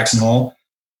up at Jackson Hole,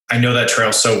 I know that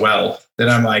trail so well that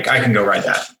I'm like, I can go ride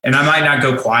that. And I might not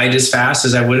go quite as fast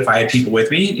as I would if I had people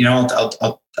with me. You know,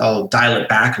 I'll dial it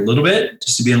back a little bit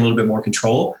just to be in a little bit more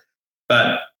control.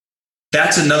 But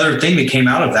that's another thing that came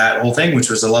out of that whole thing, which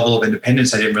was a level of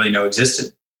independence I didn't really know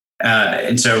existed.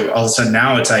 And so all of a sudden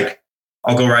now it's like,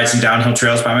 I'll go ride some downhill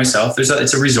trails by myself.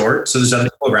 It's a resort. So there's other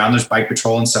people around, there's bike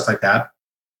patrol and stuff like that.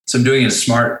 So I'm doing it as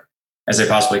smart as I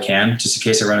possibly can, just in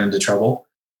case I run into trouble.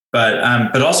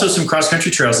 But also some cross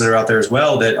country trails that are out there as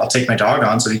well that I'll take my dog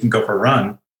on so he can go for a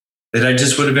run that I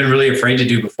just would have been really afraid to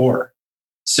do before.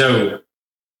 So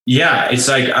yeah, it's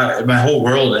like my whole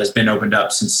world has been opened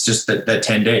up since just that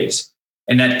 10 days.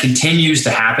 And that continues to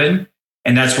happen.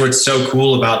 And that's what's so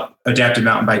cool about adaptive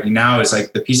mountain biking now is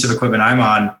like the piece of equipment I'm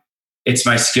on, it's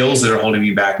my skills that are holding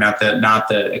me back, not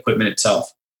the equipment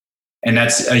itself. And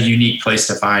that's a unique place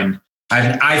to find.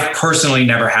 I've personally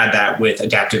never had that with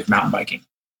adaptive mountain biking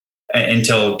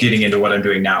until getting into what I'm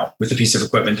doing now with the piece of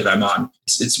equipment that I'm on.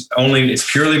 It's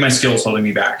purely my skills holding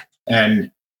me back.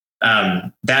 And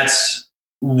that's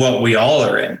what we all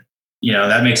are in. You know,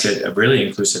 that makes it a really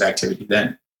inclusive activity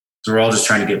then. So we're all just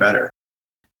trying to get better.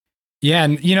 Yeah.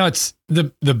 And you know, it's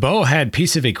the Bowhead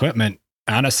piece of equipment.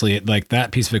 Honestly, like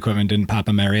that piece of equipment didn't pop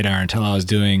on my radar until I was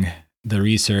doing the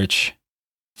research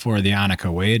for the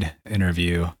Annika Wade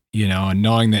interview, you know, and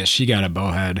knowing that she got a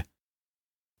Bowhead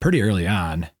pretty early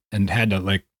on and had to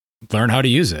like learn how to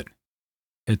use it.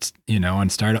 It's, you know,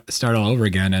 and start all over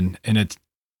again. And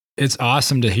it's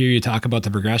awesome to hear you talk about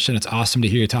the progression. It's awesome to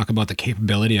hear you talk about the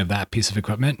capability of that piece of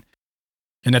equipment.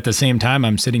 And at the same time,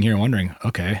 I'm sitting here wondering,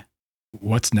 okay,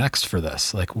 what's next for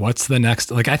this? Like, what's the next?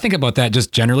 Like, I think about that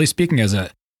just generally speaking as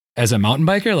a mountain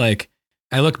biker. Like,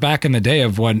 I look back in the day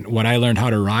of what I learned how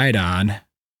to ride on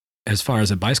as far as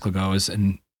a bicycle goes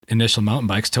and initial mountain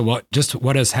bikes to what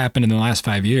has happened in the last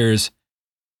 5 years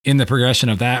in the progression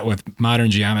of that with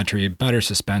modern geometry, better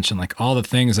suspension, like all the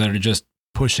things that are just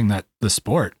pushing the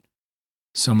sport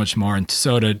so much more. And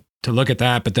so to look at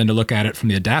that, but then to look at it from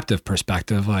the adaptive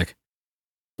perspective, like,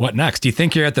 what next? Do you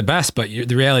think you're at the best, but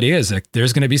the reality is like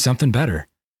there's going to be something better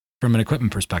from an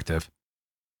equipment perspective?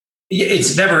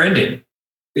 It's never ending.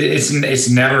 It's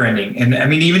never ending. And I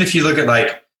mean, even if you look at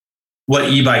like what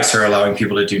e-bikes are allowing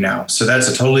people to do now. So that's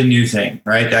a totally new thing,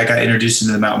 right? That got introduced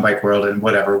into the mountain bike world and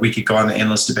whatever. We could go on the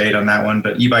endless debate on that one,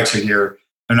 but e-bikes are here.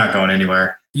 They're not going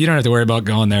anywhere. You don't have to worry about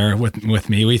going there with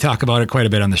me. We talk about it quite a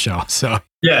bit on the show. So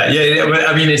yeah.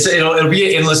 I mean, it'll be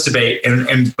an endless debate,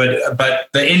 but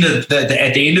at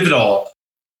the end of it all,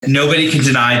 nobody can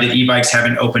deny that e-bikes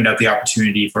haven't opened up the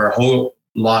opportunity for a whole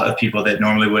lot of people that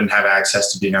normally wouldn't have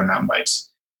access to being on mountain bikes,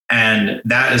 and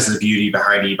that is the beauty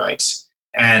behind e-bikes.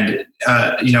 And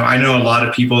you know, I know a lot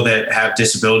of people that have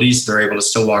disabilities; they're able to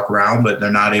still walk around, but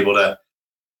they're not able to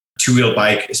two-wheel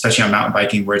bike, especially on mountain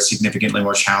biking, where it's significantly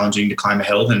more challenging to climb a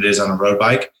hill than it is on a road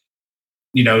bike.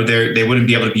 You know, they wouldn't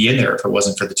be able to be in there if it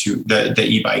wasn't for the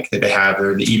e-bike that they have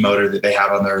or the e-motor that they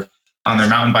have on their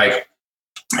mountain bike.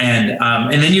 And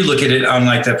then you look at it on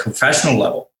like the professional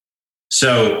level.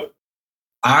 So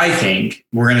I think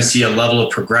we're going to see a level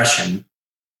of progression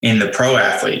in the pro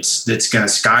athletes that's going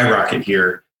to skyrocket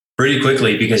here pretty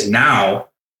quickly, because now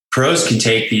pros can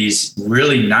take these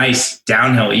really nice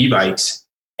downhill e-bikes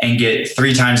and get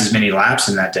 3 times as many laps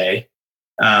in that day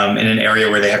in an area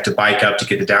where they have to bike up to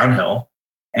get the downhill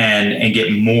and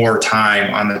get more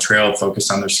time on the trail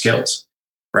focused on their skills,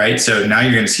 right? So now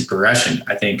you're going to see progression,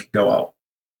 I think, go up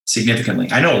significantly.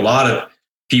 I know a lot of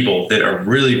people that are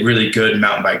really, really good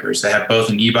mountain bikers that have both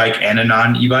an e-bike and a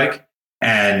non-e-bike,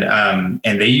 and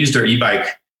they use their e-bike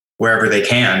wherever they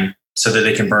can so that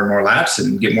they can burn more laps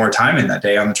and get more time in that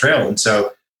day on the trail. And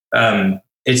so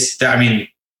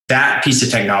that piece of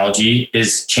technology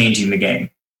is changing the game,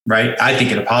 right? I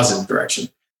think in a positive direction.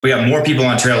 We have more people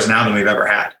on trails now than we've ever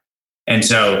had. And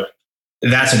so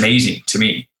that's amazing to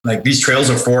me. Like, these trails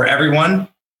are for everyone.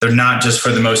 They're not just for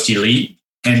the most elite.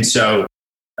 And so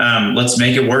let's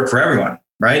make it work for everyone,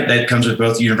 right? That comes with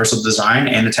both universal design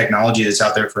and the technology that's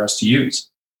out there for us to use.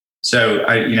 So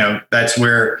that's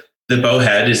where the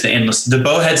Bowhead is the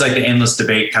Bowhead's like the endless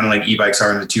debate, kind of like e-bikes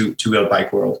are in the two-wheel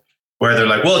bike world, where they're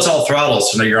like, well, it's all throttle,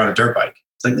 so now you're on a dirt bike.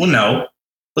 It's like, well, no.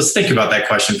 Let's think about that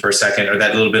question for a second, or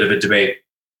that little bit of a debate.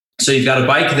 So you've got a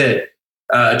bike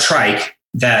a trike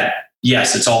that,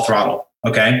 yes, it's all throttle.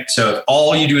 Okay. So if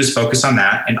all you do is focus on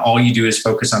that, and all you do is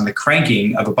focus on the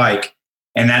cranking of a bike,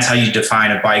 and that's how you define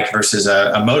a bike versus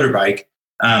a motorbike,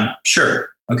 sure.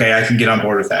 Okay. I can get on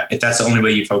board with that if that's the only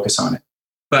way you focus on it.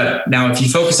 But now if you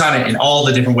focus on it in all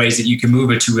the different ways that you can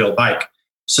move a two-wheel bike,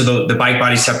 so the bike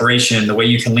body separation, the way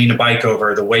you can lean a bike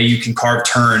over, the way you can carve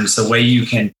turns, the way you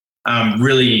can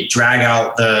really drag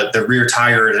out the rear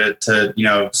tire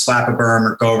to slap a berm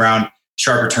or go around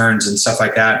sharper turns and stuff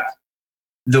like that.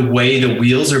 The way the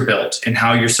wheels are built and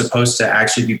how you're supposed to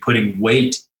actually be putting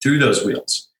weight through those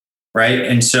wheels, right?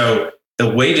 And so the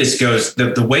way this goes,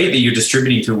 the way that you're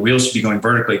distributing through wheels should be going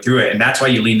vertically through it. And that's why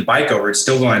you lean the bike over. It's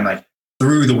still going like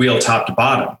through the wheel top to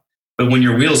bottom. But when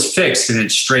your wheel's fixed and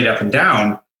it's straight up and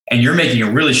down and you're making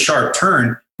a really sharp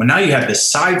turn, well, now you have this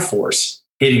side force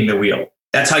hitting the wheel.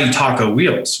 That's how you taco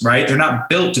wheels, right? They're not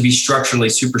built to be structurally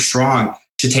super strong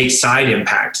to take side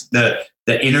impact.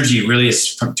 The energy really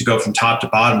is to go from top to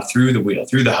bottom through the wheel,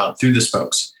 through the hub, through the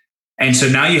spokes. And so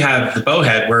now you have the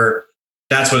bowhead where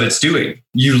that's what it's doing.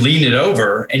 You lean it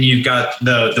over and you've got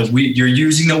you're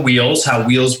using the wheels, how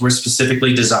wheels were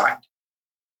specifically designed.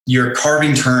 You're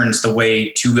carving turns the way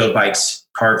two-wheeled bikes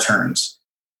carve turns.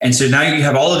 And so now you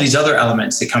have all of these other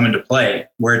elements that come into play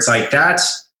where it's like,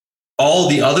 that's all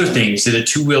the other things that a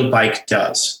two-wheeled bike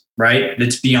does, right?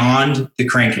 That's beyond the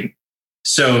cranking.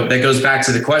 So that goes back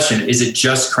to the question, is it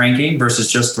just cranking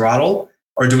versus just throttle?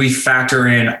 Or do we factor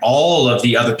in all of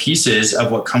the other pieces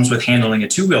of what comes with handling a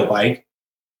two-wheel bike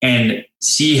and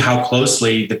see how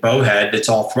closely the bowhead that's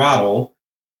all throttle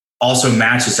also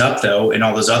matches up though in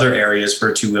all those other areas for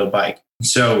a two-wheel bike?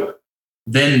 So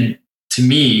then to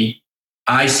me,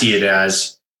 I see it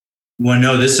as, well,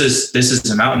 no, this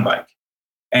is a mountain bike.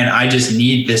 And I just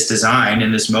need this design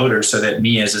and this motor so that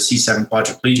me as a C7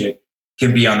 quadriplegic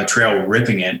can be on the trail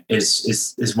ripping it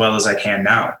as well as I can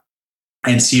now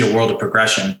and see a world of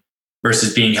progression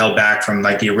versus being held back from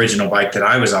like the original bike that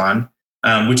I was on,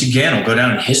 which again will go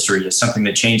down in history as something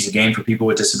that changed the game for people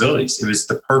with disabilities. It was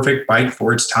the perfect bike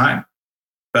for its time.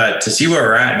 But to see where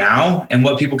we're at now and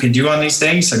what people can do on these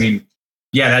things, I mean,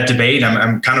 yeah, that debate,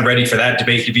 I'm kind of ready for that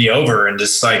debate to be over and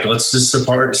just like, let's just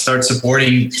start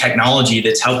supporting technology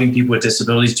that's helping people with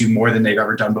disabilities do more than they've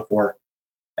ever done before.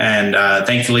 And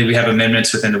thankfully, we have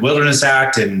amendments within the Wilderness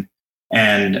Act and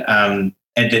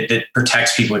that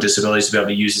protects people with disabilities to be able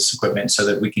to use this equipment so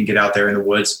that we can get out there in the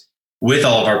woods with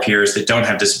all of our peers that don't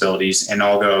have disabilities and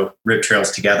all go rip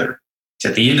trails together. So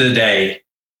at the end of the day,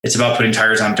 it's about putting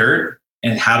tires on dirt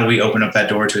and how do we open up that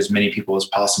door to as many people as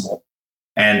possible.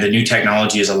 And the new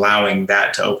technology is allowing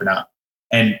that to open up.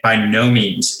 And by no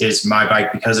means is my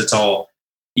bike, because it's all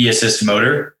e-assist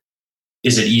motor,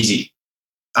 is it easy.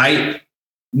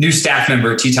 New staff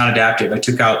member, Teton Adaptive, I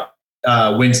took out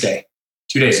Wednesday,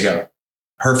 2 days ago.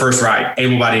 Her first ride,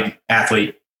 able-bodied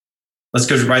athlete. Let's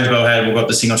go ride the bowhead. We'll go up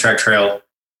the single track trail.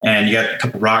 And you got a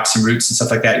couple rocks and roots and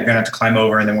stuff like that. You're going to have to climb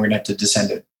over and then we're going to have to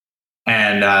descend it.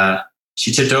 And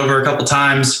she tipped over a couple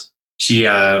times. She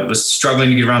was struggling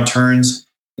to get around turns.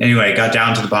 Anyway, got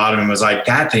down to the bottom and was like,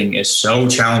 that thing is so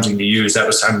challenging to use.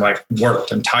 I'm like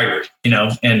worked, I'm tired, and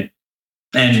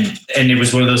it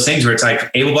was one of those things where it's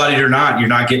like, able-bodied or not, you're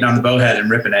not getting on the bowhead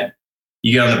and ripping it.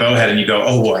 You get on the bowhead and you go,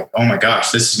 oh boy, oh my gosh,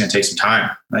 this is going to take some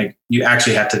time. Like you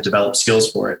actually have to develop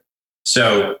skills for it.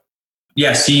 So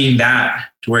yeah, seeing that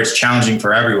to where it's challenging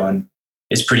for everyone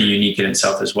is pretty unique in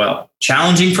itself as well.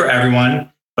 Challenging for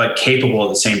everyone, but capable at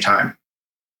the same time.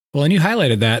 Well, and you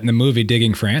highlighted that in the movie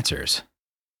Digging for Answers.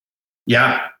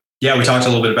 Yeah. Yeah. We talked a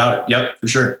little bit about it. Yep, for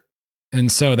sure.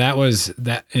 And so that was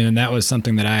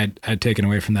something that I'd taken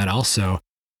away from that also.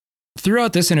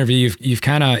 Throughout this interview,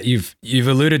 you've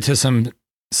alluded to some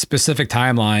specific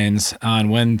timelines on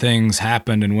when things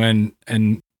happened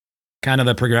and kind of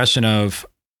the progression of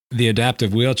the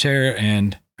adaptive wheelchair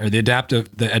or the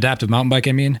adaptive mountain bike,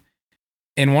 I mean.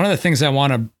 And one of the things I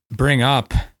want to bring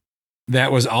up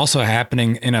that was also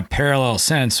happening in a parallel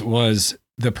sense was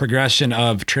the progression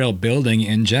of trail building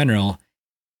in general.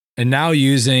 And now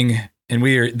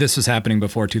this was happening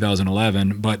before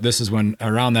 2011, but this is when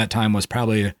around that time was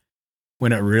probably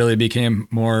when it really became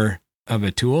more of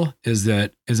a tool is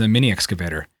a mini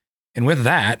excavator. And with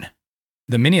that,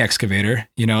 the mini excavator,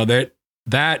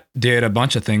 that did a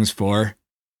bunch of things for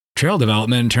trail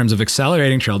development in terms of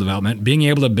accelerating trail development, being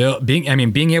able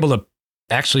to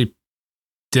actually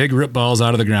dig root balls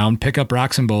out of the ground, pick up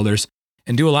rocks and boulders,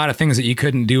 and do a lot of things that you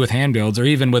couldn't do with hand builds or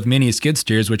even with mini skid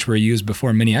steers, which were used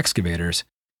before mini excavators.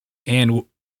 And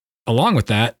along with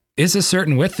that is a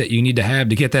certain width that you need to have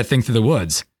to get that thing through the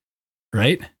woods,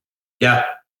 right? Yeah.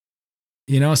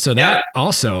 So that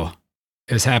also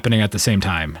is happening at the same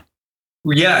time.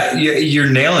 Yeah, you're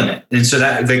nailing it. And so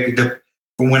that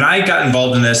when I got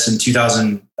involved in this in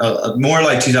 2000, more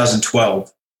like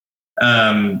 2012,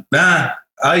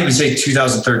 I'll even say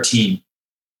 2013,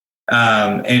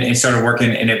 and started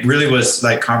working. And it really was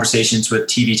like conversations with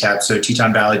TVTAP, so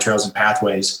Teton Valley Trails and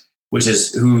Pathways, which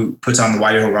is who puts on the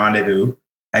White Hill Rendezvous.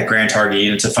 at Grand Targhee,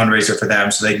 and it's a fundraiser for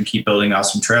them so they can keep building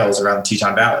awesome trails around the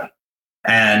Teton Valley.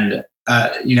 And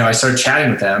I started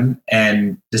chatting with them,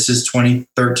 and this is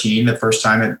 2013, the first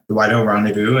time at the White Oak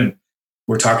Rendezvous, and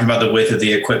we're talking about the width of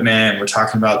the equipment, we're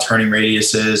talking about turning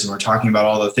radiuses, and we're talking about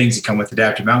all the things that come with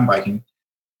adaptive mountain biking.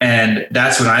 And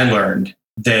that's when I learned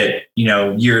that,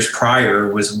 years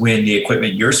prior was when the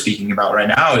equipment you're speaking about right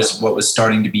now is what was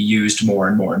starting to be used more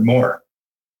and more and more.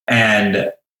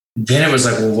 And then it was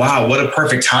like, well, wow, what a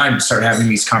perfect time to start having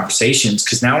these conversations,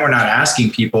 because now we're not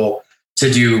asking people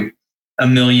to do a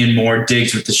million more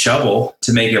digs with the shovel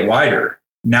to make it wider.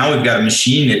 Now we've got a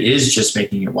machine that is just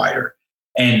making it wider.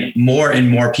 And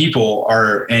more people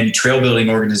and trail building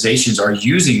organizations are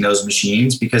using those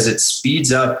machines because it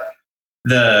speeds up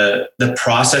the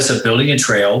process of building a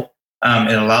trail.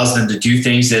 It allows them to do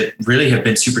things that really have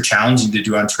been super challenging to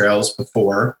do on trails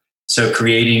before. So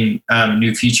creating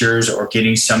new features or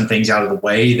getting some things out of the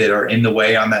way that are in the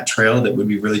way on that trail that would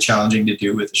be really challenging to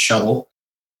do with a shovel.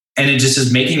 And it just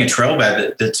is making a trail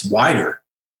bed that's wider.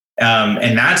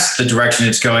 And that's the direction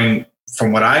it's going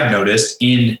from what I've noticed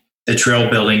in the trail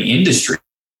building industry.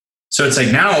 So it's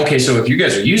like now, okay, so if you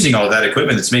guys are using all of that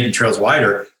equipment that's making trails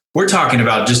wider, we're talking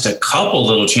about just a couple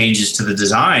little changes to the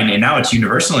design, and now it's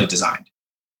universally designed.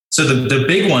 So the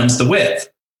big one's the width.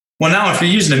 Well, now if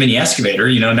you're using a mini excavator,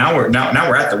 now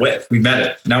we're at the width. We met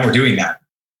it. Now we're doing that.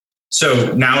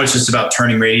 So now it's just about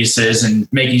turning radiuses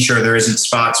and making sure there isn't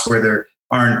spots where there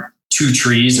aren't two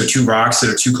trees or two rocks that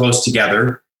are too close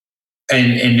together.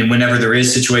 And whenever there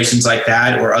is situations like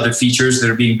that or other features that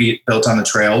are being built on the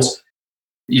trails,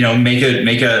 make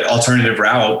a alternative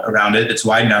route around it that's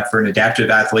wide enough for an adaptive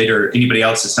athlete or anybody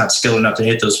else that's not skilled enough to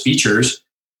hit those features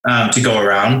to go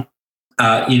around.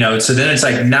 So then it's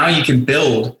like now you can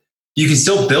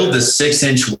still build this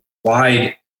 6-inch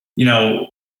wide,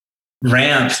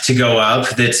 ramp to go up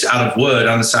that's out of wood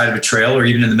on the side of a trail or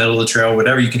even in the middle of the trail,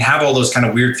 whatever. You can have all those kind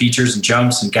of weird features and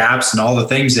jumps and gaps and all the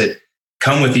things that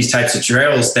come with these types of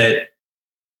trails that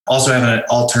also have an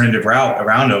alternative route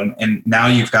around them. And now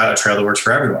you've got a trail that works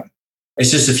for everyone.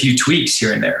 It's just a few tweaks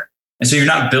here and there. And so you're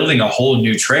not building a whole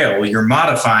new trail. You're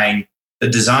modifying the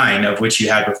design of which you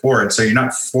had before. And so you're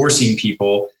not forcing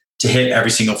people to hit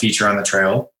every single feature on the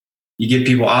trail. You give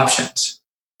people options.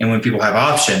 And when people have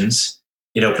options,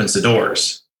 it opens the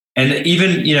doors. And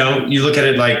even, you look at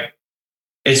it like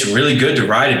it's really good to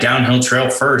ride a downhill trail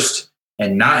first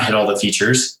and not hit all the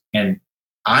features and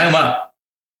eye them up.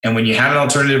 And when you have an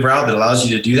alternative route that allows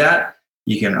you to do that,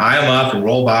 you can eye them up and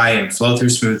roll by and flow through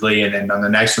smoothly. And then on the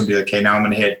next one, be like, okay, now I'm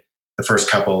going to hit the first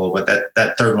couple, but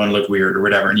that third one looked weird or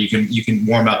whatever. And you can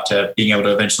warm up to being able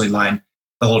to eventually line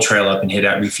the whole trail up and hit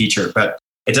every feature, but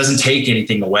it doesn't take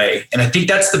anything away. And I think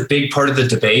that's the big part of the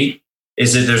debate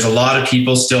is that there's a lot of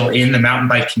people still in the mountain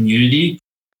bike community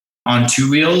on two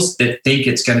wheels that think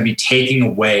it's going to be taking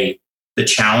away the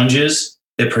challenges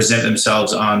that present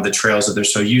themselves on the trails that they're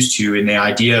so used to and the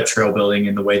idea of trail building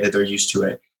and the way that they're used to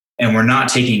it. And we're not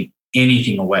taking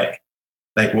anything away.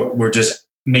 Like we're just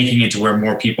making it to where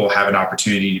more people have an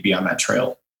opportunity to be on that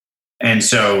trail. And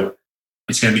so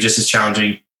it's going to be just as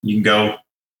challenging. You can go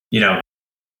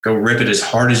rip it as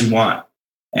hard as you want.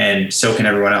 And so can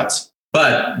everyone else,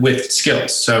 but with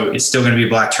skills. So it's still going to be a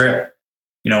black trail,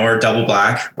 or a double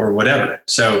black or whatever.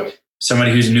 So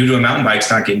somebody who's new to a mountain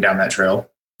bike's not getting down that trail.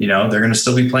 They're going to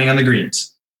still be playing on the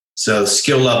greens. So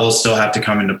skill levels still have to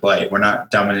come into play. We're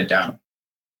not dumbing it down.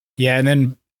 Yeah. And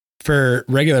then for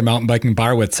regular mountain biking,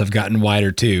 bar widths have gotten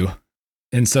wider too.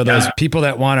 And so those people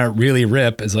that want to really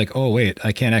rip is like, oh, wait,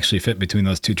 I can't actually fit between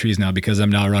those two trees now because I'm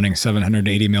now running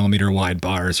 780 millimeter wide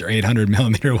bars or 800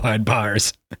 millimeter wide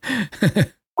bars.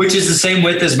 Which is the same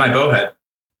width as my bowhead.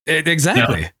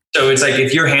 Exactly. So it's like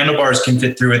if your handlebars can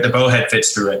fit through it, the bowhead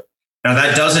fits through it. Now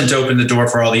that doesn't open the door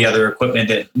for all the other equipment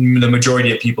that the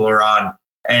majority of people are on.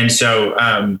 And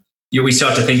so we still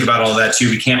have to think about all that too.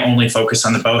 We can't only focus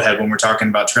on the bowhead when we're talking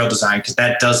about trail design because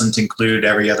that doesn't include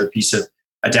every other piece of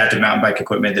adaptive mountain bike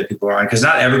equipment that people are on. Because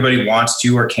not everybody wants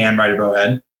to or can ride a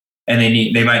bowhead, and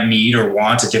they might need or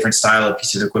want a different style of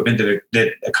piece of equipment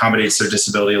that accommodates their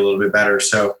disability a little bit better.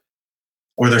 So,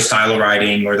 or their style of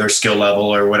riding or their skill level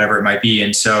or whatever it might be.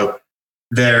 And so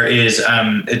there is,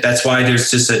 that's why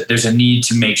there's a need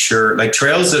to make sure like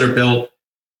trails that are built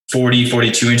 40,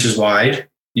 42 inches wide,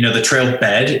 the trail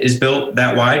bed is built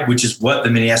that wide, which is what the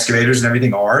mini excavators and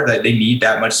everything are, that they need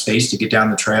that much space to get down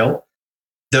the trail.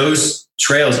 Those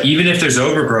trails, even if there's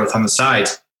overgrowth on the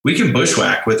sides, we can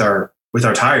bushwhack with our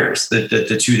tires,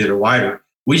 the two that are wider.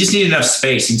 We just need enough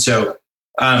space. And so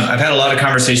I've had a lot of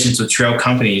conversations with trail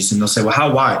companies and they'll say, well,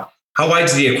 how wide? How wide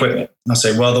is the equipment? And I'll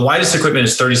say, well, the widest equipment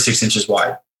is 36 inches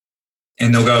wide.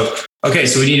 And they'll go, okay,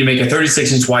 so we need to make a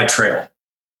 36-inch wide trail.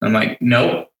 I'm like,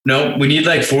 no, we need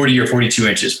like 40 or 42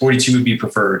 inches. 42 would be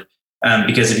preferred.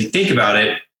 Because if you think about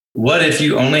it, what if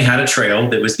you only had a trail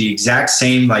that was the exact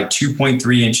same, like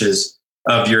 2.3 inches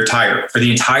of your tire? For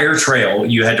the entire trail,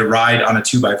 you had to ride on a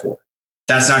 2x4.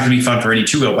 That's not going to be fun for any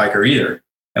two-wheel biker either.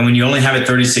 And when you only have it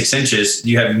 36 inches,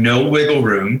 you have no wiggle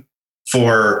room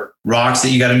for rocks that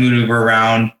you got to maneuver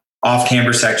around,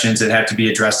 off-camber sections that have to be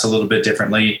addressed a little bit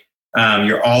differently.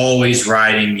 You're always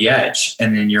riding the edge,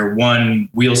 and then you're one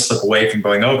wheel slip away from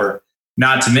going over.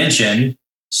 Not to mention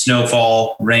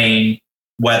snowfall, rain,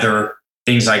 weather,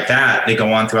 things like that. They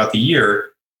go on throughout the year.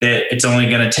 That it's only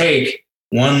going to take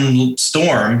one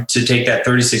storm to take that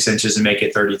 36 inches and make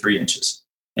it 33 inches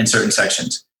in certain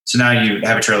sections. So now you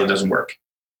have a trail that doesn't work.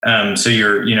 So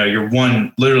you're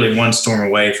literally one storm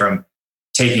away from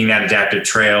taking that adaptive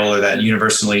trail or that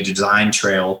universally designed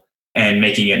trail and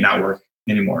making it not work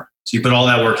anymore. So you put all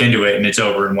that work into it and it's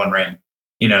over in one rain,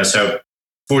 so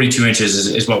 42 inches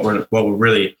is what we're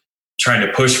really trying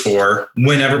to push for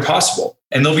whenever possible.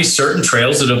 And there'll be certain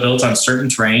trails that are built on certain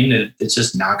terrain. It's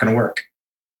just not going to work.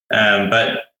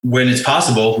 But when it's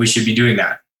possible, we should be doing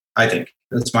that. I think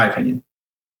that's my opinion.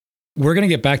 We're going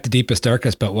to get back to deepest,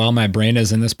 darkest, but while my brain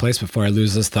is in this place, before I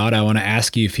lose this thought, I want to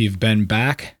ask you if you've been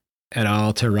back at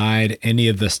all to ride any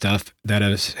of the stuff that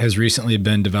has recently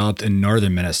been developed in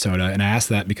northern Minnesota. And I ask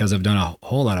that because I've done a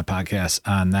whole lot of podcasts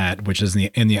on that, which is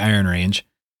in the Iron Range.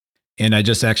 And I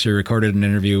just actually recorded an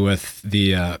interview with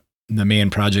the main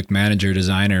project manager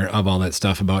designer of all that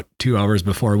stuff about 2 hours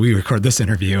before we record this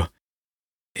interview.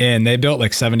 And they built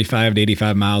like 75 to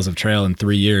 85 miles of trail in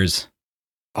 3 years.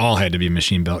 All had to be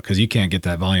machine built because you can't get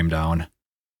that volume down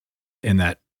in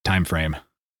that time frame.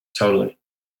 Totally.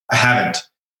 I haven't.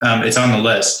 It's on the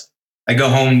list. I go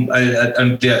home.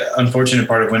 The unfortunate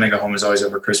part of when I go home is always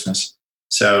over Christmas.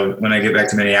 So when I get back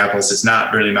to Minneapolis, it's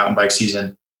not really mountain bike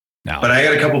season. No. But I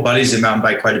got a couple buddies that mountain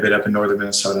bike quite a bit up in northern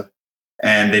Minnesota.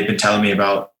 And they've been telling me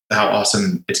about how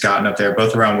awesome it's gotten up there,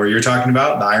 both around where you're talking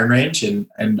about, the Iron Range,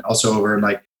 and also over in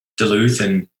like Duluth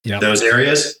and those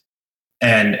areas.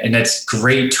 And that's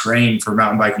great terrain for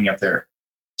mountain biking up there.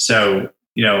 So,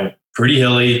 pretty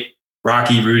hilly,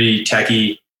 rocky, rooty,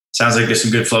 techy. Sounds like there's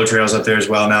some good flow trails up there as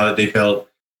well now that they've built.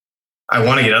 I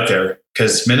want to get up there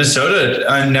because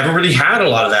Minnesota never really had a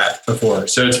lot of that before.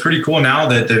 So it's pretty cool now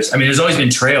that there's always been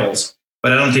trails,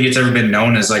 but I don't think it's ever been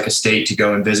known as like a state to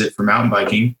go and visit for mountain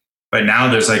biking. But now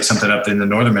there's like something up in the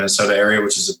northern Minnesota area,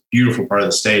 which is a beautiful part of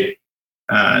the state,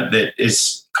 that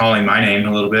is calling my name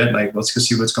a little bit. Like, let's go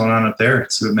see what's going on up there.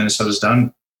 See what Minnesota's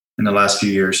done in the last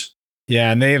few years.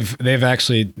 Yeah. And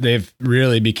they've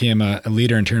really become a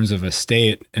leader in terms of a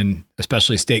state, and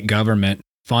especially state government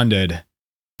funded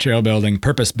trail building,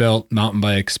 purpose built mountain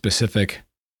bike specific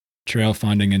trail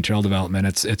funding and trail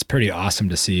development. It's pretty awesome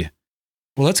to see.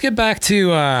 Well, let's get back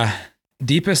to,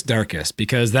 deepest, darkest,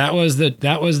 because that was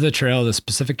the trail, the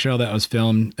specific trail that was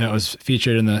filmed, that was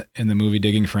featured in the movie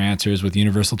Digging for Answers with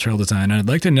Universal Trail Design. And I'd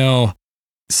like to know,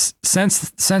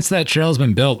 since that trail has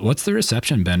been built, what's the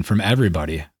reception been from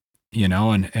everybody,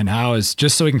 and how is,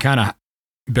 just so we can kind of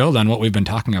build on what we've been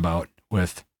talking about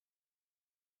with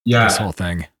this whole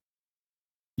thing.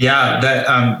 Yeah,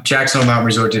 that Jacksonville Mountain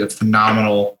Resort did a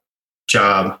phenomenal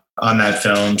job on that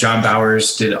film. John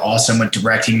Bowers did awesome with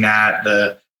directing that.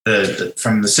 The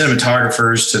from the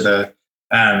cinematographers to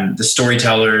the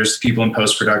storytellers, people in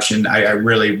post-production, I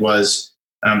really was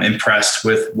impressed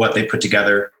with what they put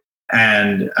together,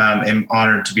 and am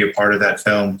honored to be a part of that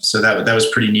film. So that was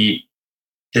pretty neat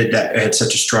that it had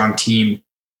such a strong team.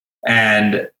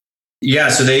 And yeah,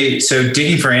 so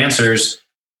Digging for Answers,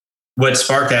 what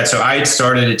sparked that? So I had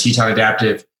started at Teton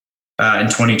Adaptive in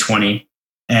 2020,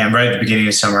 and right at the beginning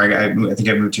of summer, I think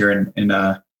I moved here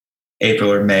in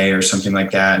April or May or something like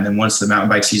that. And then once the mountain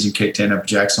bike season kicked in up at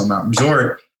Jacksonville Mountain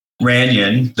Resort,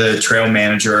 Ranyan, the trail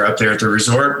manager up there at the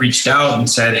resort, reached out and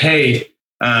said, "Hey,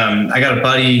 I got a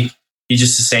buddy. He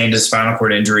just sustained a spinal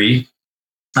cord injury.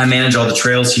 I manage all the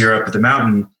trails here up at the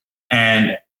mountain.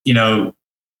 And,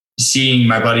 seeing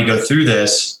my buddy go through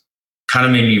this kind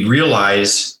of made me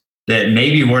realize that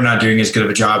maybe we're not doing as good of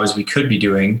a job as we could be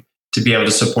doing to be able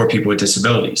to support people with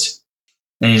disabilities."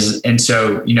 And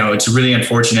so, it's really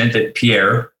unfortunate that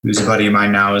Pierre, who's a buddy of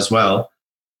mine now as well,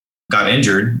 got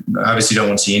injured. Obviously don't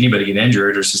want to see anybody get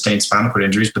injured or sustain spinal cord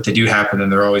injuries, but they do happen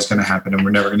and they're always going to happen, and we're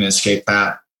never going to escape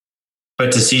that.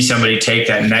 But to see somebody take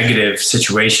that negative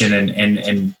situation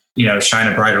and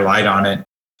shine a brighter light on it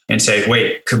and say,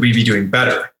 wait, could we be doing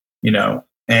better?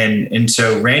 And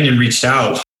so Ranyan reached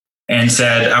out and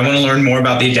said, I want to learn more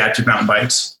about the adaptive mountain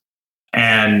bikes.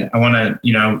 And I want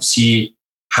to, see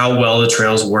how well the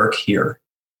trails work here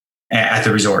at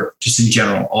the resort, just in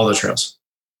general, all the trails.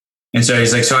 And so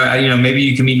he's like, so maybe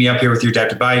you can meet me up here with your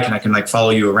adaptive bike and I can like follow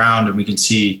you around and we can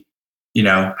see,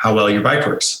 how well your bike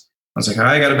works. I was like,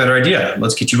 I got a better idea.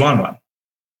 Let's get you on one.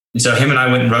 And so him and I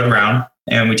went and rode around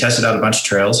and we tested out a bunch of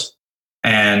trails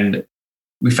and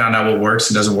we found out what works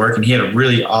and doesn't work. And he had a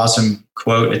really awesome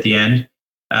quote at the end,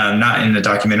 not in the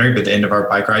documentary, but the end of our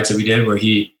bike rides that we did, where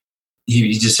he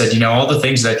just said, all the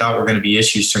things that I thought were going to be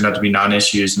issues turned out to be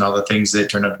non-issues. And all the things that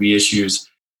turned out to be issues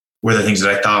were the things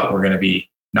that I thought were going to be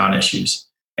non-issues.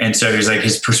 And so he was like,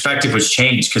 his perspective was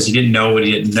changed because he didn't know what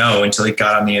he didn't know until he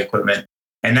got on the equipment.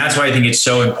 And that's why I think it's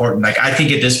so important. Like, I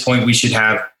think at this point we should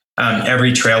have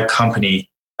every trail company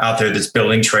out there that's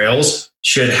building trails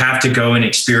should have to go and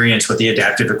experience what the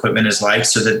adaptive equipment is like,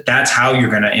 so that that's how you're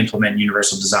going to implement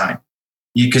universal design.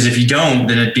 Because if you don't,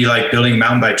 then it'd be like building a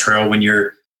mountain bike trail when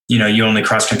you only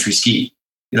cross country ski.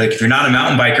 Like, if you're not a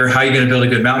mountain biker, how are you going to build a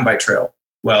good mountain bike trail?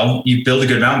 Well, you build a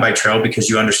good mountain bike trail because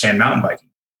you understand mountain biking.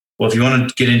 Well, if you want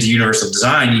to get into universal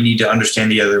design, you need to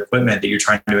understand the other equipment that you're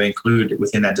trying to include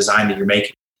within that design that you're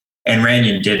making. And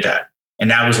Ranyan did that.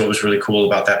 And that was what was really cool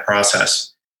about that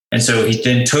process. And so he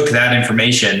then took that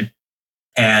information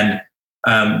and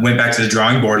went back to the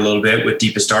drawing board a little bit with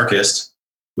Deepest Darkest,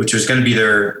 which was going to be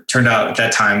turned out at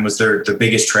that time was the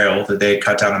biggest trail that they had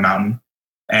cut down the mountain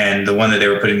and the one that they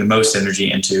were putting the most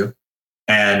energy into.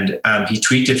 And he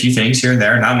tweaked a few things here and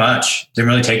there, not much, didn't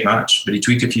really take much, but he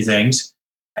tweaked a few things.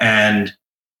 And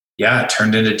it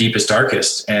turned into Deepest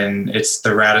Darkest. And it's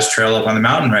the raddest trail up on the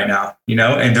mountain right now,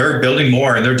 and they're building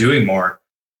more and they're doing more.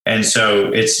 And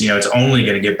so it's only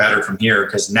going to get better from here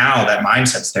because now that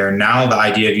mindset's there. Now the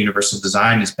idea of universal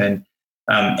design has been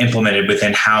implemented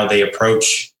within how they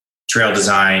approach trail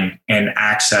design and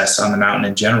access on the mountain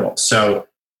in general. So,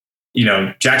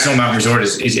 Jackson Hole Mountain Resort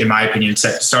is in my opinion,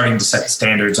 starting to set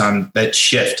standards on that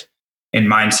shift in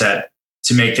mindset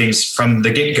to make things from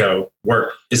the get-go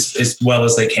work as well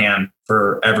as they can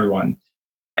for everyone.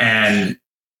 And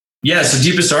so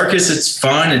Deepest Darkest, it's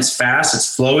fun, it's fast,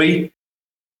 it's flowy.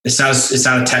 It's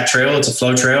not a tech trail, it's a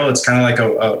flow trail. It's kind of like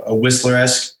a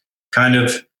Whistler-esque kind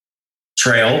of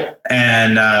trail.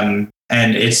 And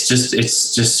it's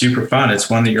just super fun. It's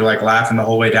one that you're like laughing the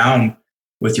whole way down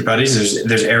with your buddies.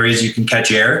 There's areas you can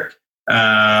catch air.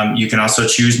 You can also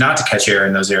choose not to catch air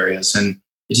in those areas. And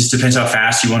it just depends how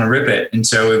fast you want to rip it. And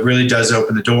so it really does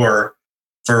open the door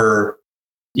for,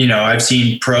 I've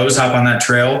seen pros hop on that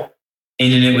trail,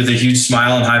 ending it with a huge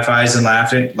smile and high fives and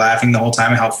laughing the whole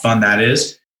time, how fun that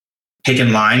is.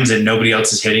 Picking lines that nobody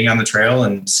else is hitting on the trail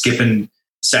and skipping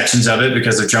sections of it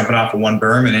because they're jumping off of one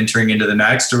berm and entering into the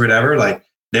next or whatever. Like,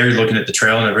 they're looking at the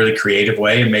trail in a really creative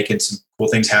way and making some cool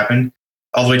things happen.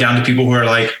 All the way down to people who are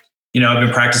like, I've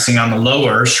been practicing on the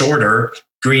lower, shorter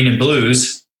green and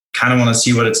blues, kind of want to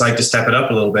see what it's like to step it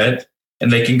up a little bit.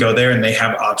 And they can go there and they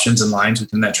have options and lines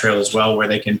within that trail as well, where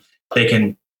they can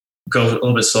go a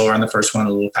little bit slower on the first one, a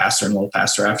little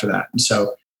faster after that. And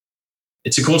so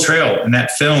it's a cool trail. And that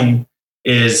film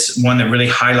is one that really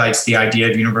highlights the idea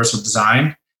of universal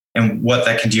design and what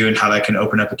that can do and how that can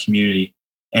open up a community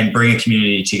and bring a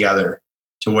community together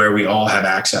to where we all have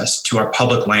access to our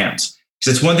public lands.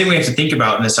 Because it's one thing we have to think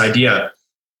about in this idea.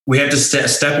 We have to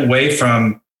step away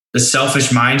from the selfish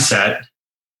mindset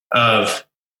of,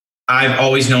 I've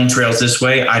always known trails this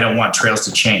way, I don't want trails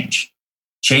to change.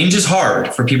 Change is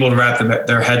hard for people to wrap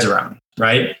their heads around,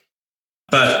 right?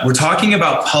 But we're talking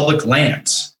about public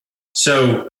lands.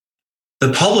 So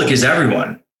the public is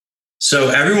everyone. So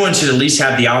everyone should at least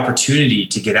have the opportunity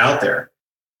to get out there.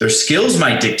 Their skills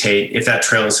might dictate if that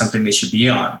trail is something they should be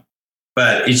on,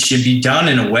 but it should be done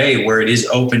in a way where it is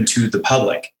open to the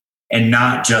public and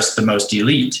not just the most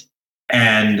elite.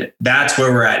 And that's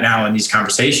where we're at now in these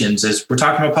conversations is we're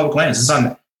talking about public lands. It's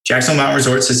on Jackson Hole Mountain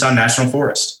Resort, sits on national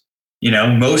forest.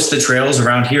 Most of the trails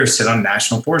around here sit on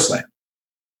national forest land.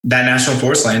 That national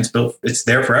forest land is built, it's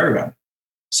there for everyone.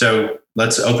 So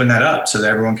let's open that up so that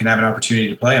everyone can have an opportunity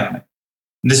to play on it.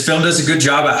 And this film does a good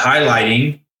job at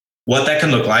highlighting what that can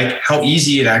look like, how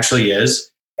easy it actually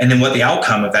is, and then what the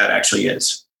outcome of that actually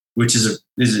is, which is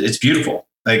it's beautiful.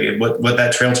 Like what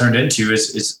that trail turned into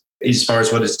is as far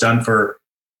as what it's done for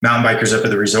mountain bikers up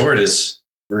at the resort is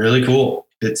really cool.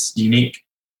 It's unique.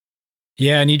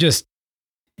 Yeah. And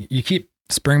you keep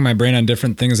spurring my brain on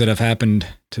different things that have happened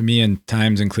to me in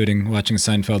times, including watching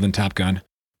Seinfeld and Top Gun.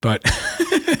 But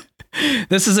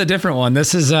this is a different one.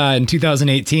 This is in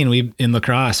 2018, in La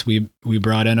Crosse, we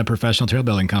brought in a professional trail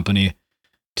building company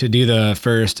to do the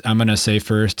first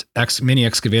mini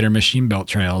excavator machine built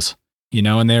trails,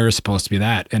 and they were supposed to be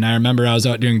that. And I remember I was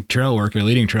out doing trail work or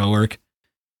leading trail work,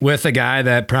 with a guy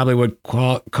that probably would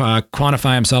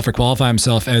quantify himself or qualify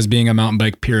himself as being a mountain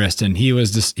bike purist. And he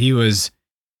was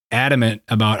adamant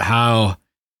about how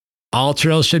all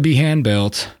trails should be hand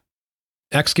built.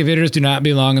 Excavators do not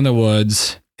belong in the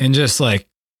woods, and just like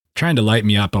trying to light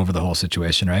me up over the whole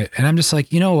situation. Right. And I'm just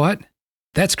like, you know what?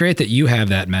 That's great that you have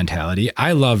that mentality.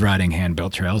 I love riding hand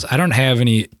built trails. I don't have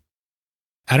any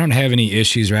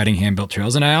issues riding hand built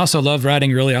trails. And I also love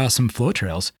riding really awesome flow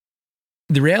trails.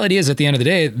 The reality is, at the end of the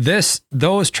day,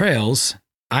 those trails,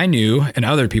 I knew and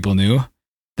other people knew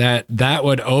that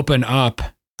would open up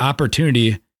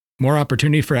more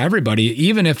opportunity for everybody,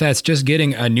 even if that's just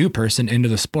getting a new person into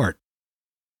the sport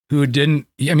who didn't.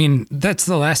 I mean, that's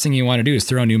the last thing you want to do is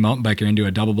throw a new mountain biker into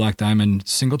a double black diamond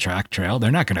single track trail.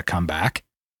 They're not going to come back.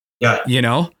 Yeah. You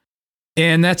know?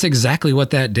 And that's exactly what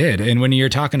that did. And when you're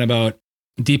talking about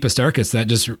deepest, darkest, that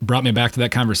just brought me back to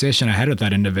that conversation I had with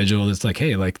that individual. It's like,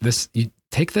 hey, like this, you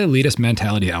take the elitist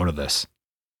mentality out of this.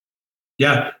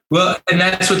 Yeah. Well, and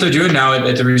that's what they're doing now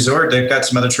at the resort. They've got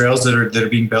some other trails that are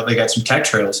being built. They got some tech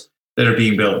trails that are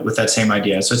being built with that same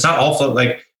idea. So it's not all flow,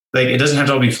 like it doesn't have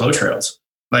to all be flow trails.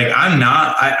 Like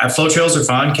flow trails are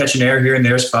fun. Catching air here and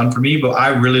there is fun for me, but I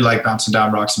really like bouncing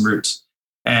down rocks and roots.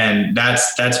 And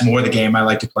that's more the game I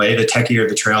like to play. The techier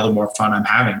the trail, the more fun I'm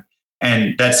having.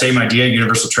 And that same idea,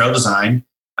 universal trail design,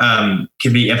 can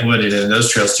be implemented in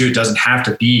those trails too. It doesn't have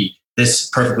to be this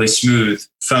perfectly smooth,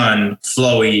 fun,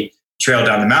 flowy trail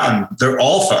down the mountain. They're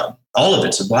all fun. All of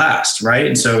it's a blast, right?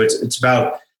 And so it's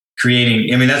about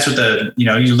creating. I mean, that's what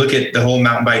you look at the whole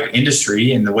mountain bike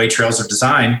industry and the way trails are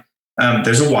designed.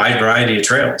 There's a wide variety of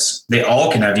trails. They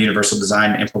all can have universal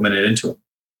design implemented into them.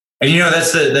 And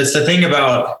that's the thing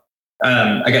about.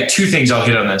 I got two things I'll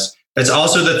hit on this. That's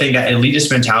also the thing, that elitist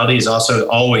mentality is also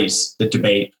always the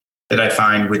debate that I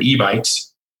find with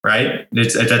e-bikes, right?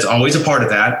 That's always a part of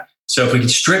that. So if we can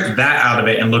strip that out of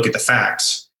it and look at the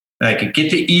facts, like get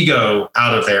the ego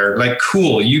out of there, like,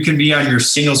 cool, you can be on your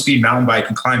single speed mountain bike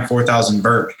and climb 4,000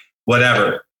 vert,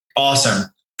 whatever.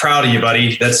 Awesome. Proud of you,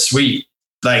 buddy. That's sweet.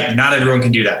 Like, not everyone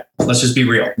can do that. Let's just be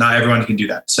real. Not everyone can do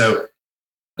that. So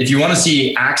if you want to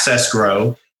see access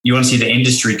grow, you want to see the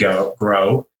industry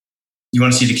grow, you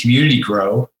want to see the community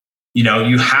grow,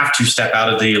 you have to step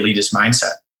out of the elitist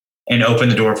mindset and open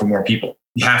the door for more people.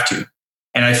 You have to.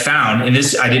 And I found, and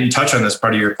this, I didn't touch on this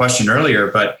part of your question earlier,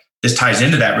 but this ties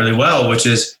into that really well, which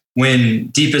is when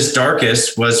Deepest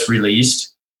Darkest was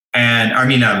released,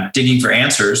 Digging for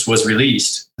Answers was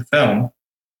released, the film,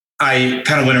 I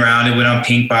kind of went around. It went on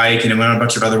Pink Bike, and it went on a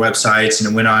bunch of other websites,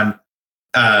 and it went on,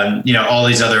 all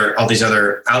these other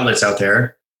outlets out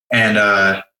there. And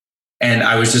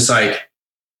I was just like,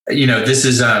 this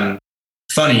is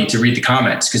funny to read the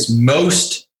comments, because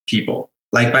most people,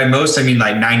 like by most, I mean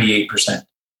like 98%,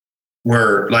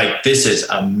 were like, this is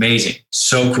amazing.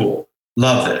 So cool.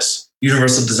 Love this.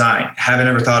 Universal design. Haven't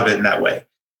ever thought of it in that way.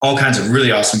 All kinds of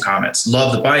really awesome comments.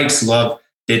 Love the bikes. Love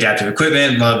the adaptive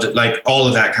equipment. Loved like all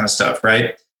of that kind of stuff.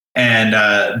 Right. And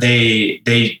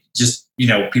they just,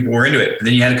 people were into it. But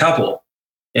then you had a couple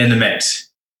in the mix.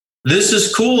 This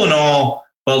is cool and all,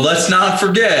 but let's not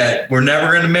forget, we're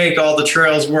never going to make all the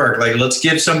trails work. Like, let's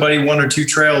give somebody one or two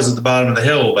trails at the bottom of the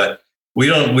hill, but we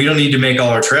don't need to make all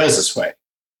our trails this way.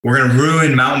 We're going to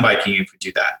ruin mountain biking if we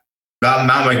do that. Mountain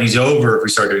biking is over if we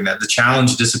start doing that. The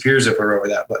challenge disappears if we're over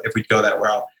that, but if we go that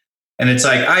route. And it's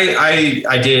like,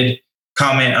 I did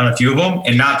comment on a few of them,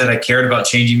 and not that I cared about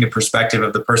changing the perspective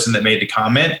of the person that made the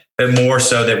comment, but more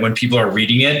so that when people are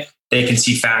reading it, they can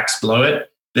see facts below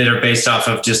it that are based off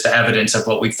of just the evidence of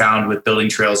what we found with building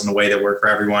trails in a way that work for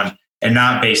everyone, and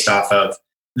not based off of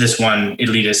this one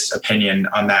elitist opinion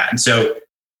on that. And so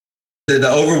the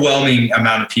overwhelming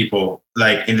amount of people,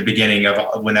 like in the beginning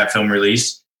of when that film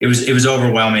released, it was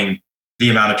overwhelming, the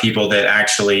amount of people that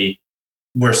actually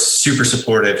were super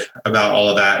supportive about all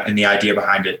of that and the idea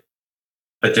behind it.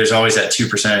 But there's always that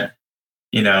 2%,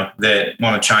 that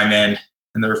want to chime in,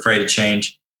 and they're afraid to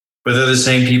change. But they're the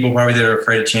same people probably that are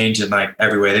afraid to change in like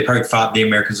every way. They probably fought the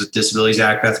Americans with Disabilities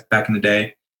Act back in the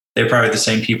day. They're probably the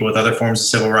same people with other forms of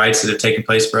civil rights that have taken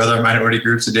place for other minority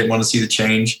groups that didn't want to see the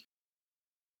change.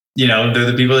 They're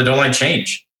the people that don't like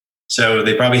change. So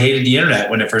they probably hated the internet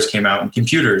when it first came out, and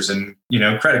computers and,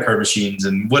 credit card machines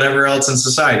and whatever else in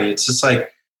society. It's just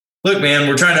like, look, man,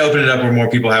 we're trying to open it up where more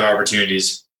people have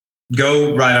opportunities.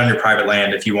 Go ride on your private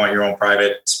land if you want your own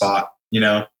private spot,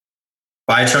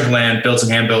 buy a chunk of land, build some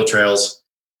hand-built trails,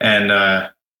 and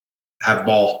have a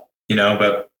ball,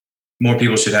 but more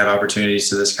people should have opportunities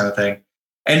to this kind of thing.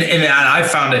 And I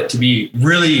found it to be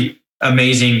really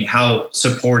amazing how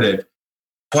supportive,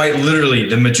 quite literally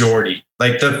the majority,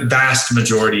 like the vast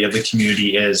majority of the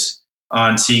community is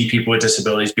on seeing people with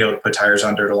disabilities be able to put tires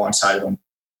on dirt alongside of them.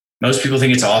 Most people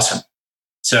think it's awesome.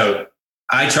 So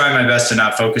I try my best to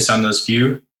not focus on those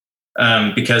few,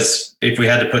 because if we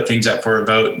had to put things up for a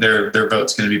vote, their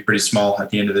vote's going to be pretty small at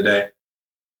the end of the day.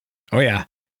 Oh yeah.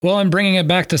 Well, I'm bringing it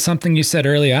back to something you said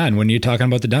early on when you're talking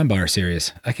about the Dunbar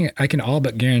series. I can all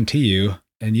but guarantee you,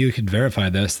 and you can verify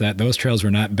this, that those trails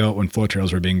were not built when flow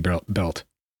trails were being built.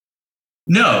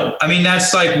 No, I mean,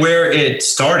 that's like where it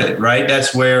started, right?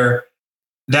 That's where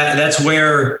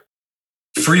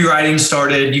free riding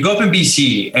started. You go up in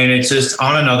BC and it's just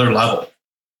on another level.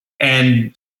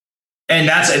 And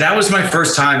that was my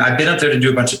first time. I've been up there to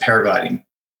do a bunch of paragliding,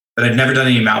 but I'd never done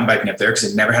any mountain biking up there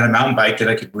because I'd never had a mountain bike that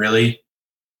I could really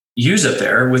use up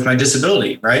there with my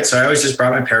disability, right? So I always just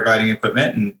brought my paragliding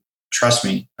equipment, and trust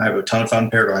me, I have a ton of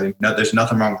fun paragliding. No, there's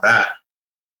nothing wrong with that.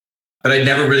 But I'd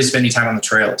never really spent any time on the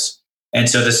trails. And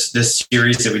so this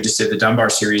series that we just did, the Dunbar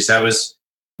series, that was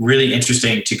really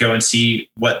interesting to go and see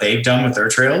what they've done with their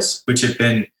trails, which it's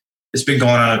been going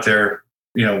on up there,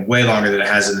 way longer than it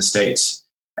has in the States.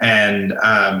 And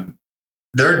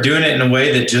they're doing it in a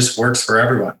way that just works for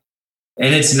everyone.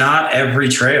 And it's not every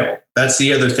trail. That's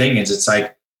the other thing, is it's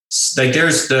like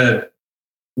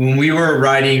when we were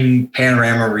riding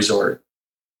Panorama Resort,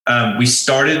 we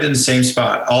started in the same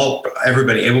spot.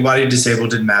 Everybody, able-bodied,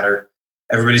 disabled, didn't matter.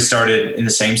 Everybody started in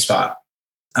the same spot.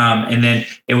 And then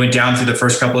it went down through the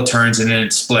first couple of turns, and then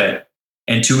it split.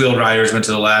 And two-wheeled riders went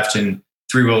to the left and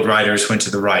three-wheeled riders went to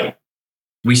the right.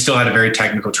 We still had a very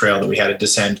technical trail that we had to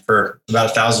descend for about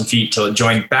 1,000 feet till it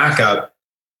joined back up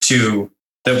to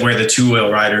where the two-wheel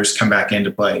riders come back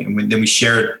into play. And then we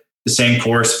shared the same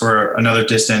course for another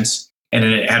distance, and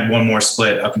then it had one more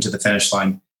split up into the finish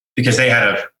line because they had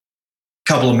a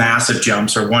couple of massive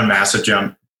jumps, or one massive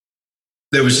jump.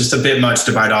 There was just a bit much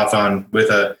to bite off on for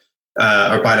the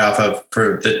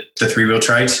three-wheel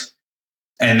trikes.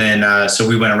 And then, so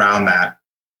we went around that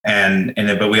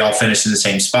but we all finished in the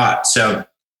same spot. So,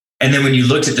 and then when you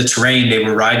looked at the terrain they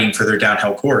were riding for their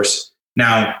downhill course,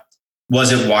 now,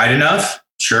 was it wide enough?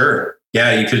 Sure.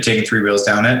 Yeah. You could have taken three wheels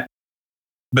down it,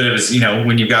 but it was,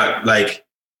 when you've got like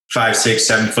 5, 6,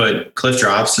 7 foot cliff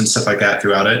drops and stuff like that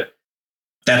throughout it,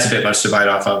 that's a bit much to bite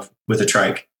off of with a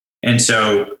trike. And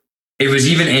so it was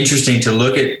even interesting to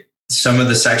look at some of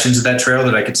the sections of that trail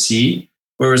that I could see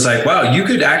where it was like, wow, you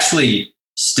could actually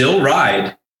still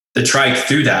ride the trike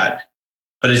through that,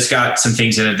 but it's got some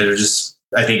things in it that are just,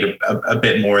 I think, a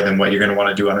bit more than what you're going to want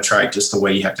to do on a trike, just the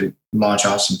way you have to launch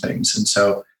off some things. And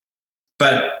so,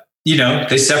 but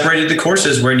they separated the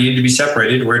courses where it needed to be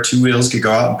separated, where two wheels could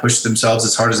go out and push themselves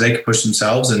as hard as they could push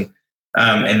themselves.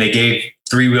 And they gave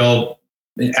three-wheel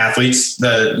athletes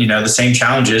the same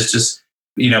challenges, just,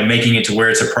 making it to where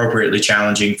it's appropriately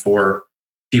challenging for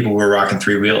people who are rocking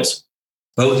three wheels.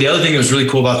 But the other thing that was really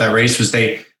cool about that race was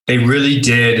they really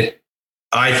did,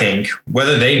 I think,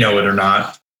 whether they know it or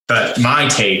not, but my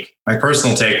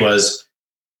personal take was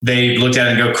they looked at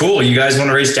it and go, cool, you guys want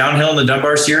to race downhill in the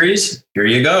Dunbar series? Here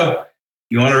you go.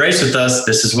 You want to race with us?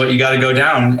 This is what you got to go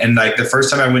down. And like the first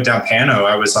time I went down Pano,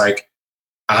 I was like,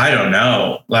 I don't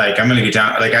know. Like, I'm going to get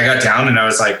down. Like, I got down and I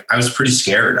was pretty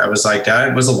scared. I was like,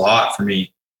 that was a lot for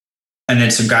me. And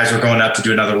then some guys were going up to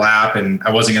do another lap, and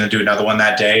I wasn't going to do another one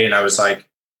that day. And I was like,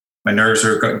 my nerves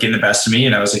were getting the best of me.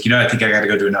 And I was like, I think I got to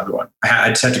go do another one. I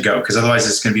just had to go, because otherwise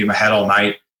it's going to be in my head all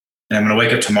night. And I'm going to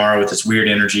wake up tomorrow with this weird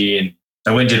energy. And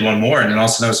I went and did one more. And then all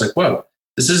of a sudden I was like, whoa,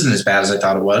 this isn't as bad as I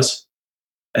thought it was.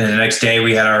 And the next day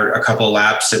we had a couple of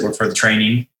laps that were for the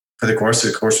training for the course. So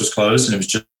the course was closed and it was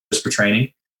just for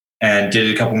training, and did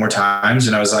it a couple more times.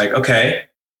 And I was like, okay,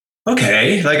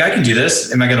 like I can do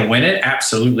this. Am I going to win it?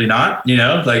 Absolutely not.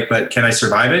 But can I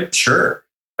survive it? Sure.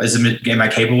 Am I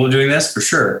capable of doing this? For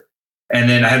sure. And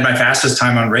then I had my fastest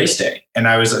time on race day. And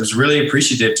I was really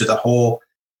appreciative to the whole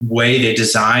way they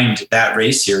designed that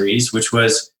race series, which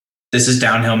was, this is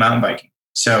downhill mountain biking.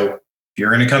 So if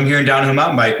you're going to come here and downhill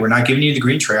mountain bike, we're not giving you the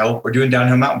green trail. We're doing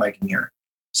downhill mountain biking here.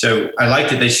 So I like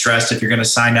that they stressed, if you're going to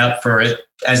sign up for it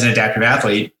as an adaptive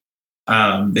athlete,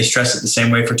 they stress it the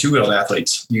same way for two-wheeled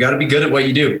athletes. You got to be good at what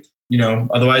you do.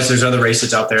 Otherwise there's other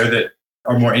races out there that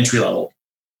are more entry level.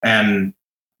 And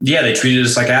yeah, they treated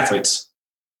us like athletes,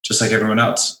 just like everyone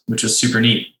else, which was super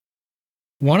neat.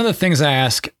 One of the things I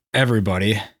ask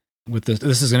everybody with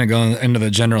this is going to go into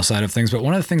the general side of things, but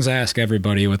one of the things I ask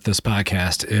everybody with this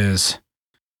podcast is,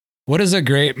 what does a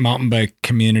great mountain bike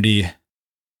community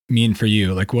mean for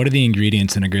you? Like, what are the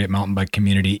ingredients in a great mountain bike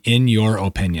community, in your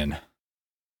opinion?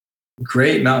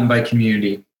 Great mountain bike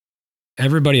community.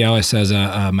 Everybody always says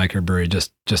a microbrewery,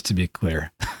 just to be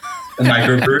clear. A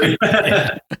microbrewery?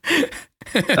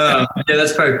 Yeah,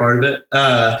 that's probably part of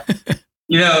it.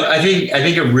 I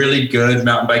think a really good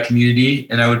mountain bike community,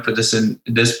 and I would put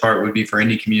this part would be for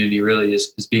any community really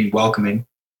is being welcoming,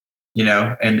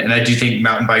 and I do think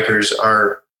mountain bikers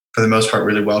are for the most part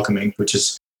really welcoming, which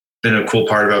has been a cool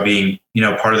part about being,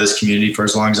 part of this community for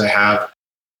as long as I have.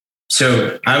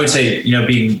 So I would say,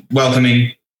 being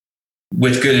welcoming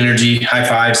with good energy, high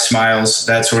fives, smiles,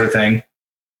 that sort of thing.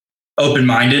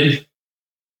 Open-minded,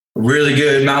 really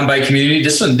good mountain bike community.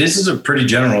 This is a pretty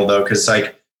general though, because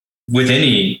like with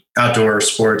any outdoor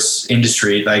sports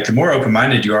industry, like the more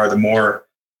open-minded you are, the more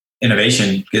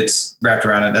innovation gets wrapped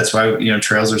around it. That's why,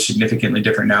 trails are significantly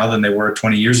different now than they were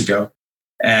 20 years ago.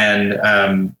 And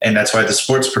that's why the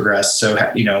sports progress. So,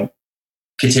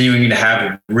 continuing to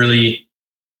have really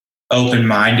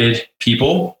open-minded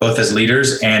people, both as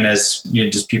leaders and as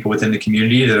just people within the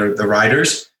community that are the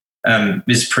riders,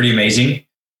 is pretty amazing.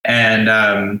 And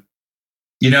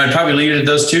I'd probably leave it at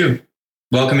those two: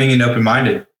 welcoming and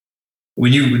open-minded.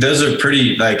 Those are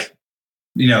pretty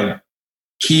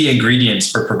key ingredients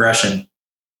for progression.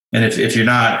 And if you're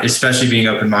not, especially being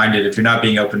open-minded, if you're not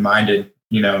being open-minded,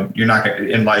 you're not gonna,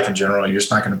 in life in general, you're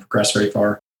just not going to progress very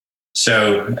far.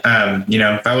 So,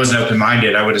 if I wasn't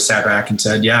open-minded, I would have sat back and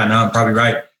said, yeah, no, I'm probably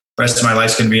right. The rest of my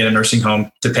life's going to be in a nursing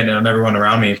home, depending on everyone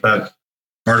around me. But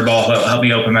Murderball helped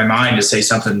me open my mind to say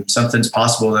something's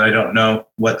possible that I don't know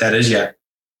what that is yet.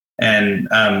 And,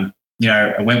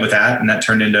 I went with that, and that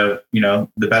turned into,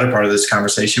 the better part of this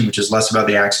conversation, which is less about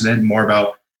the accident and more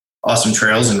about awesome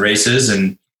trails and races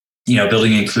and,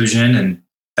 building inclusion and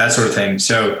that sort of thing.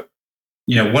 So,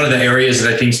 one of the areas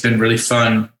that I think has been really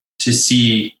fun to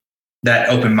see that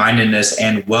open-mindedness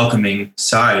and welcoming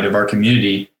side of our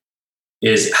community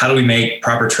is how do we make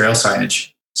proper trail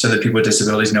signage so that people with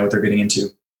disabilities know what they're getting into?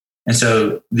 And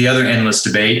so the other endless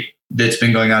debate that's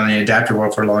been going on in the adaptive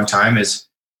world for a long time is,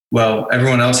 well,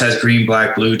 everyone else has green,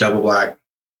 black, blue, double black.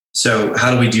 So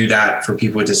how do we do that for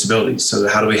people with disabilities? So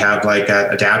how do we have like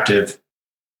that adaptive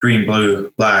green,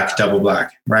 blue, black, double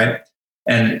black, right?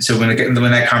 And so when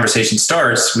that conversation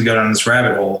starts, we go down this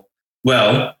rabbit hole.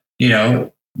 Well,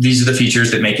 these are the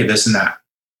features that make it this and that,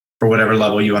 for whatever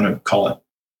level you want to call it.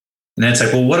 And then it's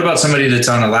like, well, what about somebody that's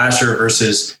on a lasher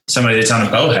versus somebody that's on a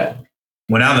bowhead?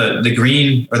 Well, now the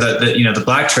green or the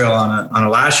black trail on a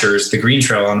lasher is the green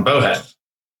trail on a bowhead.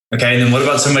 Okay. And then what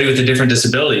about somebody with a different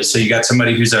disability? So you got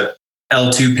somebody who's a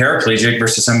L2 paraplegic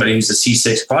versus somebody who's a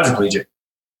C6 quadriplegic.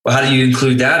 Well, how do you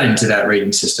include that into that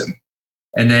rating system?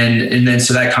 And then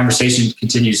so that conversation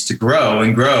continues to grow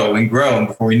and grow and grow. And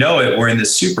before we know it, we're in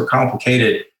this super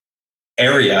complicated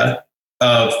area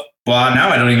of, well, now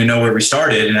I don't even know where we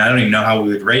started. And I don't even know how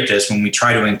we would rate this when we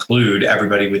try to include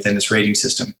everybody within this rating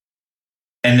system.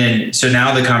 And then, so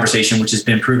now the conversation, which has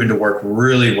been proven to work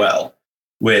really well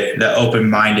with the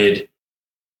open-minded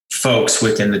folks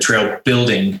within the trail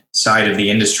building side of the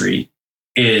industry,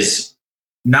 is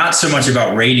not so much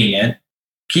about rating it,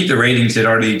 keep the ratings that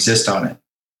already exist on it,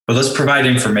 but let's provide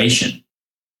information.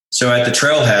 So at the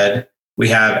trailhead, we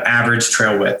have average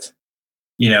trail width.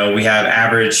 We have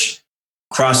average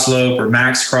cross slope or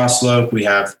max cross slope. We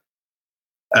have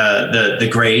the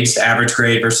grades, the average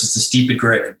grade versus the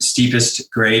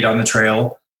steepest grade on the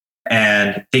trail,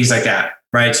 and things like that,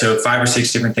 right? So 5 or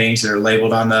 6 different things that are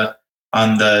labeled on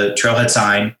the trailhead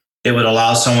sign that would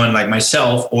allow someone like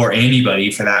myself, or anybody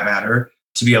for that matter,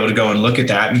 to be able to go and look at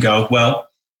that and go, well,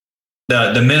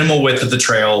 the minimal width of the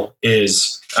trail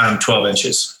is 12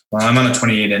 inches. Well, I'm on a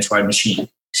 28-inch wide machine,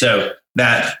 so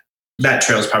that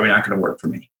trail is probably not going to work for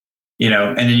me,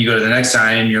 And then you go to the next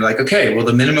sign and you're like, okay, well,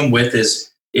 the minimum width is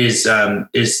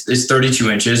 32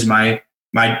 inches. My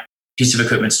piece of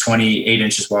equipment's 28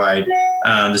 inches wide.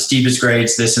 The steepest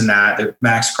grades, this and that. The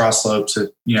max cross slopes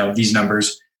are, these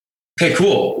numbers. Okay,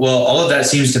 cool. Well, all of that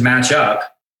seems to match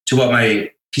up to what my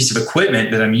piece of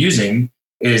equipment that I'm using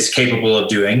is capable of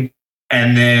doing.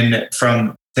 And then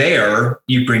from there,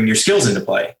 you bring your skills into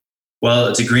play. Well,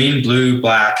 it's a green, blue,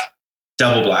 black,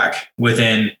 double black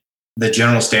within the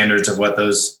general standards of what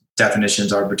those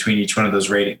definitions are between each one of those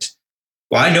ratings.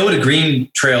 Well, I know what a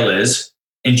green trail is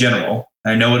in general.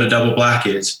 I know what a double black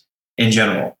is in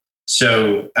general.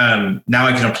 So now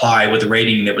I can apply what the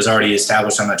rating that was already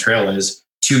established on that trail is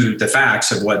to the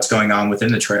facts of what's going on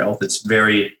within the trail. That's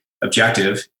very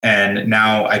objective. And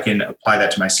now I can apply that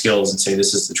to my skills and say,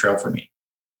 this is the trail for me.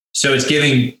 So it's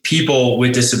giving people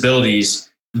with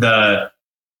disabilities the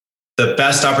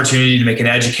best opportunity to make an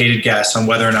educated guess on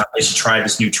whether or not they should try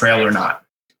this new trail or not.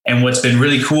 And what's been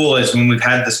really cool is when we've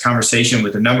had this conversation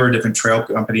with a number of different trail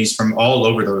companies from all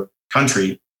over the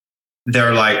country,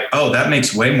 they're like, oh, that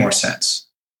makes way more sense.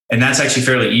 And that's actually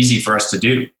fairly easy for us to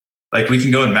do. Like, we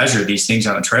can go and measure these things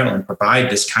on a trail and provide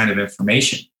this kind of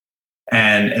information.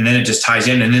 and then it just ties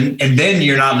in, and then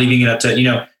you're not leaving it up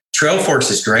to, Trail Forks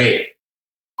is great,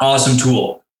 awesome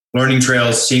tool, learning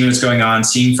trails, seeing what's going on,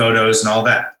 seeing photos and all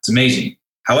that. It's amazing.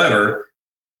 However,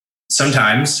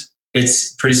 sometimes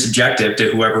it's pretty subjective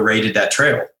to whoever rated that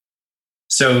trail.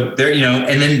 So there,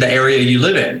 and then the area you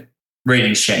live in,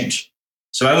 ratings change.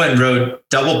 So I went and rode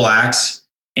double blacks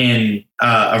in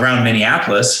around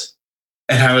Minneapolis,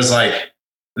 and I was like,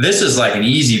 this is like an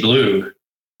easy blue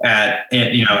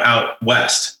out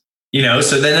west.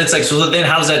 So then it's like, so then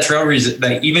how does that trail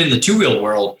like even in the two-wheeled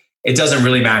world, it doesn't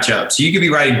really match up. So you could be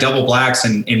riding double blacks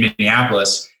in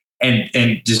Minneapolis and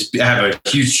just have a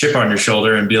huge chip on your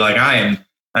shoulder and be like, I am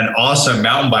an awesome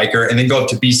mountain biker, and then go up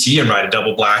to BC and ride a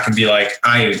double black and be like,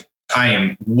 I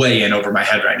am way in over my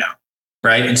head right now.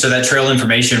 Right. And so that trail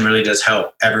information really does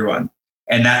help everyone.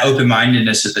 And that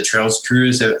open-mindedness that the trails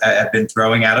crews have been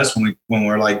throwing at us when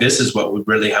we're like, this is what would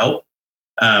really help.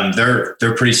 They're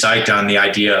pretty psyched on the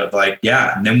idea of like,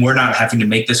 yeah, and then we're not having to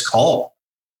make this call.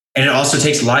 And it also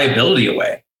takes liability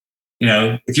away.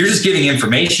 If you're just giving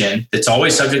information that's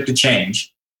always subject to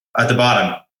change at the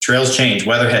bottom, trails change,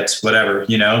 weather hits, whatever,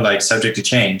 like subject to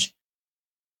change,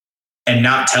 and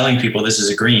not telling people this is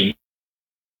a green,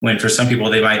 when for some people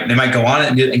they might go on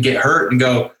it and get hurt and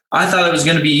go, I thought it was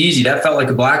going to be easy. That felt like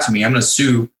a black to me. I'm going to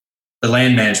sue the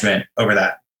land management over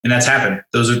that. And that's happened.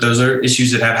 Those are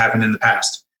issues that have happened in the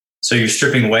past. So you're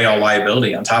stripping away all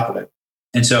liability on top of it.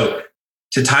 And so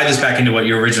to tie this back into what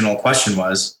your original question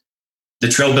was, the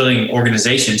trail building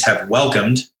organizations have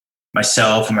welcomed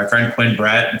myself and my friend Quinn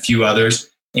Brett and a few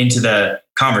others into the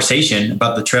conversation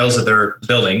about the trails that they're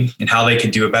building and how they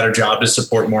can do a better job to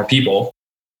support more people.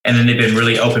 And then they've been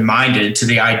really open-minded to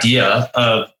the idea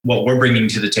of what we're bringing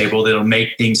to the table that'll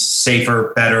make things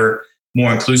safer, better,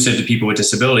 more inclusive to people with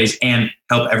disabilities and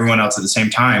help everyone else at the same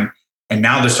time. And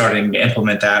now they're starting to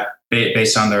implement that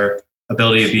based on their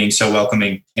ability of being so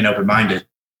welcoming and open-minded.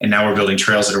 And now we're building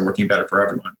trails that are working better for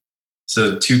everyone.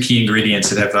 So two key ingredients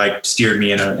that have like steered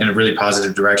me in a really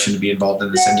positive direction to be involved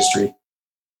in this industry.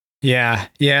 Yeah.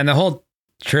 Yeah. And the whole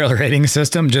trail rating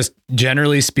system, just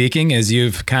generally speaking, as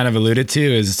you've kind of alluded to,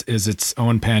 is its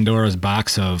own Pandora's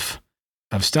box of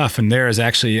stuff. And there is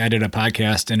actually, I did a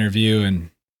podcast interview,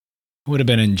 and it would have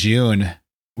been in June,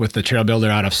 with the trail builder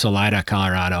out of Salida,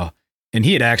 Colorado. And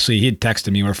he'd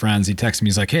texted me, we're friends. He texted me,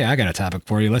 he's like, hey, I got a topic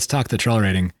for you. Let's talk the trail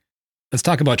rating. Let's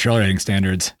talk about trail rating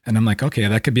standards. And I'm like, okay,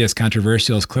 that could be as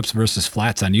controversial as clips versus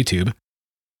flats on YouTube.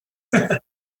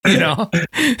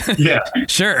 Yeah,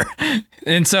 sure.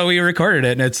 And so we recorded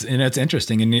it, and it's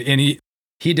interesting. And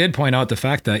he did point out the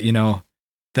fact that,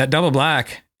 that double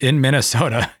black in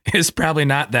Minnesota is probably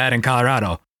not that in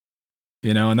Colorado,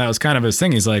 and that was kind of his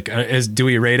thing. He's like, do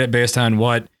we rate it based on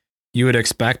what you would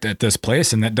expect at this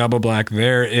place? And that double black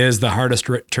there is the hardest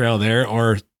trail there,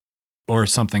 or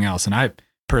something else. And I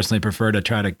personally prefer to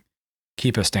try to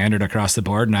keep a standard across the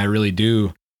board. And I really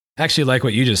do actually like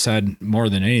what you just said more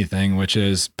than anything, which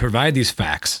is provide these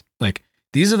facts. Like,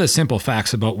 these are the simple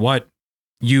facts about what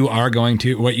you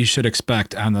should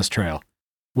expect on this trail,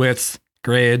 width,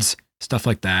 grades, stuff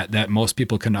like that most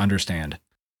people can understand.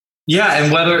 Yeah.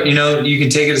 And whether, you can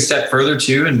take it a step further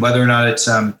too, and whether or not it's,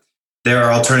 there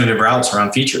are alternative routes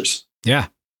around features. Yeah.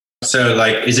 So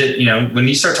like, is it, when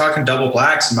you start talking double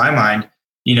blacks, in my mind,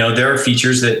 there are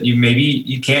features that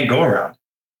you can't go around.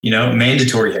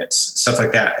 Mandatory hits, stuff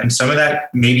like that. And some of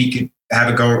that maybe you could have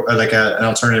an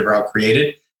alternative route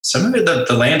created. Some of it,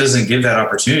 the land doesn't give that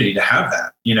opportunity to have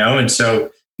that, and so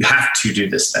you have to do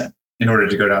this thing in order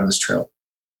to go down this trail.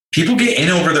 People get in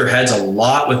over their heads a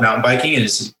lot with mountain biking, and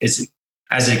it's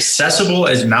as accessible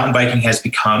as mountain biking has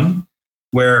become,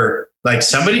 where like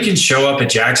somebody can show up at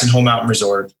Jackson Hole Mountain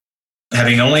Resort,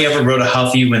 having only ever rode a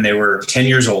Huffy when they were 10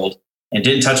 years old and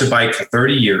didn't touch a bike for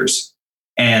 30 years,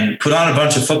 and put on a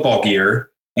bunch of football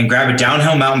gear and grab a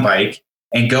downhill mountain bike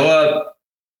and go up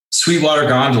Sweetwater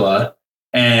Gondola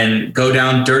and go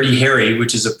down Dirty Harry,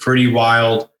 which is a pretty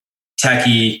wild,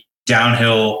 techie,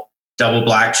 downhill, double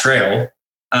black trail,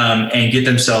 and get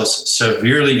themselves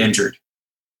severely injured,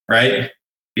 right?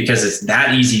 Because it's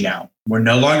that easy now. We're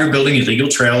no longer building illegal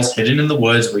trails hidden in the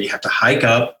woods where you have to hike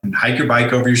up and hike your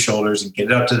bike over your shoulders and get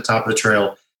it up to the top of the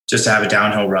trail just to have a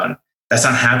downhill run. That's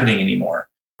not happening anymore,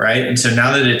 right? And so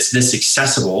now that it's this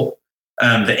accessible,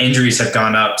 the injuries have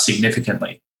gone up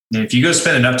significantly. And if you go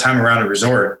spend enough time around a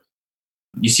resort,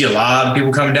 you see a lot of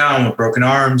people coming down with broken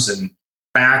arms and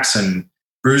backs and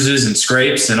bruises and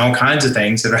scrapes and all kinds of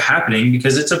things that are happening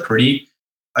because it's a pretty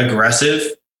aggressive,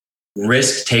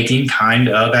 risk-taking kind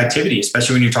of activity,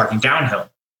 especially when you're talking downhill.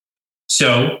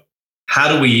 So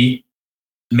how do we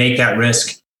make that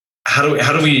risk? How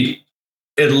do we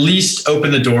at least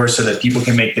open the door so that people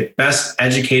can make the best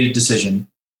educated decision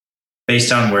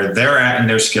based on where they're at and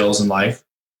their skills in life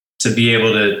to be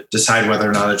able to decide whether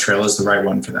or not a trail is the right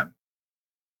one for them.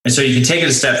 And so you can take it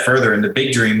a step further. And the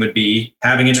big dream would be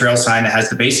having a trail sign that has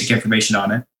the basic information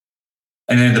on it.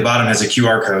 And then at the bottom has a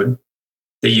QR code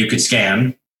that you could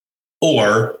scan,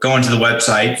 or go onto the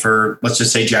website for, let's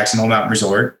just say, Jackson Hole Mountain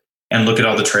Resort and look at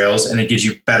all the trails. And it gives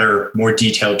you better, more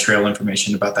detailed trail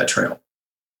information about that trail.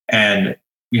 And,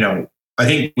 I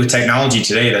think with technology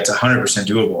today, that's 100%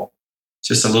 doable. It's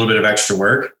just a little bit of extra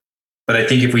work. But I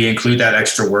think if we include that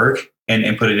extra work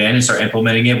and put it in and start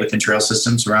implementing it within trail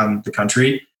systems around the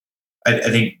country, I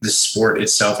think the sport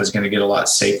itself is going to get a lot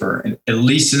safer, and at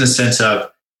least in the sense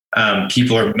of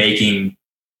people are making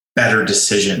better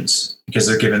decisions because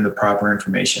they're given the proper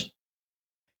information.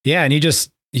 Yeah. And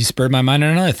you spurred my mind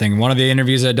on another thing. One of the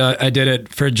interviews I did it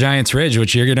for Giants Ridge,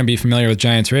 which you're going to be familiar with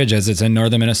Giants Ridge as it's in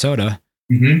northern Minnesota,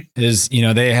 is,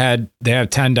 they have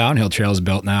 10 downhill trails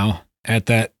built now at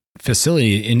that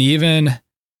facility. And even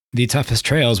the toughest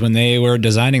trails, when they were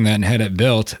designing that and had it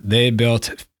built, they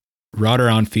built route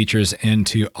around features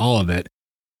into all of it.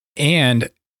 And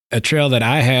a trail that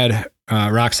I had,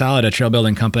 Rock Solid, a trail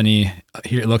building company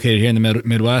here located here in the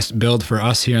Midwest, build for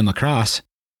us here in La Crosse,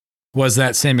 was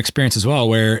that same experience as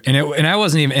well. And I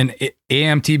wasn't even, and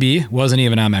AMTB wasn't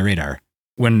even on my radar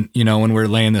when we're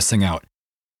laying this thing out.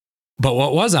 But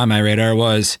what was on my radar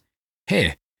was,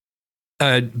 hey,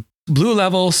 a blue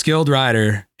level skilled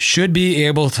rider should be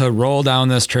able to roll down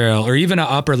this trail, or even an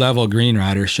upper level green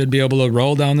rider should be able to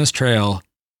roll down this trail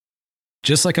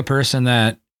just like a person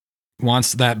that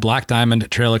wants that black diamond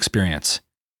trail experience.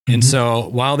 And so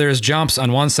while there's jumps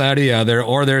on one side or the other,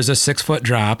 or there's a 6-foot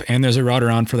drop and there's a route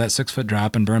around for that 6-foot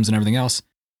drop and berms and everything else,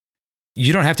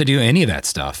 you don't have to do any of that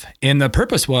stuff. And the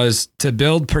purpose was to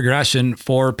build progression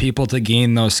for people to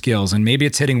gain those skills. And maybe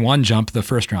it's hitting one jump the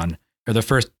first run, or the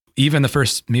first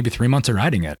maybe 3 months of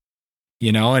riding it,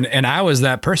 and I was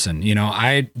that person,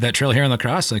 that trail here in La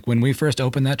Crosse, like when we first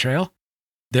opened that trail,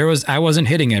 I wasn't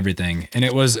hitting everything. And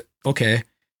it was, okay,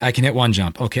 I can hit one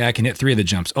jump. Okay, I can hit 3 of the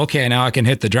jumps. Okay, now I can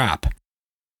hit the drop.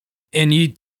 And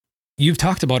you've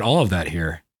talked about all of that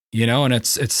here, and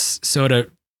it's so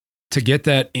to get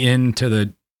that into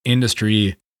the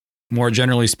industry, more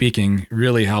generally speaking,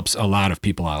 really helps a lot of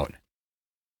people out.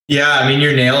 Yeah, I mean,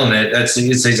 you're nailing it. It's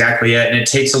exactly it. And it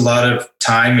takes a lot of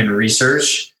time and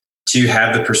research to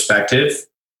have the perspective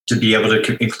to be able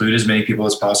to include as many people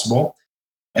as possible.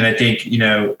 And I think,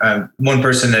 one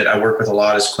person that I work with a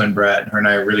lot is Quinn Brett. Her and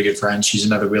I are really good friends. She's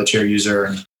another wheelchair user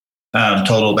and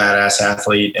total badass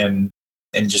athlete and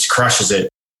just crushes it.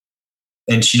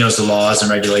 And she knows the laws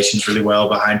and regulations really well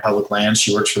behind public lands.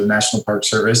 She works for the National Park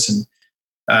Service.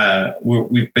 And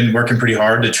we've been working pretty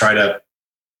hard to try to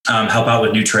help out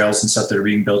with new trails and stuff that are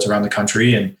being built around the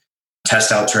country and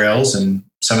test out trails. And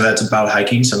some of that's about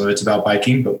hiking, some of it's about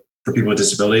biking, but for people with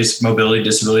disabilities, mobility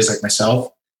disabilities like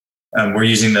myself, we're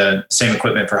using the same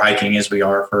equipment for hiking as we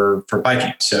are for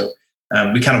biking. So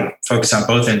we kind of focus on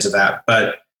both ends of that,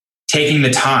 but taking the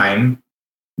time,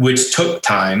 which took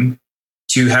time,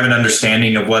 to have an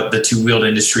understanding of what the two-wheeled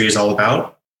industry is all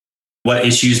about, what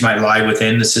issues might lie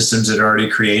within the systems that are already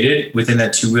created within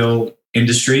that two-wheel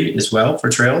industry as well for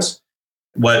trails,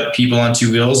 what people on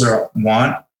two wheels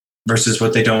want versus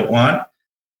what they don't want.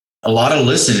 A lot of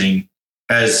listening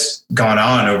has gone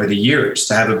on over the years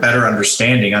to have a better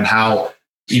understanding on how,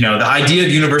 the idea of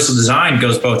universal design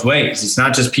goes both ways. It's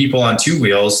not just people on two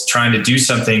wheels trying to do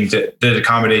something that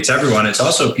accommodates everyone. It's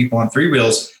also people on three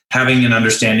wheels having an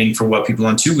understanding for what people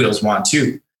on two wheels want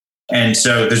too. And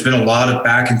so there's been a lot of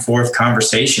back and forth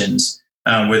conversations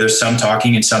where there's some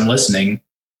talking and some listening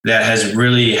that has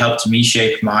really helped me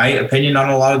shape my opinion on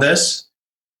a lot of this.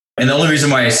 And the only reason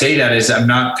why I say that is I'm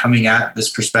not coming at this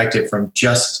perspective from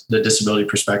just the disability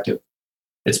perspective.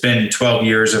 It's been 12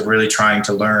 years of really trying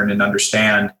to learn and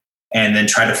understand, and then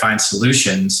try to find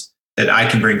solutions that I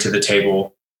can bring to the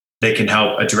table that can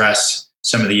help address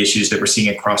some of the issues that we're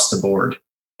seeing across the board.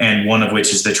 And one of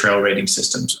which is the trail rating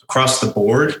systems. Across the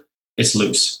board, it's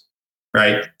loose,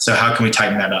 right? So how can we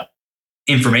tighten that up?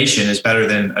 Information is better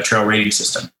than a trail rating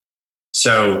system.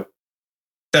 So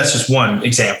that's just one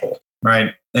example,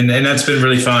 right? And that's been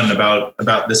really fun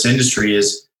about this industry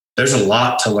is there's a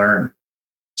lot to learn.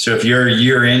 So if you're a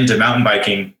year into mountain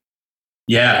biking,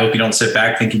 I hope you don't sit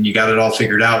back thinking you got it all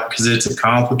figured out, because it's a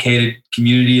complicated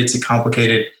community. It's a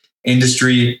complicated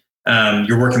industry.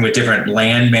 You're working with different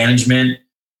land management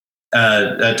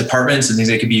departments and things.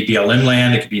 It could be BLM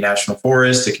land, it could be national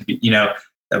forest, it could be,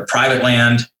 private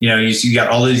land. You got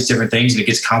all of these different things, and it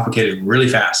gets complicated really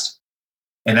fast.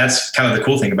 And that's kind of the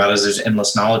cool thing about it, is there's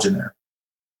endless knowledge in there.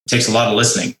 takes a lot of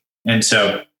listening. And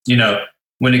so,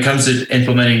 when it comes to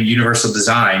implementing universal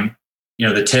design,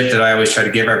 the tip that I always try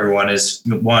to give everyone is,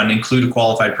 one, include a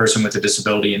qualified person with a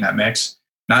disability in that mix,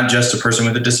 not just a person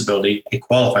with a disability, a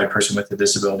qualified person with a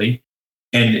disability,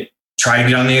 and try to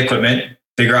get on the equipment,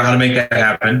 figure out how to make that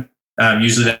happen.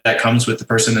 Usually that comes with the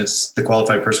person that's the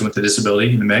qualified person with the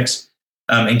disability in the mix,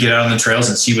 and get out on the trails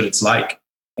and see what it's like.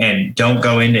 And don't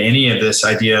go into any of this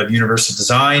idea of universal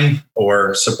design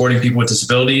or supporting people with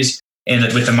disabilities and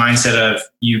with the mindset of,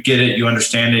 you get it, you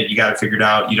understand it, you got it figured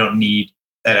out, you don't need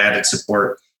that added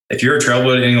support. If you're a trail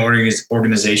building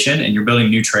organization and you're building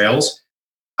new trails,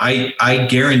 I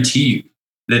guarantee you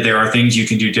that there are things you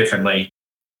can do differently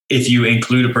if you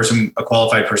include a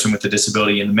qualified person with a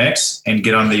disability in the mix and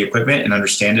get on the equipment and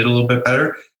understand it a little bit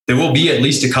better. There will be at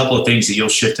least a couple of things that you'll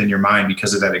shift in your mind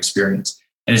because of that experience.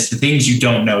 And it's the things you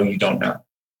don't know.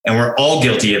 And we're all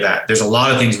guilty of that. There's a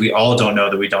lot of things we all don't know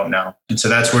that we don't know. And so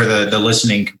that's where the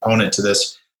listening component to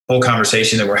this whole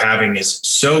conversation that we're having is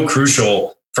so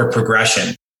crucial for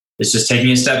progression. It's just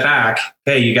taking a step back.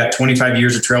 Hey, you got 25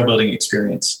 years of trail building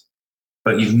experience,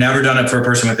 but you've never done it for a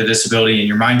person with a disability in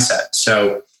your mindset.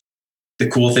 So the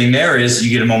cool thing there is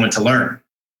you get a moment to learn.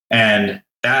 And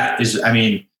that's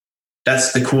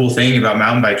the cool thing about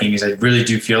mountain biking is I really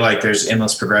do feel like there's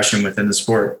endless progression within the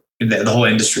sport, in the whole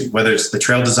industry, whether it's the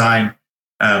trail design,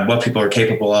 what people are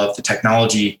capable of, the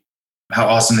technology, how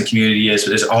awesome the community is. But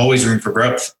there's always room for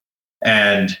growth.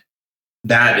 And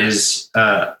that is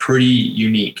pretty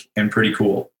unique and pretty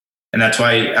cool. And that's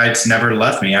why it's never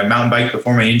left me. I mountain biked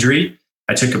before my injury.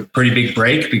 I took a pretty big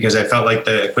break because I felt like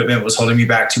the equipment was holding me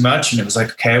back too much. And it was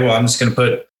like, okay, well, I'm just going to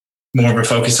put more of a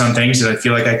focus on things that I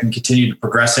feel like I can continue to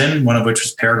progress in, one of which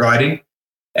was paragliding.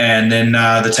 And then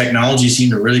the technology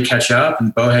seemed to really catch up,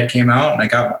 and bowhead came out, and I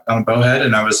got on a bowhead,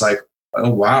 and I was like, oh,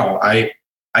 wow, I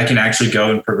can actually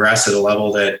go and progress at a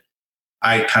level that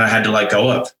I kind of had to let go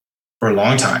of for a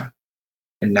long time.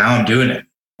 And now I'm doing it.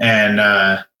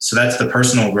 And so that's the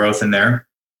personal growth in there.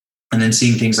 And then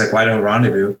seeing things like Idaho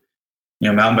Rendezvous,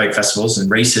 mountain bike festivals and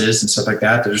races and stuff like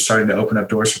that are starting to open up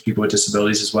doors for people with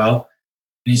disabilities as well.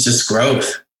 And it's just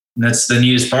growth. And that's the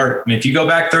neatest part. I mean, if you go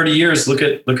back 30 years, look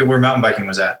at where mountain biking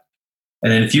was at.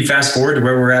 And then if you fast forward to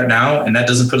where we're at now, and that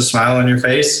doesn't put a smile on your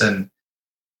face, and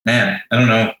man, I don't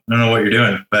know what you're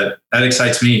doing, but that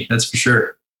excites me. That's for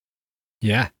sure.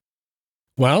 Yeah.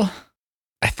 Well,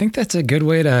 I think that's a good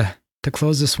way to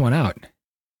close this one out.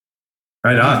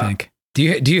 Right on. I think. Do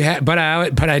you have, but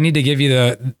I need to give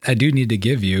you I do need to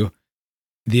give you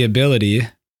the ability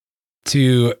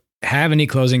to have any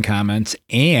closing comments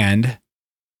and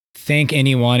thank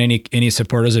any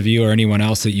supporters of you or anyone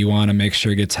else that you want to make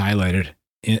sure gets highlighted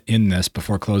in this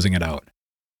before closing it out.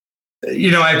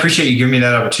 I appreciate you giving me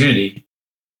that opportunity.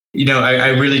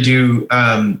 I really do.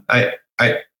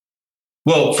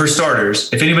 Well, for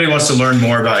starters, if anybody wants to learn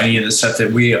more about any of the stuff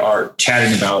that we are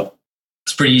chatting about,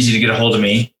 it's pretty easy to get a hold of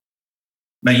me.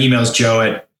 My email is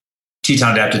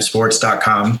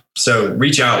joe@tetonadaptivesports.com. So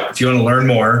reach out if you want to learn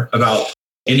more about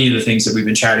any of the things that we've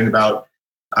been chatting about.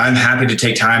 I'm happy to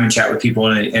take time and chat with people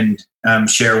and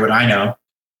share what I know.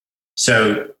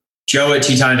 So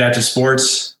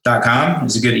joe@tetonadaptivesports.com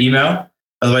is a good email.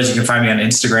 Otherwise, you can find me on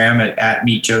Instagram at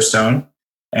 @meetjoestone.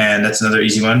 And that's another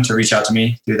easy one to reach out to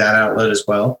me through that outlet as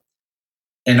well.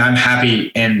 And I'm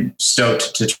happy and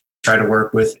stoked to try to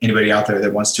work with anybody out there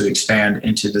that wants to expand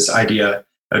into this idea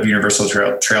of universal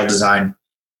trail design.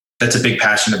 That's a big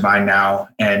passion of mine now,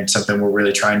 and something we're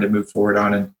really trying to move forward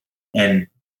on and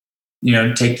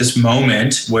take this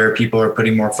moment where people are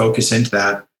putting more focus into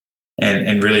that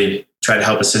and really try to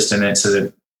help assist in it so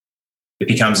that it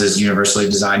becomes as universally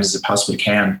designed as it possibly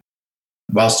can,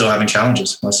 while still having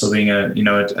challenges, while still being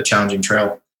a challenging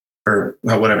trail or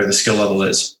whatever the skill level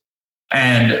is.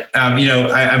 And,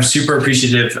 I'm super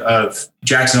appreciative of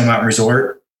Jacksonville Mountain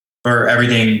Resort for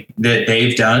everything that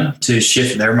they've done to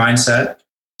shift their mindset,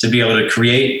 to be able to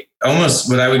create almost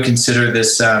what I would consider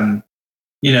this,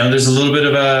 there's a little bit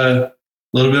of a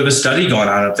study going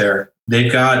on up there.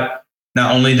 They've got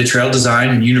not only the trail design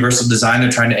and universal design they're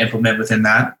trying to implement within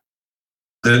that.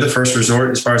 They're the first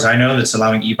resort, as far as I know, that's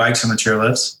allowing e-bikes on the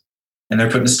chairlifts. And they're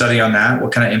putting a study on that.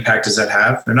 What kind of impact does that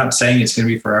have? They're not saying it's going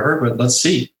to be forever, but let's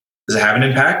see. Does it have an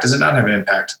impact? Does it not have an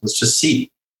impact? Let's just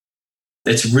see.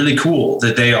 It's really cool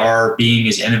that they are being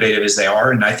as innovative as they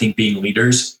are. And I think being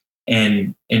leaders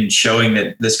and showing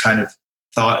that this kind of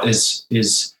thought is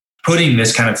putting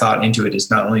this kind of thought into it is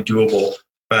not only doable,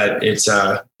 but it's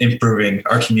improving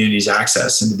our community's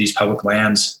access into these public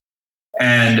lands.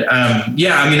 And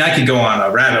yeah, I mean, I could go on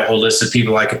a rabbit hole list of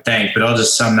people I could thank, but I'll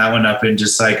just sum that one up in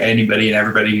just like anybody and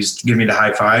everybody who's given me the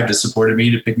high five, to supported me,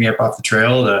 to pick me up off the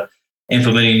trail, to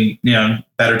implementing,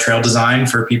 better trail design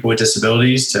for people with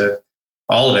disabilities, to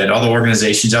all of it, all the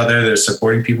organizations out there that are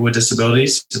supporting people with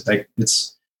disabilities. Like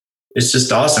it's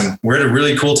just awesome. We're at a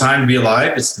really cool time to be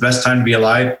alive. It's the best time to be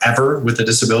alive ever with a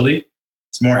disability.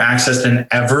 It's more access than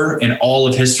ever in all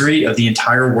of history of the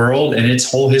entire world and its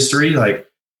whole history. Like,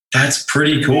 that's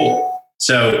pretty cool.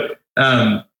 So,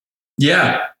 yeah,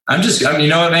 you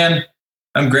know what, man,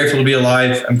 I'm grateful to be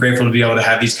alive. I'm grateful to be able to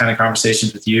have these kind of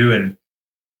conversations with you, and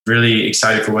really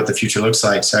excited for what the future looks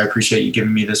like. So I appreciate you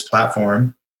giving me this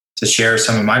platform to share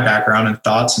some of my background and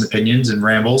thoughts and opinions and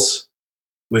rambles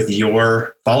with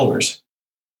your followers.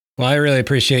 Well, I really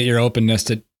appreciate your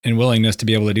openness and willingness to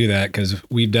be able to do that, because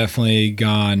we've definitely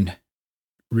got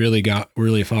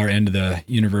really far into the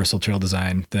universal trail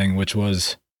design thing, which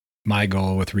was my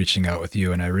goal with reaching out with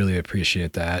you. And I really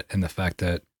appreciate that, and the fact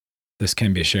that this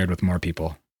can be shared with more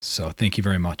people. So thank you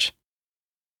very much.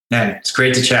 Man, it's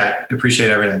great to chat.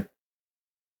 Appreciate everything.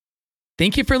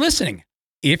 Thank you for listening.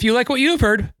 If you like what you've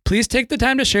heard, please take the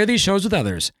time to share these shows with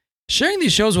others. Sharing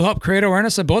these shows will help create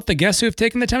awareness of both the guests who have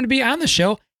taken the time to be on the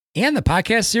show and the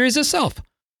podcast series itself.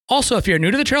 Also, if you're new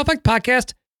to the Trail Effect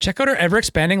Podcast, check out our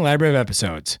ever-expanding library of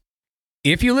episodes.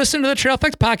 If you listen to the Trail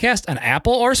Effect Podcast on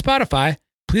Apple or Spotify,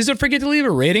 please don't forget to leave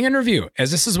a rating and review,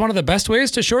 as this is one of the best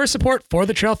ways to show our support for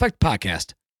the Trail Effect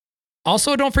Podcast.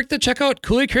 Also, don't forget to check out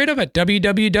Cooley Creative at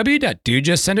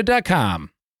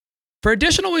www.dudejustsendit.com. For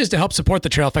additional ways to help support the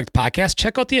Trail Effect Podcast,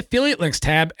 check out the affiliate links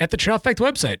tab at the Trail Effect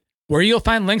website, where you'll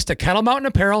find links to Kettle Mountain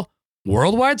Apparel,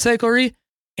 Worldwide Cyclery,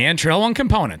 and Trail One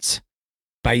components.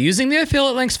 By using the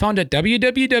affiliate links found at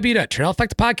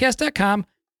www.traileffectpodcast.com,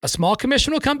 a small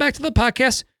commission will come back to the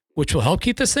podcast, which will help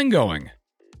keep this thing going.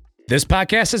 This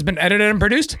podcast has been edited and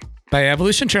produced by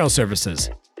Evolution Trail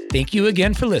Services. Thank you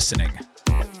again for listening.